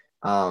that,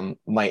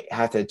 might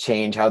have to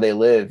change how they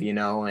live,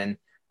 and,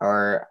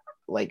 or,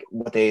 like,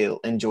 what they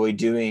enjoy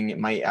doing, it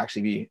might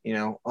actually be,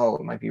 oh,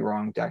 it might be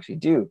wrong to actually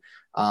do,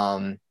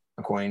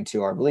 according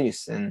to our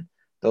beliefs, and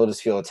they'll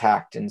just feel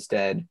attacked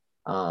instead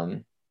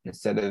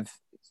of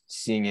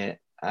seeing it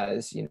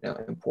as,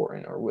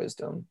 important or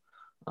wisdom.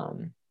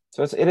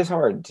 So it is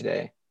hard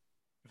today.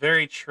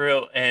 Very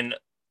true. And,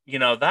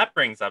 that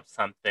brings up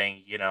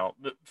something,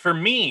 for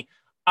me,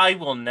 I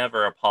will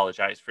never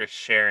apologize for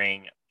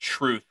sharing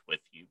truth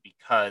with you,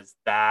 because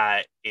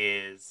that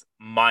is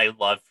my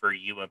love for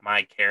you and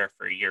my care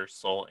for your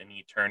soul in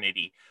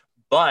eternity.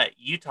 But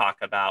you talk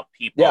about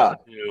people Yeah.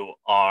 who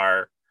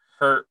are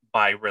hurt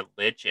by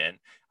religion.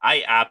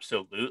 I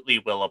absolutely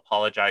will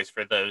apologize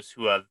for those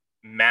who have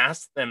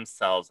masked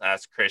themselves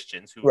as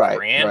Christians, who Right. Right.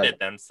 branded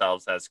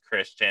themselves as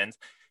Christians,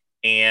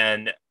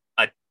 and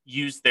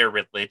use their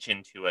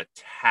religion to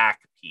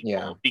attack Yeah.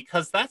 people,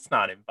 because that's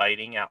not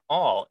inviting at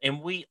all.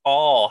 And we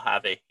all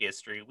have a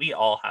history, we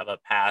all have a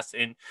past.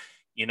 And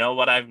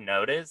what I've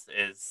noticed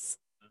is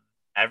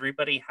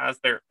everybody has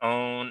their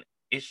own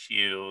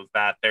issue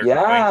that they're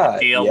going to Yeah.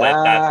 deal with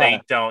that they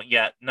Yeah. don't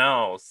yet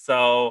know.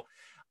 So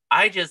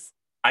I just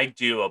I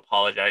do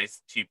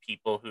apologize to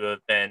people who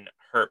have been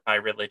hurt by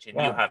religion.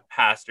 You Yeah. have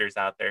pastors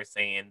out there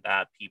saying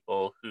that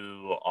people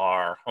who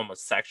are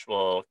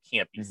homosexual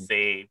can't be Mhm.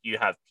 saved. You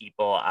have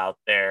people out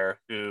there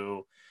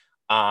who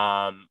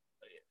um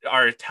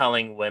are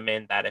telling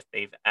women that if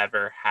they've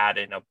ever had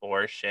an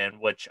abortion,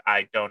 which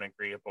I don't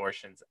agree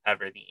abortion's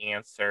ever the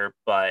answer,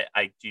 but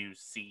I do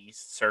see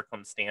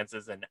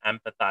circumstances and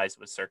empathize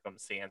with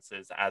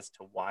circumstances as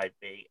to why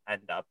they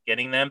end up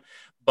getting them.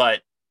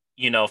 But,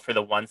 for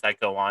the ones that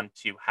go on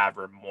to have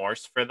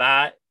remorse for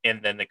that,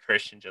 and then the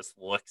Christian just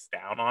looks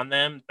down on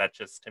them, that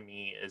just to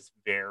me is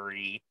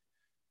very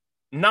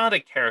not a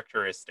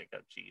characteristic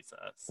of Jesus.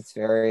 It's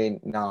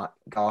very not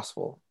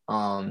gospel.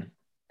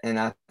 And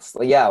that's,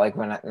 yeah, like,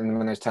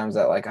 when there's times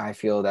that, like, I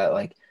feel that,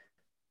 like,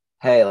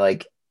 hey,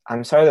 like,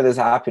 I'm sorry that this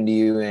happened to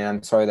you, and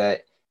I'm sorry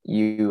that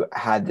you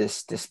had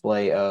this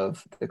display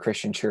of the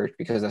Christian church,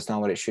 because that's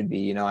not what it should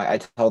be. I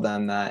tell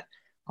them that,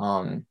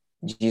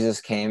 Jesus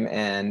came,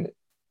 and,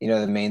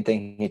 the main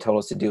thing he told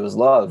us to do was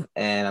love.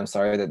 And I'm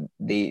sorry that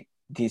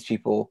these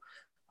people,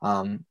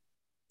 um,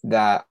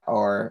 that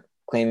are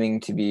claiming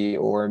to be,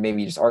 or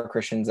maybe just are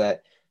Christians,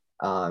 that,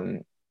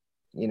 um,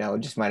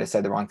 just might have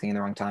said the wrong thing in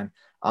the wrong time,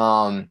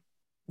 that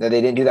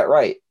they didn't do that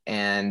right.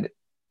 And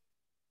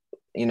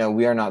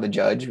we are not the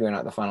judge. We are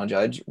not the final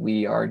judge.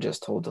 We are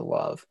just told to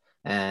love.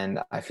 And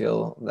I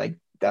feel like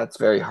that's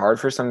very hard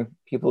for some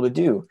people to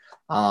do.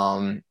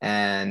 And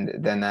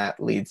then that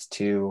leads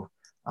to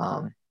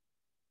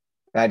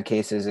bad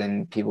cases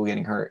and people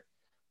getting hurt.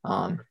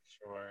 For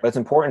sure. But it's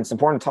important. It's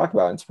important to talk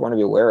about. It's important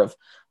to be aware of,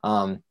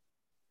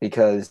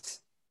 because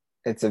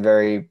it's a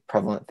very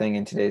prevalent thing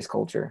in today's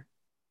culture.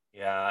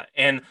 Yeah,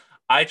 and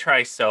I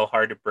try so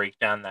hard to break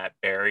down that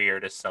barrier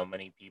to so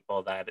many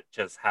people that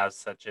just have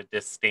such a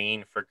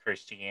disdain for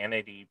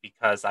Christianity,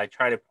 because I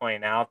try to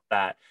point out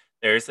that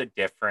there's a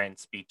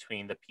difference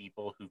between the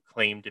people who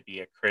claim to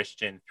be a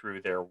Christian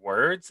through their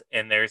words,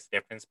 and there's a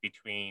difference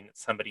between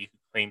somebody who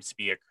claims to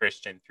be a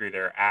Christian through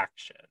their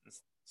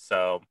actions.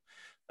 So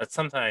that's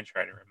something I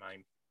try to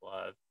remind people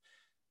of.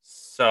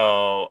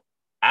 So,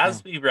 Yeah.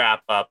 as we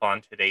wrap up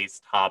on today's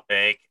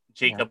topic, Yeah.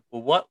 Jacob,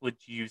 what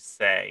would you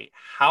say?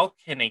 How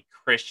can a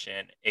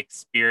Christian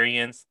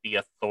experience the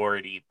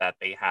authority that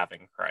they have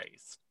in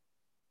Christ?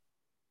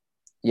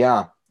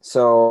 Yeah.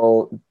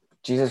 So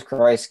Jesus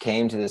Christ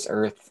came to this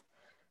earth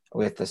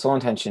with the sole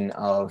intention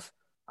of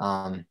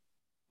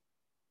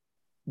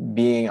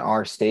being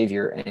our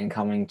savior and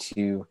coming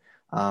to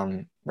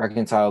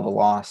reconcile the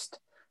lost.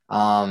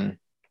 And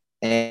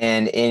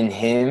in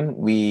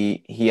him,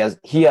 he has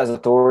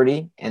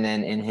authority, and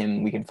then in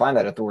him we can find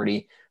that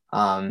authority.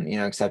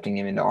 Accepting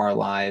him into our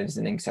lives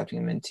and accepting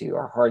him into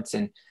our hearts,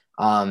 and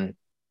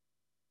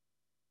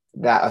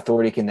that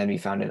authority can then be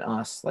found in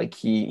us. Like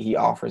he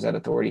offers that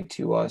authority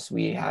to us.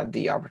 We have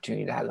the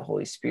opportunity to have the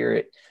Holy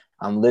Spirit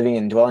living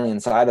and dwelling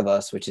inside of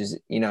us, which is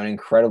an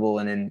incredible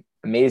and an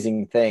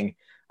amazing thing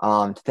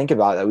to think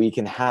about, that we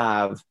can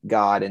have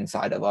God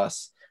inside of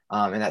us,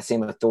 and that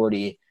same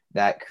authority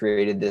that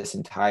created this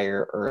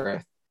entire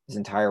earth, this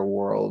entire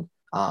world,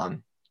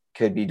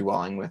 could be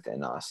dwelling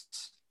within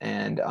us.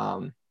 And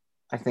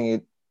I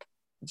think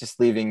just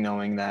leaving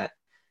knowing that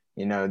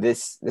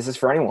this is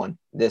for anyone.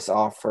 This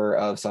offer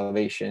of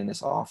salvation,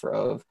 this offer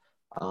of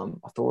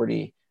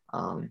authority,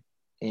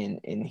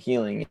 in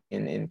healing,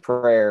 in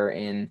prayer,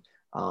 in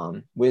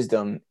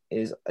wisdom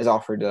is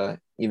offered to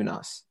even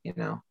us. I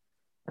think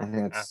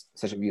Uh, that's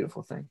such a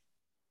beautiful thing.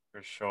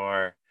 for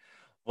sure.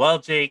 Well,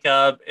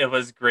 Jacob, it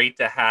was great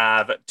to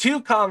have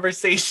two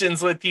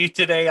conversations with you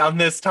today on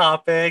this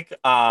topic.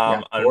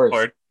 Yeah, of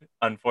course.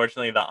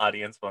 Unfortunately, the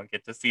audience won't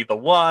get to see the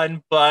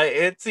one, but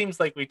it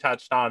seems like we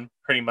touched on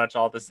pretty much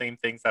all the same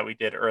things that we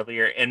did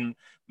earlier. In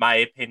my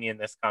opinion,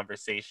 this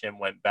conversation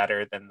went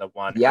better than the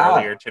one Yeah,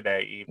 earlier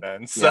today,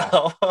 even. yeah,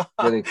 So,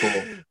 really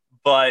cool.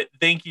 but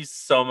thank you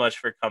so much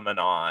for coming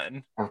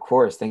on. Of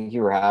course. Thank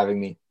you for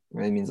having me. It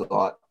really means a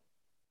lot.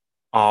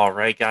 All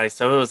right, guys.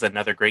 So it was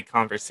another great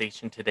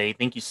conversation today.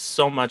 Thank you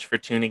so much for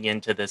tuning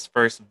in to this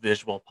first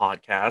visual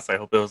podcast. I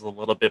hope it was a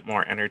little bit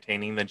more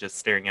entertaining than just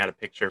staring at a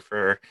picture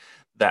for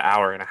the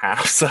hour and a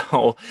half.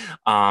 So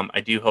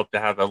I do hope to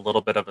have a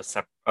little bit of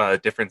a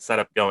different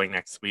setup going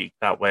next week.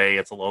 That way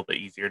it's a little bit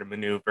easier to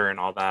maneuver and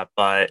all that,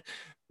 but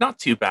not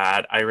too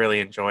bad. I really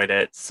enjoyed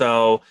it.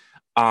 So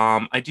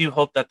I do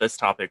hope that this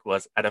topic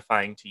was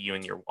edifying to you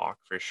in your walk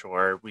for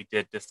sure. We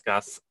did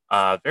discuss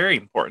a very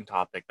important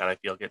topic that I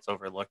feel gets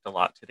overlooked a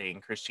lot today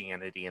in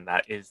Christianity, and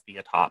that is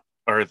the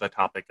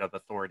topic of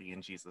authority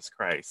in Jesus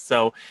Christ.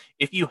 So,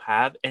 if you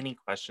have any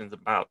questions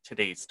about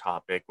today's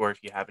topic, or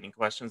if you have any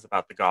questions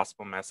about the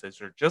gospel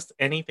message, or just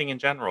anything in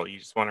general, you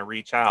just want to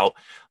reach out,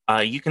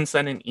 you can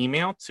send an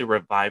email to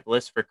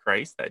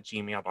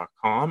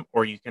revivalistforchrist@gmail.com,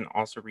 or you can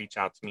also reach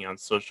out to me on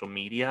social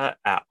media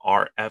at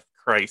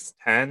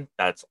rfchrist10.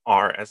 That's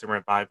R as in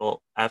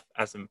revival, F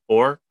as in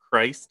for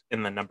Christ,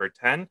 in the number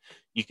 10.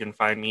 You can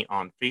find me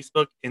on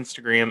Facebook,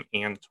 Instagram,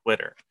 and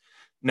Twitter.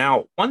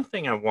 Now, one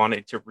thing I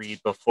wanted to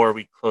read before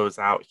we close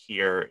out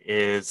here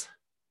is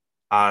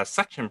a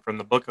section from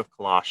the book of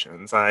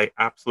Colossians. I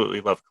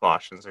absolutely love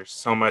Colossians. There's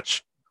so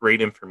much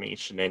great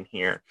information in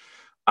here.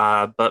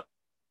 But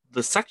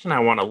the section I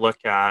want to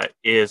look at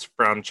is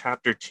from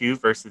chapter 2,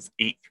 verses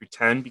 8 through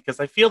 10, because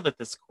I feel that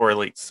this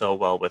correlates so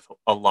well with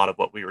a lot of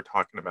what we were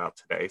talking about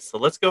today. So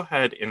let's go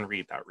ahead and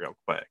read that real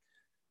quick.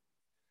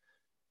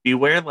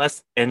 Beware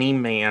lest any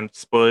man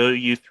spoil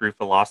you through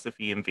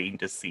philosophy and vain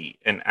deceit,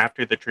 and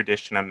after the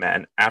tradition of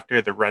men,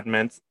 after the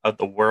rudiments of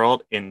the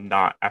world, and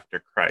not after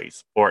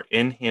Christ. For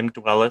in him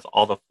dwelleth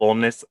all the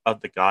fullness of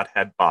the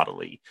Godhead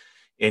bodily,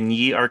 and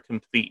ye are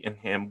complete in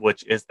him,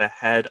 which is the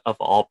head of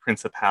all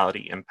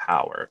principality and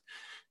power.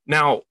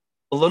 Now,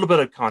 a little bit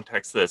of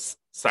context to this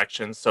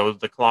section. So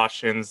the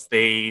Colossians,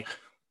 they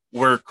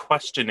were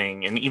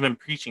questioning and even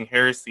preaching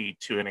heresy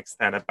to an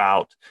extent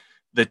about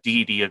the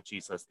deity of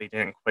Jesus. They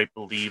didn't quite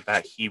believe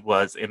that he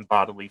was in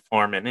bodily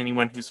form. And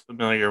anyone who's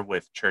familiar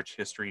with church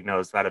history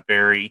knows that a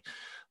very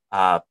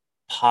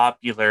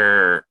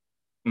popular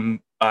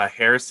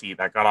heresy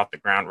that got off the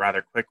ground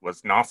rather quick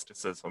was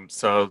Gnosticism.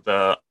 So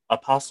the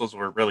apostles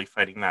were really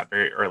fighting that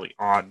very early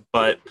on.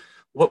 But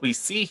what we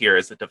see here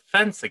is a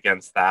defense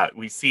against that.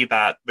 We see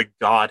that the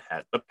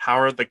Godhead, the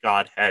power of the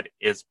Godhead,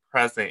 is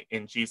present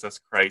in Jesus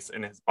Christ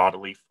in his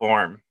bodily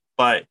form.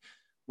 But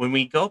when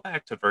we go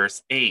back to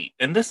verse 8,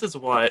 and this is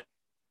what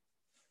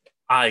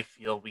I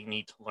feel we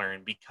need to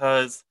learn,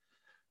 because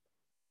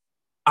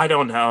I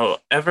don't know,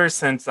 ever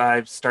since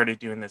I've started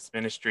doing this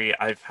ministry,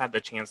 I've had the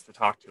chance to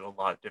talk to a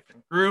lot of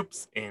different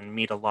groups and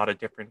meet a lot of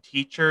different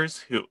teachers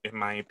who, in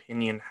my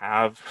opinion,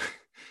 have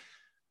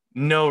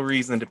no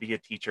reason to be a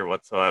teacher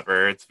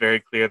whatsoever. It's very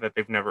clear that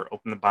they've never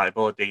opened the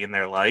Bible a day in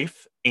their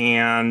life,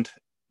 and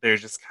they're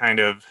just kind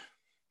of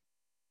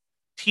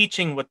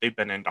teaching what they've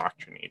been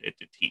indoctrinated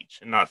to teach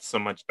and not so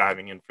much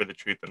diving in for the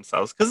truth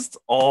themselves, because it's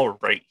all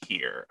right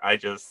here.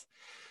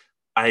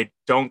 I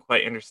don't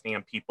quite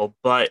understand people.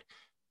 But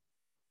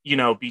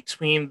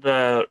between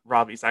the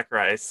Robbie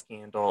Zacharias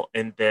scandal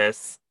and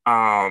this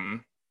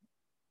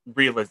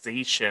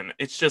realization,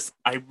 it's just,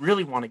 I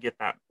really want to get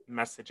that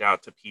message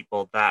out to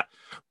people that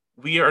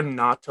we are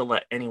not to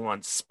let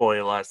anyone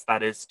spoil us,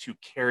 that is to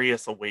carry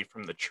us away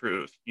from the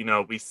truth.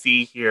 We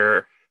see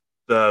here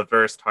the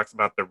verse talks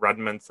about the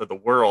rudiments of the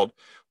world,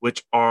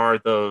 which are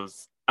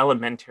those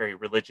elementary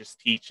religious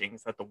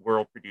teachings that the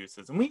world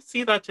produces. And we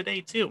see that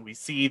today too. We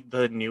see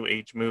the new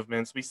age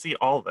movements, we see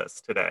all this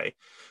today.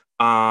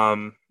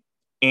 um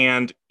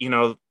and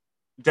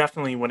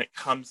definitely when it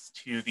comes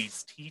to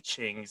these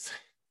teachings,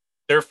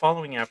 they're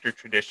following after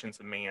traditions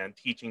of man,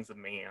 teachings of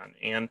man.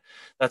 And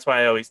that's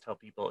why I always tell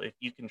people, if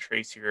you can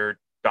trace your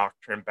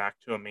doctrine back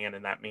to a man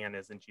and that man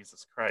is in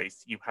Jesus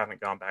Christ, you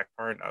haven't gone back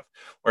far enough.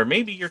 Or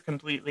maybe you're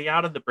completely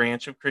out of the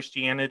branch of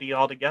Christianity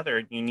altogether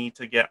and you need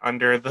to get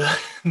under the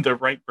the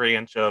right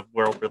branch of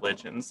world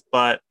religions.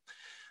 But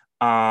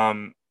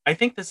I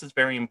think this is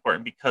very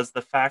important, because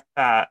the fact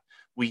that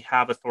we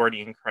have authority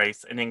in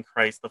Christ, and in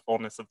Christ the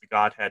fullness of the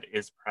Godhead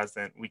is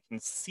present, we can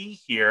see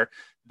here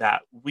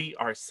that we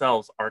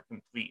ourselves are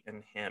complete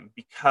in Him,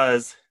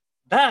 because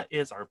that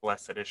is our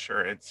blessed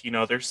assurance.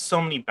 There's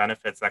so many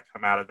benefits that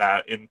come out of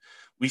that, and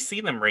we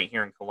see them right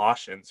here in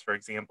Colossians. For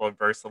example, in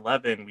verse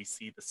 11, we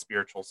see the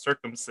spiritual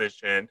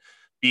circumcision,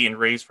 being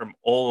raised from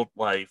old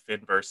life in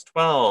verse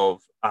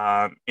 12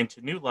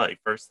 into new life,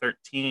 verse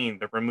 13,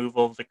 the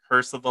removal of the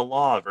curse of the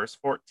law, verse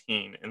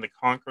 14, and the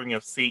conquering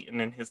of Satan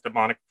and his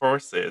demonic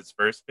forces,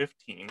 verse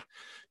 15.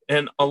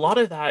 And a lot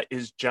of that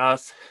is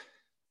just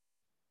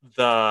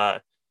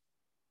the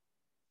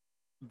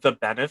the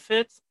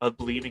benefits of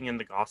believing in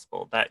the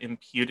gospel, that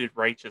imputed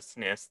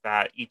righteousness,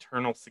 that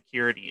eternal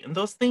security. And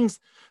those things,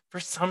 for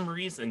some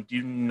reason,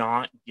 do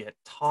not get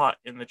taught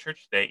in the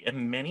church today,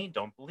 and many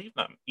don't believe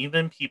them.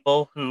 Even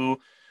people who,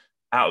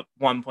 at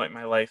one point in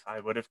my life, I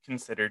would have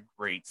considered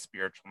great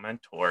spiritual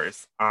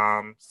mentors.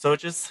 So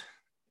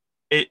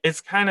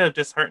it's kind of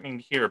disheartening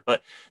to hear,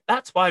 but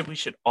that's why we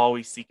should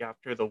always seek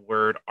after the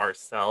word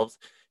ourselves.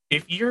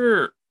 If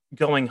you're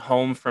going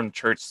home from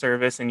church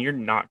service and you're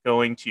not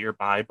going to your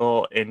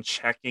Bible and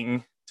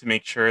checking to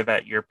make sure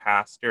that your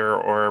pastor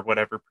or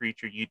whatever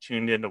preacher you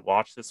tuned in to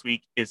watch this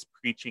week is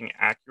preaching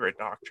accurate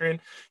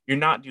doctrine, you're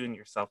not doing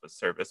yourself a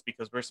service,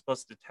 because we're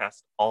supposed to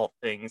test all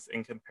things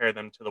and compare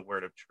them to the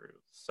word of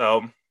truth.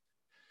 So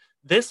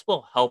this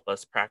will help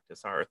us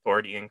practice our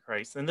authority in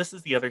Christ. And this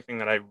is the other thing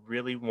that I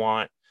really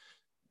want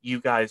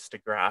you guys to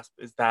grasp,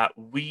 is that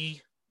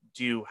we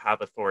do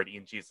have authority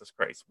in Jesus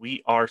Christ.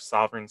 We are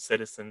sovereign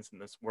citizens in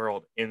this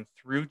world, and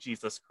through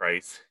Jesus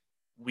Christ,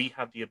 we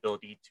have the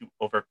ability to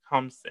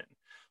overcome sin.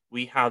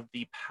 We have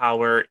the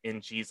power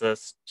in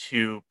Jesus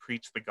to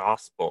preach the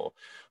gospel.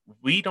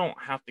 We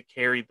don't have to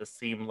carry the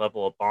same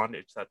level of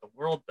bondage that the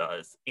world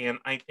does. And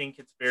I think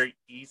it's very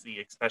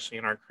easy, especially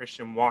in our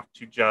Christian walk,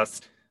 to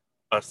just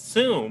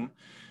assume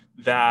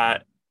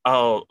that,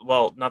 oh,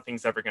 well,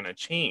 nothing's ever going to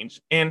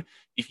change. And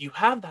if you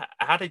have that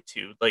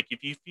attitude, like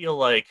if you feel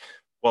like,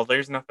 well,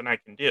 there's nothing I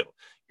can do,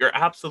 you're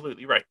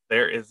absolutely right.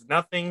 There is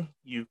nothing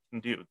you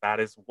can do. That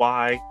is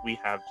why we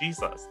have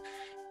Jesus.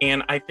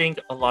 And I think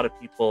a lot of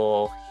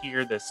people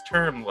hear this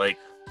term like,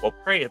 well,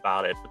 pray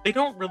about it, but they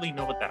don't really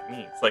know what that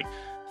means. Like,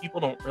 people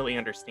don't really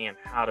understand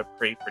how to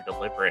pray for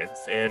deliverance.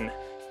 And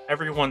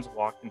everyone's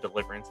walk in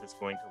deliverance is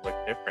going to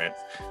look different.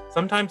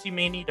 Sometimes you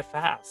may need to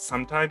fast.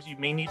 Sometimes you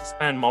may need to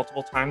spend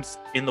multiple times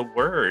in the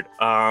Word.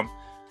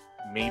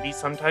 Maybe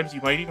sometimes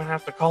you might even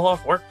have to call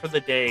off work for the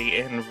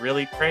day and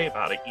really pray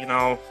about it.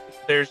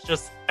 There's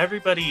just,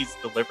 everybody's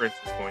deliverance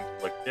is going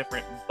to look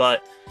different,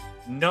 but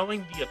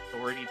knowing the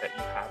authority that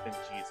you have in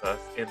Jesus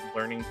and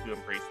learning to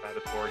embrace that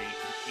authority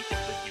and take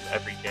it with you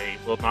every day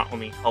will not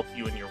only help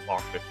you in your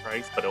walk with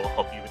Christ, but it will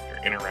help you in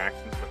your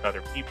interactions with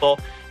other people.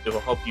 It will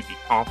help you be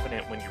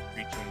confident when you're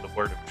preaching the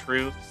word of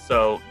truth.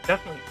 So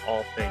definitely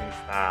all things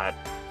that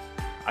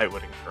I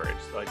would encourage.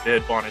 So I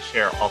did want to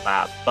share all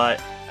that,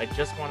 but I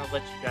just want to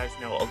let you guys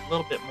know a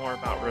little bit more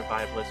about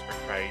Revivalists for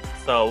Christ.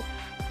 So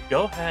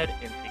go ahead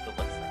and take a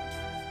listen.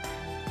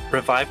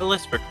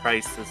 Revivalists for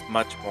Christ is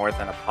much more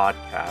than a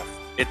podcast.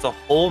 It's a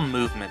whole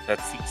movement that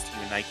seeks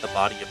to unite the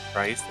body of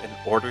Christ in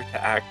order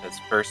to act as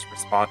first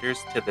responders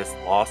to this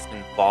lost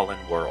and fallen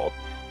world.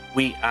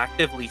 We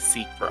actively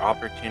seek for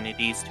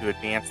opportunities to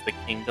advance the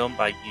kingdom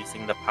by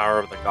using the power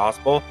of the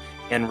gospel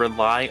and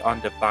rely on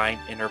divine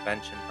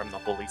intervention from the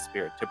Holy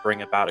Spirit to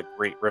bring about a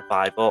great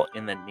revival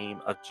in the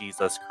name of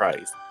Jesus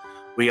Christ.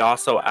 We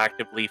also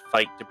actively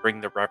fight to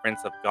bring the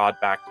reverence of God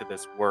back to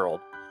this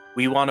world.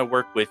 We want to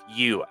work with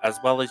you, as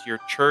well as your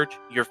church,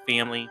 your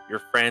family, your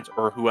friends,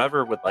 or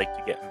whoever would like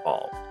to get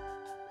involved.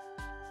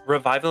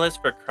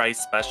 Revivalists for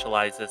Christ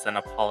specializes in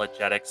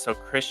apologetics so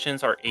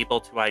Christians are able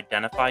to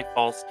identify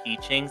false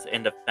teachings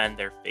and defend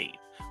their faith.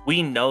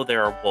 We know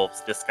there are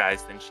wolves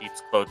disguised in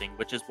sheep's clothing,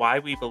 which is why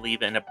we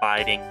believe in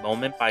abiding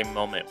moment by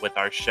moment with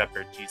our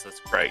shepherd, Jesus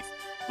Christ.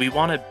 We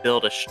want to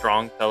build a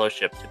strong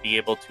fellowship to be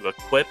able to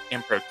equip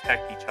and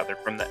protect each other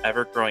from the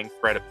ever-growing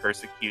threat of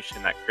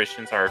persecution that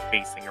Christians are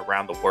facing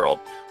around the world.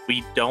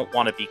 We don't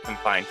want to be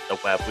confined to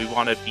the web. We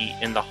want to be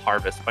in the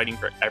harvest, fighting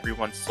for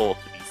everyone's soul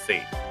to be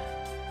saved.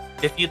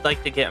 If you'd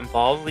like to get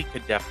involved, we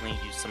could definitely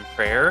use some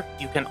prayer.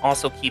 You can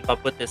also keep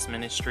up with this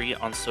ministry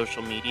on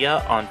social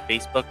media on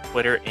Facebook,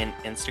 Twitter, and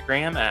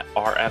Instagram at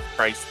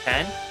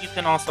rfchrist10. You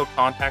can also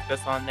contact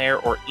us on there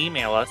or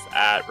email us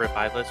at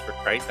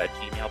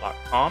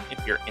revivalistforchrist@gmail.com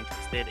if you're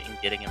interested in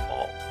getting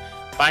involved.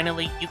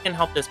 Finally, you can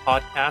help this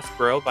podcast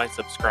grow by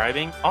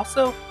subscribing.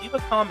 Also, leave a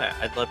comment.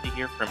 I'd love to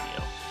hear from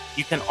you.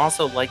 You can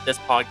also like this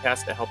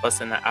podcast to help us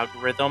in the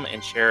algorithm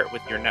and share it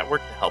with your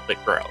network to help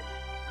it grow.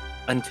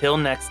 Until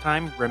next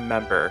time,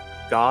 remember,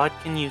 God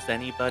can use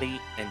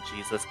anybody, and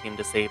Jesus came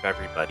to save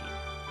everybody.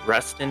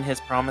 Rest in his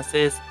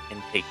promises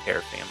and take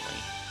care,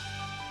 family.